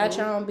 You got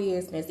your own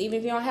business. Even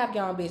if you don't have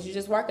your own business, you're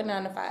just working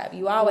 9 to 5.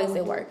 You always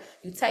at work.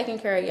 You taking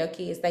care of your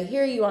kids. They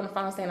hear you on the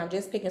phone saying, I'm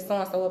just picking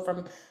so-and-so up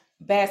from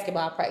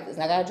basketball practice.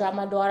 I gotta drop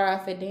my daughter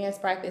off at dance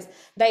practice.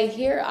 They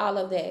hear all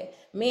of that.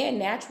 Men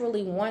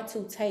naturally want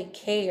to take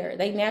care.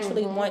 They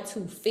naturally want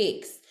to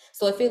fix.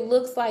 So if it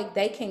looks like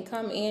they can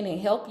come in and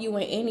help you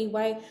in any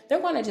way,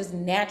 they're going to just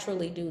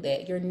naturally do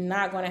that. You're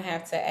not going to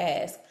have to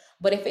ask.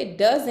 But if it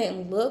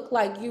doesn't look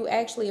like you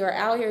actually are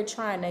out here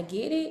trying to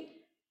get it,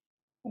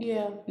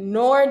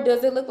 nor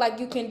does it look like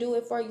you can do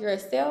it for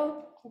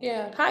yourself,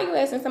 how you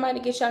asking somebody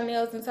to get your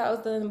nails and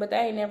toes done, but they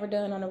ain't never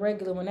done on a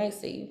regular when they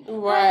see you?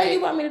 Right.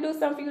 You want me to do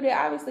something for you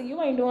that obviously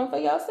you ain't doing for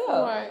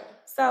yourself. Right.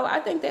 So I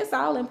think that's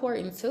all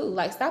important too.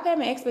 Like, stop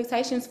having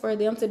expectations for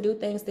them to do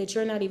things that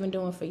you're not even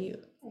doing for you.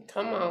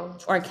 Come on.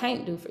 Or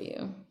can't do for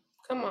you.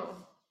 Come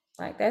on.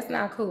 Like, that's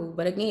not cool.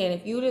 But again,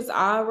 if you just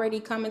already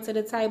coming to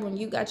the table and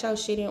you got your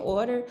shit in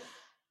order,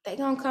 they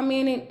gonna come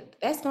in and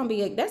that's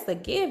a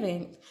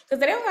given. Because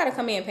they don't gotta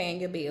come in paying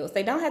your bills.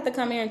 They don't have to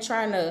come in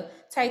trying to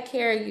take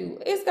care of you.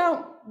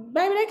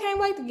 Baby, they can't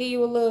wait to give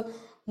you a little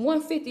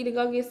 $150 to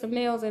go get some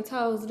nails and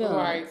toes done.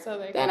 Right. So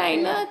that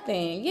ain't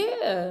nothing.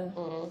 Yeah.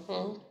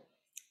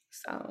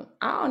 So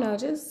I don't know,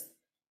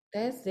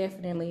 that's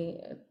definitely,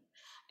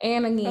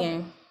 and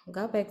again,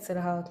 go back to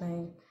the whole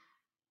thing.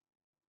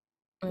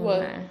 What?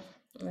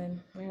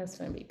 Man, it's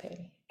gonna be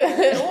petty.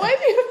 What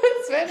you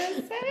was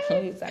gonna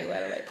say? We talk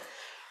about it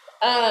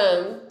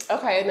later.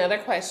 Okay, another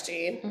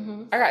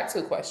question. I got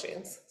 2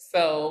 questions.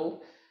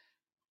 So,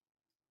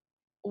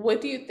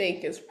 what do you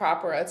think is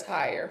proper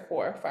attire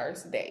for a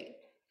first date?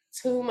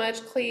 Too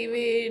much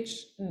cleavage?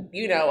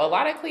 A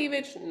lot of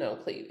cleavage? No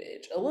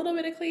cleavage. A little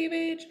bit of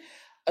cleavage?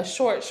 A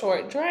short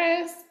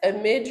dress? A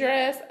mid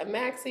dress? A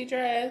maxi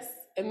dress?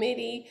 A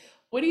midi?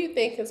 What do you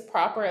think is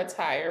proper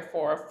attire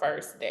for a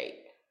first date?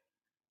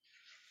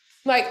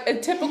 Like a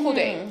typical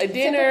date, a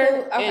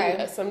dinner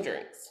and some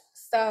drinks.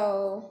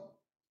 So,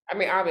 I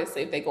mean,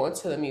 obviously, if they go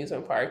into the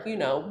amusement park,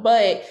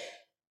 but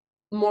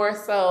more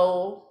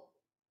so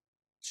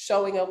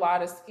showing a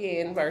lot of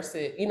skin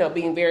versus,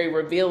 being very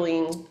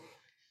revealing.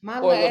 My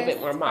last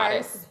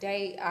first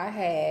date I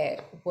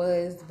had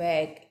was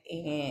back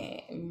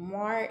in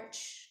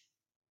March.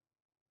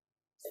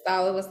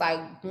 So it was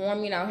like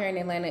warm, here in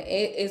Atlanta.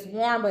 It's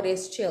warm, but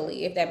it's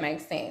chilly, if that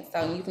makes sense.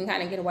 So you can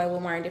kind of get away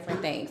with wearing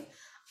different things.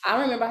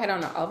 I remember I had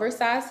on an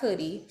oversized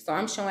hoodie, so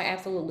I'm showing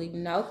absolutely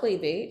no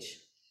cleavage,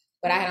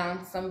 but I had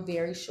on some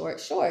very short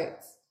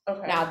shorts.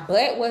 Okay. Now,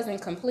 butt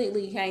wasn't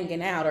completely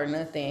hanging out or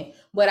nothing,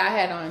 but I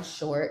had on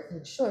shorts.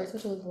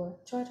 What you looking for?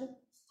 Georgia?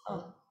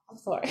 Oh, I'm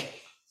sorry.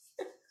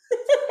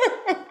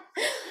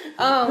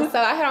 So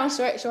I had on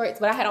short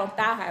shorts, but I had on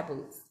thigh-high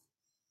boots.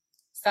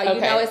 So,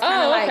 it's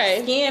kind of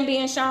like skin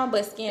being shown,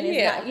 but skin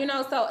is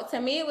not, so to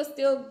me, it was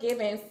still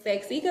giving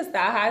sexy because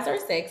thigh highs are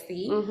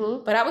sexy,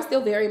 but I was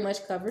still very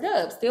much covered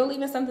up, still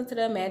leaving something to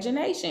the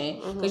imagination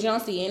because you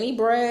don't see any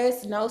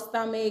breasts, no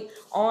stomach,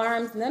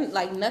 arms,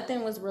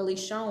 nothing was really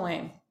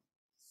showing.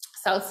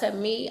 So to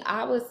me,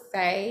 I would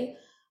say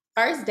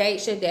first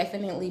date should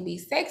definitely be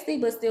sexy,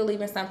 but still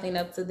leaving something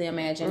up to the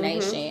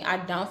imagination. I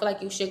don't feel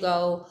like you should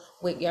go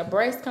with your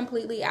breasts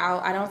completely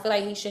out. I don't feel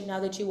like he should know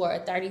that you were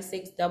a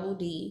 36 double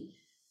D.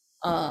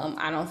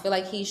 I don't feel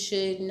like he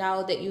should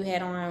know that you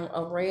had on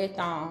a red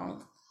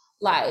thong.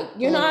 Like,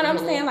 you know what I'm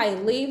saying?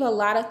 Like, leave a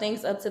lot of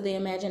things up to the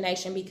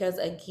imagination because,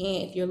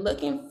 again, if you're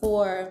looking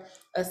for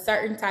a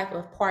certain type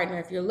of partner,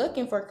 if you're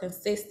looking for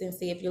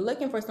consistency, if you're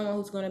looking for someone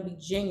who's going to be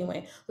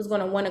genuine, who's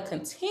going to want to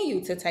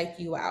continue to take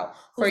you out,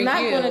 who's not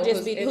going to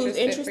just be, who's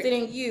interested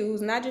in you,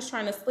 who's not just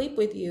trying to sleep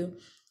with you,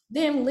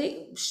 then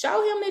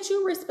show him that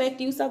you respect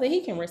you so that he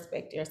can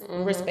respect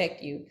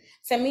you.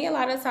 To me, a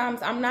lot of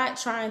times, I'm not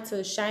trying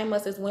to shame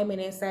us as women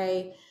and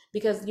say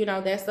because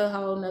that's a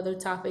whole nother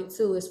topic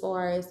too, as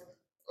far as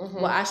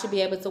well, I should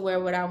be able to wear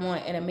what I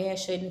want and a man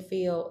shouldn't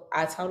feel.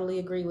 I totally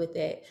agree with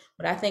that.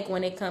 But I think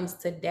when it comes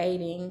to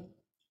dating,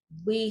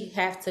 we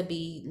have to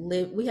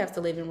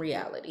live in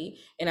reality.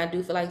 And I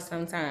do feel like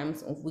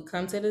sometimes if we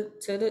come to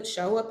the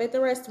show up at the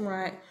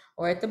restaurant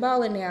or at the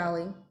bowling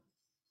alley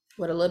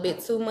with a little bit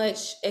too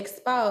much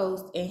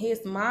exposed in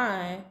his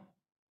mind.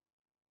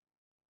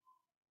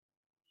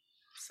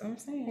 So I'm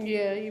saying.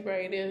 Yeah, you're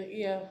right.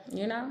 Yeah.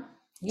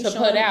 You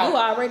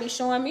already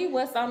showing me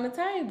what's on the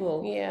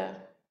table. Yeah.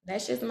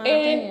 That's just my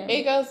opinion. And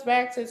it goes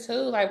back to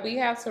too, like we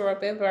have to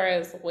remember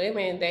as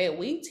women that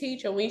we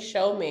teach and we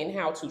show men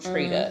how to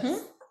treat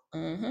us.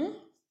 Mm-hmm.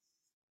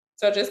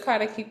 So just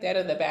kind of keep that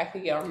in the back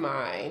of your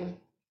mind.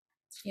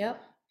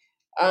 Yep.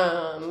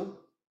 I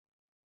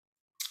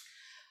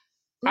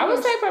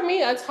would say for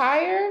me,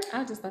 attire.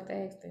 I just about to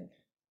ask that.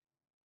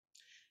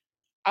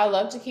 I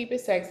love to keep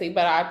it sexy,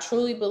 but I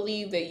truly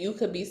believe that you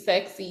could be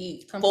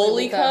sexy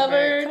fully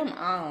covered. Come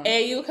on.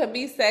 And you could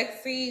be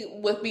sexy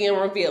with being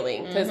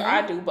revealing, because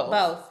I do both.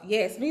 Both.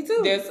 Yes, me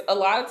too. There's a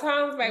lot of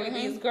times, baby,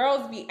 these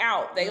girls be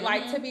out. They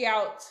like to be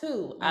out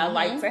too. I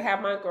like to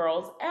have my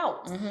girls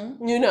out.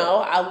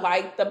 I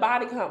like the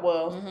body count.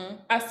 Well,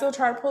 I still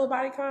try to pull the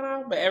body count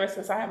out, but ever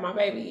since I had my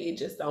baby, it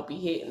just don't be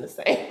hitting the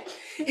same.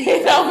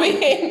 It don't be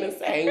hitting the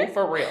same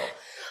for real.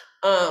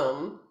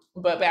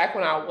 But back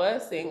when I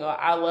was single,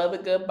 I love a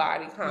good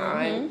body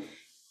con.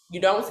 You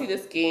don't see the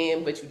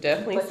skin, but you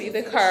definitely see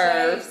the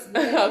curves.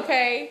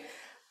 Okay.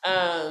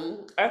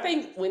 I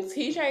think when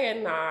TJ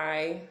and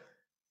I,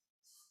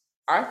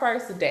 our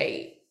first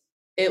date,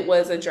 it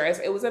was a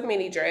dress. It was a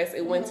mini dress.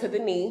 It went to the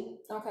knee.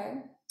 Okay.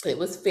 It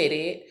was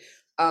fitted,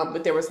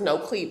 but there was no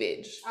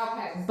cleavage.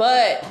 Okay.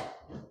 But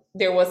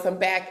there was some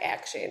back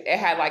action. It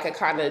had like a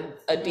kind of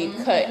a deep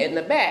cut in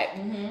the back.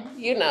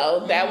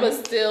 That was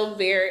still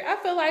I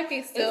feel like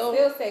it's still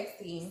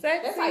sexy.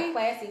 That's like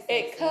classy sexy.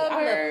 It covered.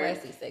 I love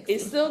classy sexy.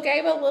 It still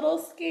gave a little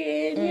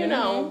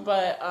skin,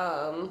 but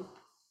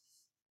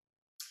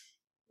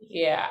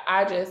yeah,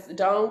 I just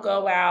don't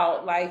go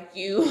out like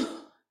you.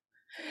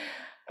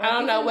 I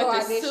don't know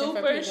what the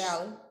super.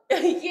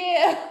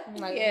 Yeah.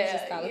 Like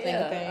just call it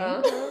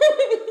anything.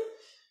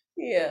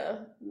 Yeah,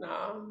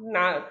 no,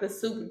 not the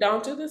super.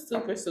 Don't do the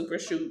super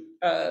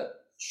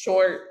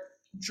short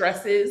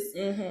dresses.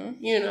 Don't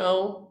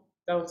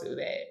do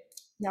that.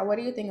 Now, what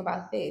do you think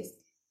about this?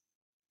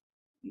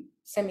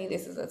 To me,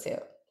 this is a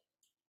tip.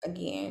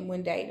 Again,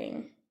 when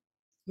dating,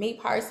 me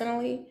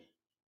personally,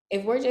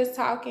 if we're just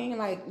talking,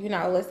 like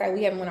let's say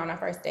we haven't went on our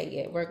first date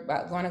yet, we're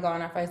about going to go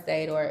on our first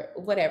date or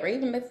whatever.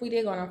 Even if we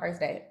did go on our first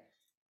date,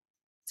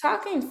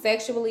 talking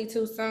sexually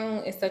too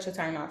soon is such a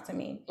turn off to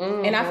me.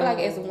 And I feel like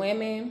as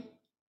women,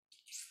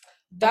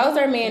 those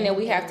are men that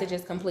we have to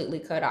just completely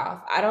cut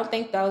off. I don't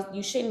think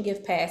you shouldn't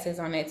give passes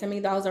on that. To me,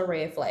 those are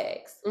red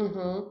flags.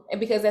 And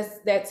because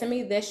to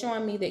me, that's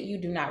showing me that you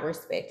do not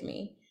respect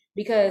me.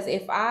 Because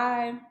if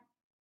I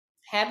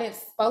haven't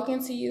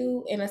spoken to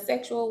you in a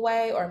sexual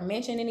way or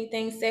mentioned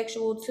anything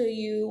sexual to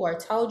you or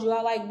told you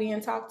I like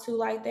being talked to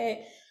like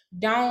that,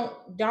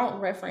 don't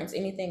reference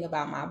anything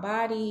about my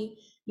body,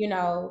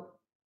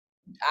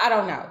 I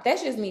don't know.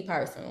 That's just me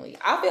personally.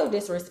 I feel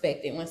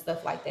disrespected when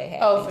stuff like that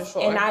happens. Oh, for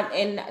sure.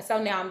 And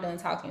so now I'm done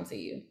talking to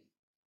you.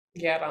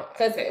 Yeah, I don't.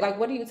 Because like,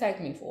 what do you take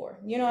me for?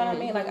 You know what I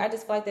mean? Like, I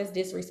just feel like that's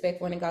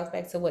disrespectful when it goes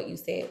back to what you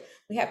said.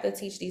 We have to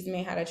teach these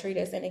men how to treat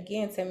us. And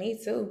again, to me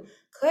too,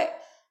 cut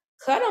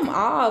them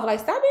off. Like,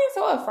 stop being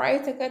so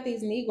afraid to cut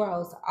these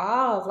Negroes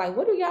off. Like,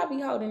 what do y'all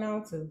be holding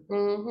on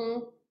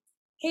to?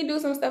 He do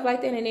some stuff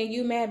like that, and then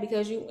you mad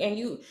because a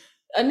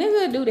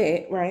nigga do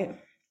that, right?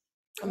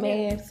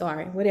 Man,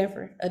 sorry,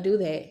 whatever. Do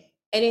that,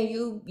 and then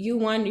you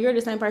wonder, you're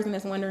the same person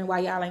that's wondering why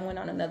y'all ain't went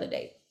on another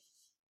date.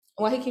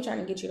 Why he keep trying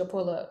to get you to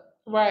pull up?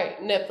 Right,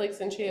 Netflix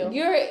and chill.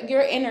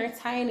 You're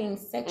entertaining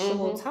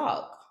sexual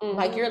talk.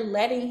 Like you're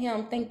letting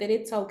him think that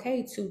it's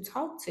okay to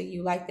talk to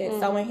you like that.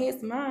 So in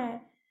his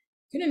mind,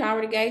 you done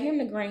already gave him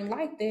the green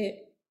like that.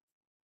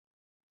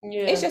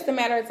 Yeah, it's just a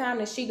matter of time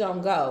that she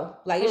gonna go.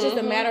 Like it's just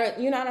a matter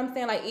of, you know what I'm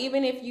saying? Like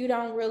even if you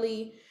don't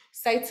really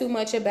say too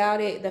much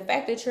about it, the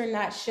fact that you're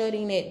not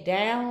shutting it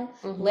down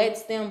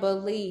lets them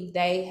believe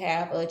they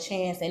have a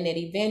chance and that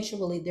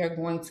eventually they're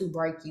going to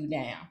break you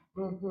down.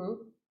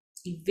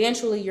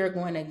 Eventually you're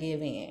going to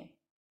give in,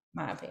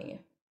 my opinion.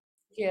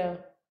 Yeah.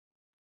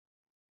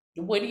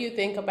 What do you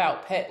think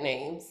about pet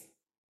names?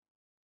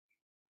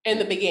 In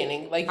the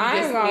beginning, like you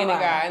just meet a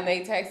guy and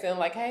they text him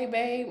like, "Hey,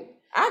 babe."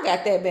 I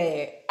got that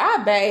bad.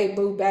 I babe,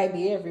 boo,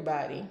 baby,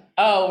 everybody.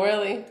 Oh,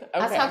 really? Okay.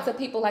 I talk to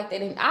people like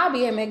that, and I'll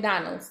be at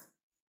McDonald's.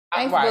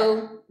 Thanks,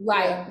 boo.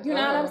 Like, you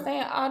know what I'm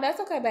saying? Oh, that's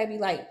okay, baby.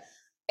 Like,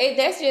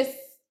 that's just,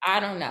 I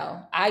don't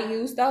know. I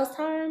use those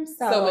terms.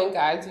 So when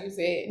guys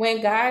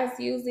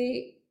use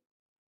it,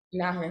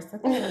 now here's the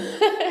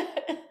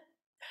thing.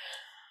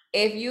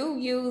 If you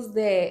use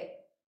that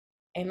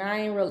and I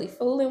ain't really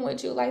fooling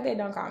with you like that,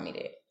 don't call me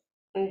that.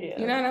 Yeah.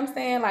 You know what I'm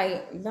saying?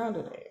 Like, don't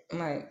do that.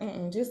 Like,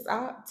 just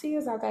T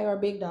is okay, or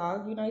big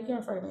dog. You can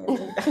refer to me as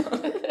big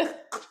dog.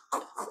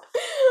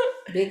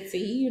 big T,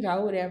 you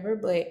know, whatever.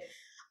 But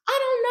I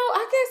don't know.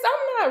 I guess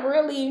I'm not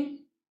really.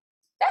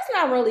 That's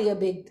not really a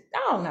big.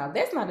 I don't know.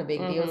 That's not a big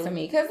deal to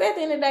me. Because at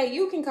the end of the day,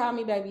 you can call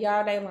me baby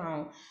all day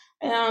long.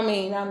 And I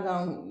mean, I'm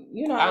going,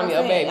 you know, I'm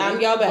your baby. I'm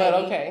your baby. But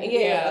okay.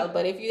 Yeah.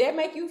 But if that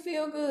make you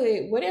feel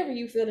good, whatever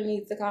you feel the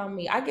need to call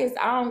me, I guess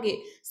I don't get.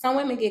 Some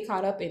women get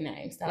caught up in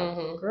names.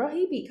 So, girl,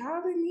 he be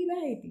calling me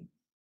baby.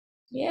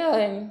 Yeah.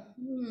 And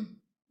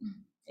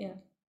yeah.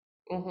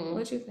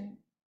 What you think?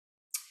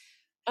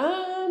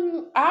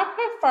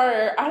 I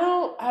prefer. I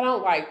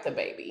don't like the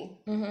baby.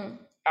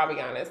 I'll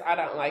be honest. I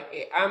don't like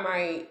it.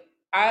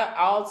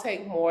 I'll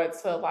take more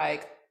to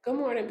like, good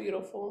morning,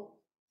 beautiful.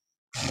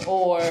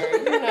 Or,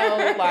 you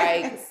know,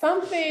 like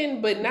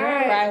something, but not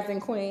Grand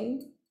Rising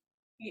Queen.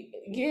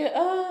 Yeah,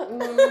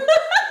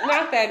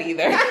 not that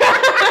either.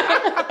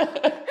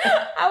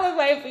 I was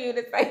waiting for you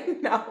to say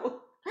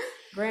no.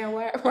 Grand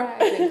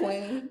Rising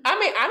Queen. I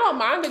mean, I don't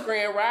mind the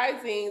Grand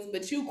Risings,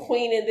 but you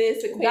queening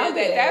this and queening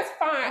that, that's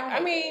fine. I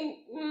mean,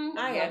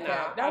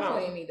 don't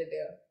queen me to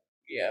death.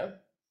 Yeah.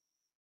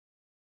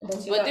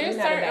 But there's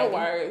certain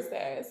words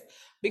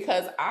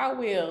because I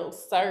will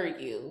sir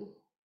you.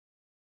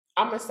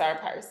 I'm a sir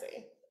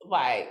person.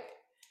 Like,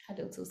 I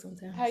do too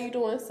sometimes. How you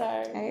doing,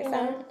 sir? Hey,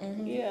 sir.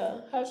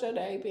 Yeah. How's your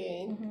day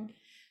been?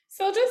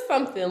 So just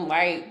something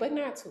light, but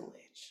not too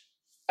much.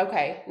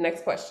 Okay,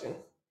 next question.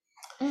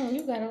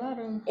 You got a lot of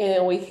them.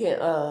 And we can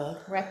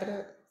wrap it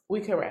up.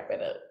 We can wrap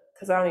it up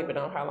because I don't even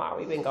know how long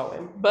we've been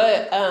going.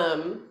 But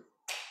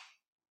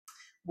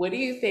what do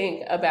you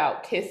think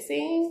about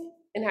kissing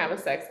and having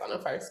sex on a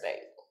first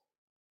date?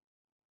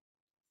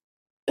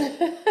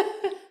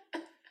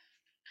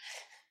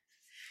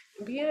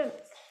 Be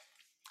honest.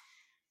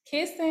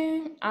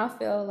 Kissing, I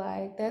feel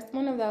like that's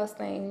one of those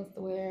things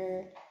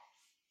where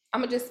I'm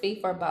gonna just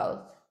speak for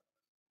both.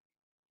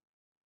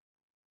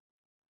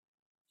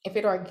 If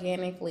it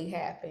organically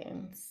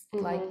happens,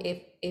 like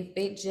if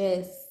it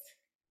just,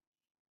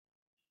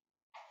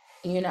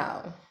 you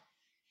know,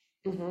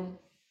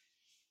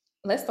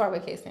 let's start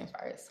with kissing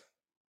first.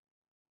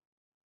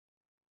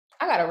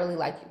 I gotta really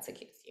like you to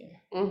kiss you.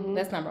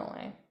 That's number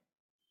one.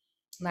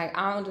 Like,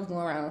 I don't just go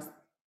around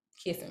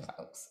kissing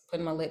folks,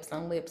 putting my lips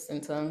on lips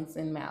and tongues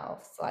and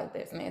mouths. Like,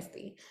 that's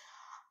nasty.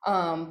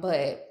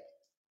 But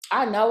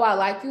I know I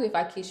like you if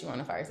I kiss you on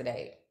the first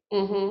date.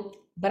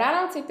 But I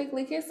don't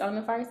typically kiss on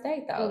the first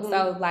date though.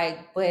 So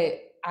like, but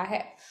I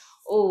have.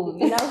 Oh,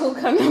 you know who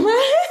come to mind?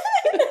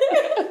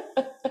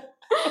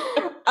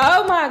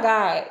 Oh my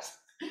gosh.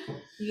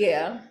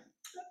 Yeah.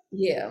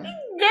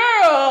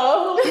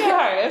 Girl,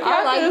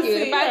 I like you.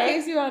 If I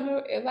kiss you on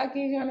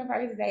the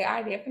first date,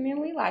 I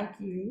definitely like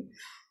you.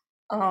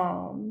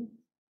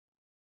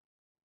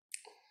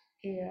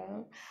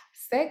 Yeah.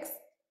 Sex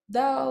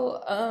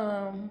though,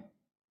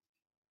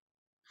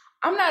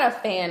 I'm not a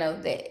fan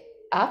of that.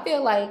 I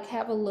feel like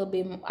have a little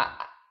bit more.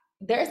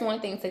 There's one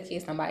thing to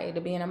kiss somebody,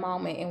 to be in a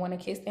moment and want to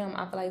kiss them.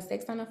 I feel like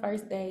sex on the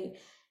first date,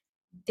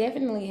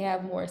 definitely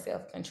have more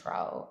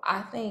self-control.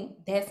 I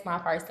think that's my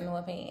personal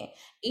opinion.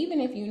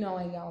 Even if you know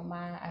in your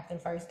mind after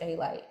the first date,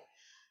 like,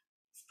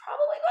 it's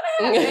probably gonna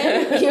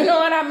happen. You know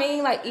what I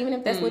mean? Like, even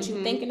if that's what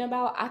you're thinking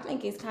about, I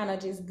think it's kind of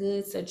just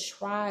good to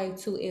try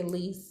to at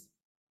least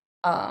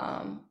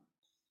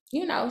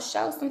you know,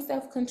 show some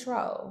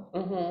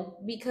self-control.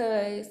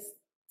 Because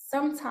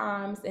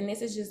sometimes, and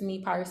this is just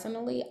me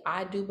personally,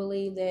 I do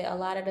believe that a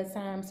lot of the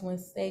times when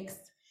sex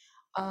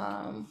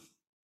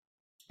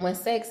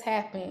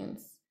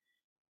happens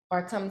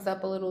or comes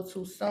up a little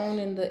too soon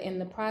in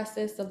the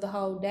process of the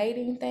whole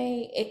dating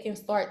thing, it can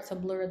start to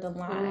blur the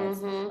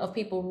lines of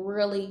people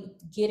really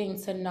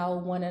getting to know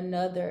one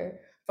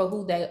another for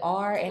who they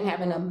are and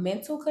having a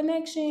mental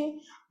connection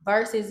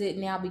versus it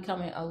now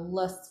becoming a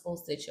lustful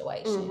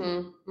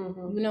situation.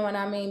 You know what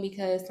I mean?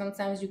 Because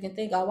sometimes you can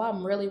think, oh,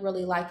 I'm really,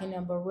 really liking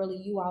them, but really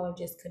you all are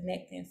just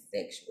connecting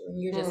sexually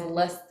and you're just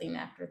lusting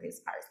after this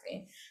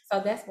person. So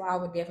that's why I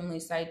would definitely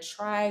say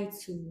try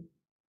to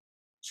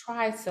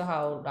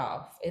hold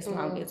off as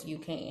long as you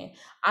can.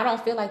 I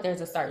don't feel like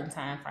there's a certain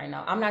time frame.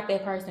 No, I'm not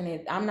that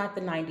person. I'm not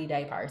the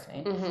 90-day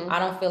person. I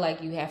don't feel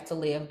like you have to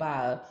live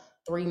by a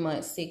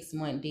 3-month,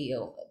 6-month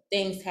deal.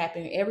 Things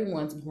happen.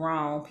 Everyone's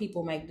grown.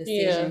 People make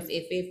decisions.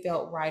 If it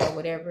felt right or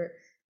whatever,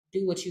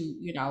 do what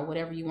you know,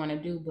 whatever you want to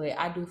do. But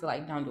I do feel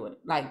like don't do it.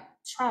 Like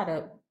try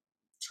to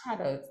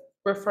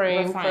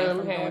refrain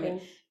from having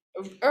it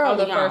early on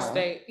the first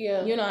date.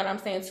 Yeah, you know what I'm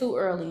saying. Too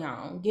early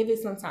on. Give it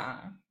some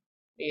time.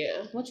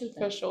 Yeah, what you think?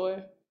 For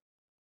sure.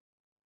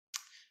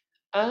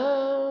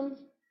 I'm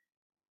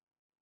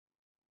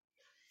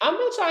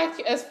gonna try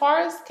as far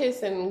as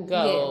kissing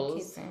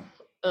goes. Yeah, kissing.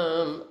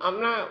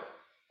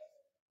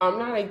 I'm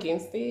not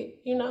against it.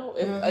 You know,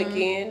 if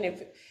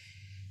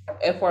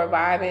we're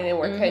vibing and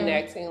we're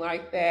connecting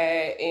like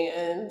that,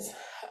 and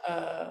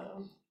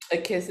a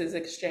kiss is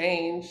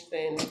exchanged,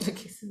 then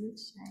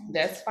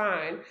that's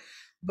fine.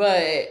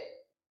 But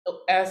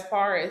as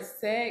far as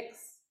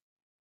sex,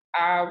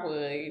 I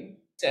would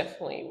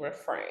definitely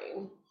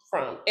refrain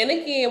from. And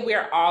again,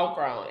 we're all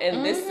grown,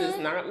 and this is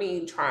not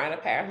me trying to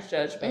pass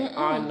judgment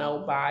on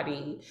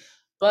nobody.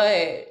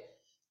 But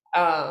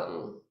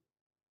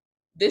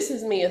this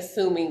is me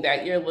assuming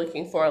that you're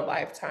looking for a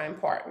lifetime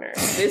partner.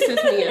 This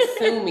is me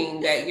assuming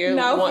that you're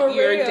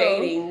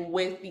dating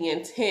with the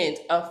intent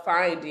of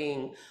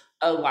finding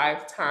a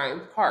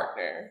lifetime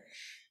partner.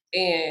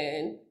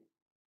 And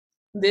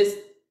this,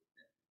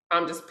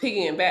 I'm just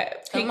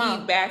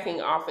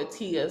piggybacking off of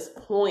Tia's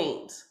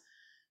point.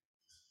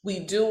 We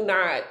do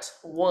not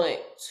want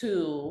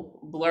to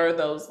blur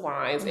those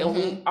lines. And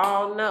we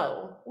all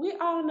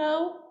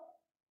know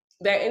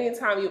that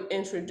anytime you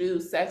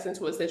introduce sex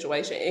into a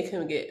situation, it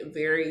can get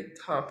very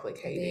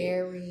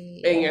complicated.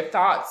 And your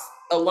thoughts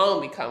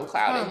alone become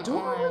clouded. Do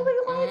I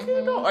really like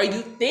him? Or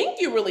you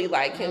think you really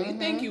like him. You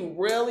think you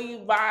really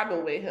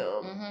vibing with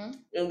him.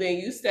 And then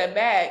you step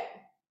back,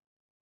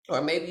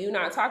 or maybe you're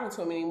not talking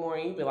to him anymore,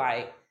 and you be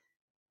like,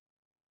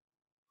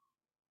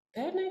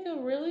 that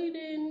nigga really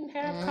didn't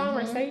have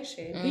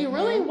conversation. He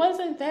really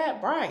wasn't that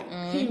bright.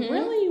 He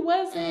really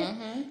wasn't,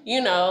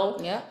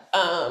 Yeah.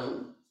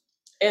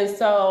 And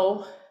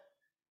so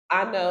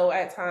I know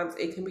at times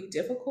it can be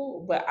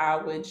difficult, but I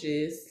would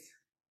just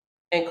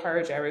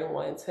encourage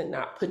everyone to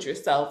not put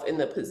yourself in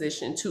the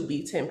position to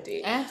be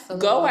tempted.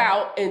 Absolutely. Go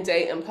out and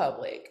date in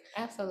public.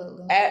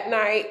 Absolutely. At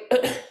night,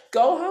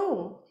 go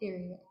home.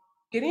 Period.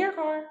 Get in your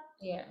car.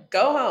 Yeah.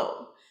 Go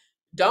home.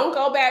 Don't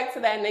go back to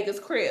that nigga's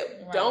crib.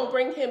 Right. Don't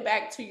bring him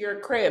back to your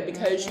crib,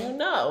 because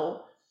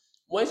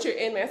once you're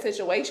in that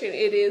situation,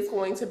 it is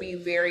going to be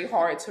very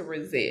hard to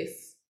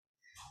resist.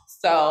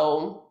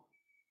 So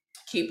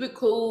keep it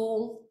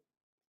cool.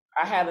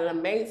 I had an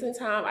amazing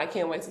time. I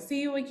can't wait to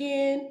see you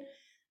again.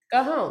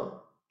 Go home.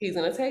 He's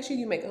going to text you.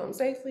 You make it home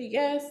safely.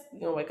 Yes.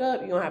 You're going to wake up.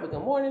 You're going to have a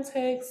good morning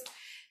text.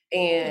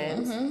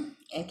 And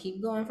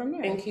keep going from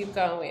there. And keep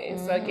going.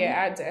 So,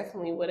 yeah, I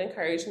definitely would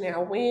encourage.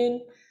 Now,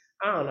 when...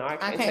 I don't know. I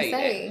can't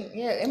say. That.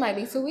 Yeah, it might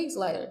be 2 weeks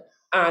later.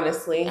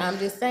 Honestly. I'm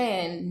just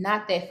saying,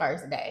 not that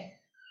first day.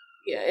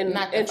 Yeah,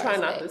 and try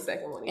not the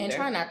second one either. And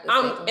try not the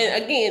second one.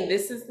 And again,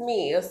 this is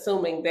me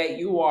assuming that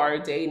you are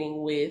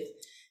dating with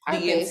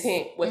the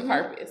intent, with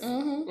purpose.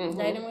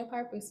 Dating with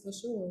purpose, for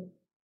sure.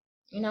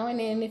 And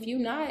then if you're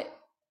not,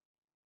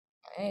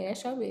 hey,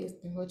 that's your business,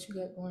 what you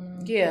got going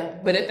on. Yeah,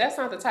 but if that's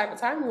not the type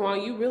of time you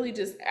want, you really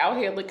just out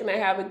here looking to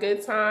have a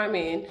good time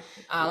and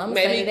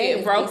maybe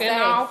get broken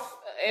off.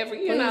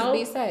 Please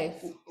be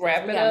safe.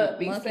 Wrap it up.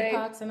 Be safe.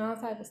 Monkeypox and all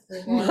type of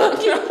stuff. All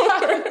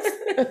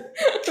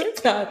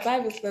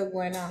type of stuff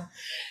going on.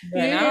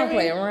 But I don't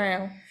play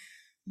around.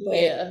 But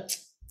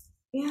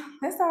yeah,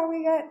 that's all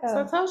we got though. So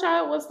I told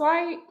y'all it was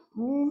light.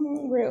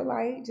 Real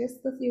light,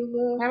 just a few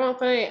little. Having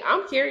fun.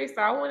 I'm curious,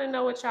 so I want to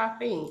know what y'all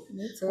think.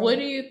 What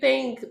do you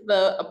think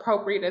the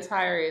appropriate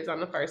attire is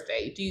on the first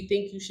date? Do you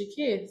think you should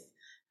kiss?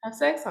 Have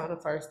sex on the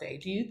first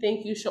date? Do you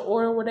think you should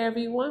order whatever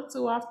you want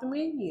to off the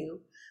menu?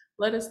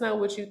 Let us know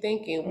what you're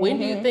thinking. When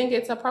do you think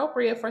it's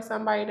appropriate for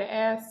somebody to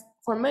ask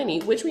for money,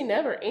 which we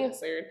never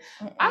answered?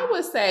 I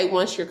would say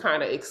once you're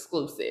kind of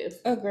exclusive.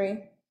 Agree.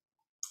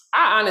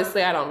 I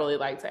don't really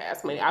like to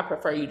ask money. I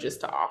prefer you just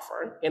to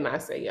offer and I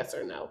say yes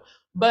or no.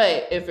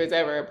 But if there's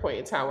ever a point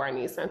in time where I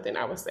need something,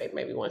 I would say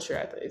maybe once you're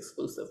at the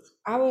exclusive.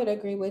 I would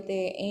agree with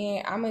it.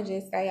 And I'm going to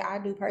just say, I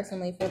do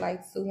personally feel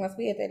like, so once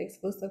we at that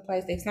exclusive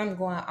place, if something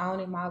going on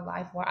in my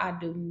life where I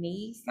do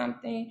need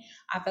something,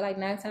 I feel like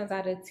 9 times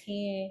out of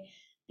 10,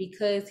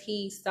 because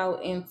he's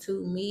so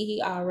into me,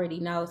 he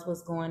already knows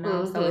what's going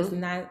on. So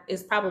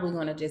it's probably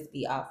going to just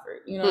be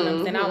offered. You know what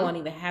I'm saying? I won't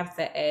even have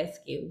to ask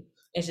you.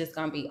 It's just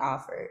going to be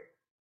offered.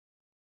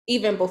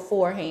 Even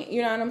beforehand.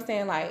 You know what I'm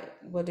saying? Like,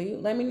 well, do you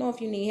let me know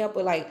if you need help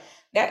with like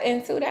that?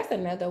 And too, that's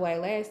another way,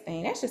 last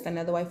thing. That's just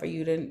another way for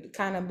you to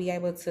kind of be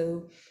able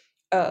to,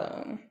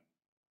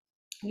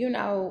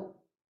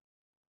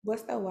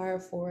 what's the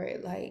word for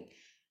it? Like,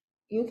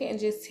 you can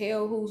just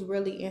tell who's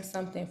really in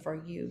something for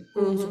you,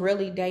 who's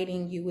really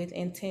dating you with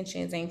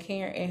intentions and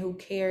care, and who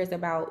cares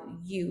about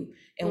you.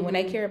 And when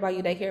they care about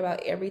you, they care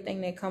about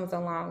everything that comes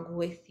along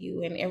with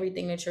you and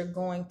everything that you're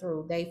going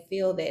through. They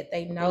feel that,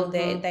 they know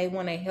that, they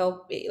want to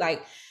help it.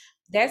 Like,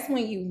 that's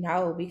when you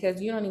know, because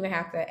you don't even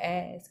have to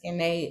ask and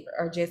they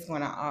are just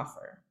going to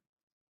offer.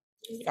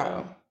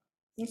 So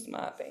that's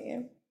my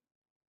opinion.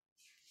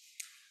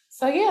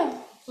 So yeah,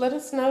 let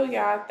us know,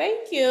 y'all.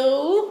 Thank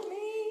you.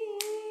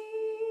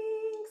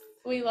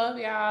 We love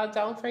y'all.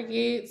 Don't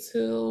forget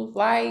to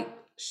like,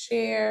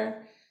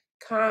 share,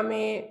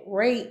 comment,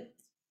 rate,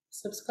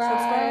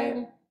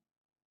 subscribe.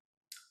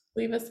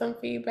 Leave us some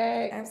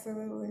feedback.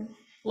 Absolutely.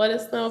 Let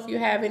us know if you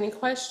have any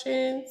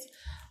questions.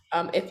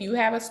 If you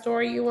have a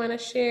story you want to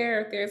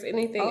share, if there's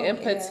anything in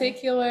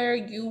particular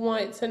you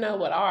want to know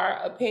what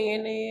our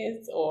opinion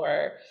is,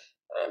 or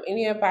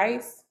any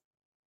advice,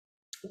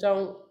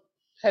 don't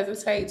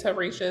hesitate to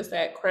reach us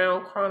at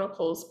Crown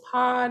Chronicles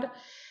Pod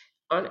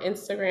on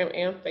Instagram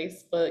and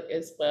Facebook,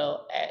 as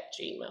well at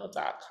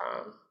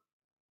gmail.com.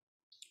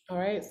 All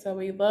right, so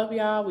we love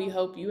y'all. We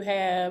hope you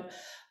have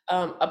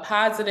a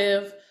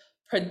positive,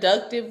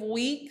 productive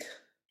week.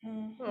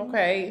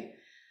 Okay,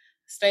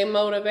 stay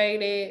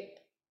motivated,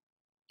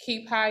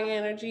 Keep high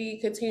energy,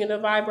 continue to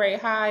vibrate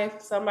high.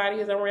 If somebody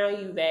is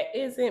around you that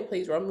isn't,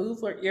 please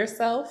remove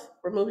yourself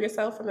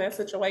from that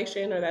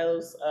situation or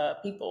those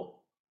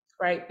people.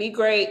 Right? Be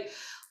great.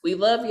 We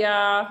love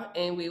y'all,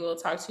 and we will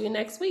talk to you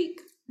next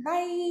week.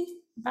 Bye.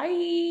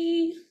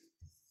 Bye.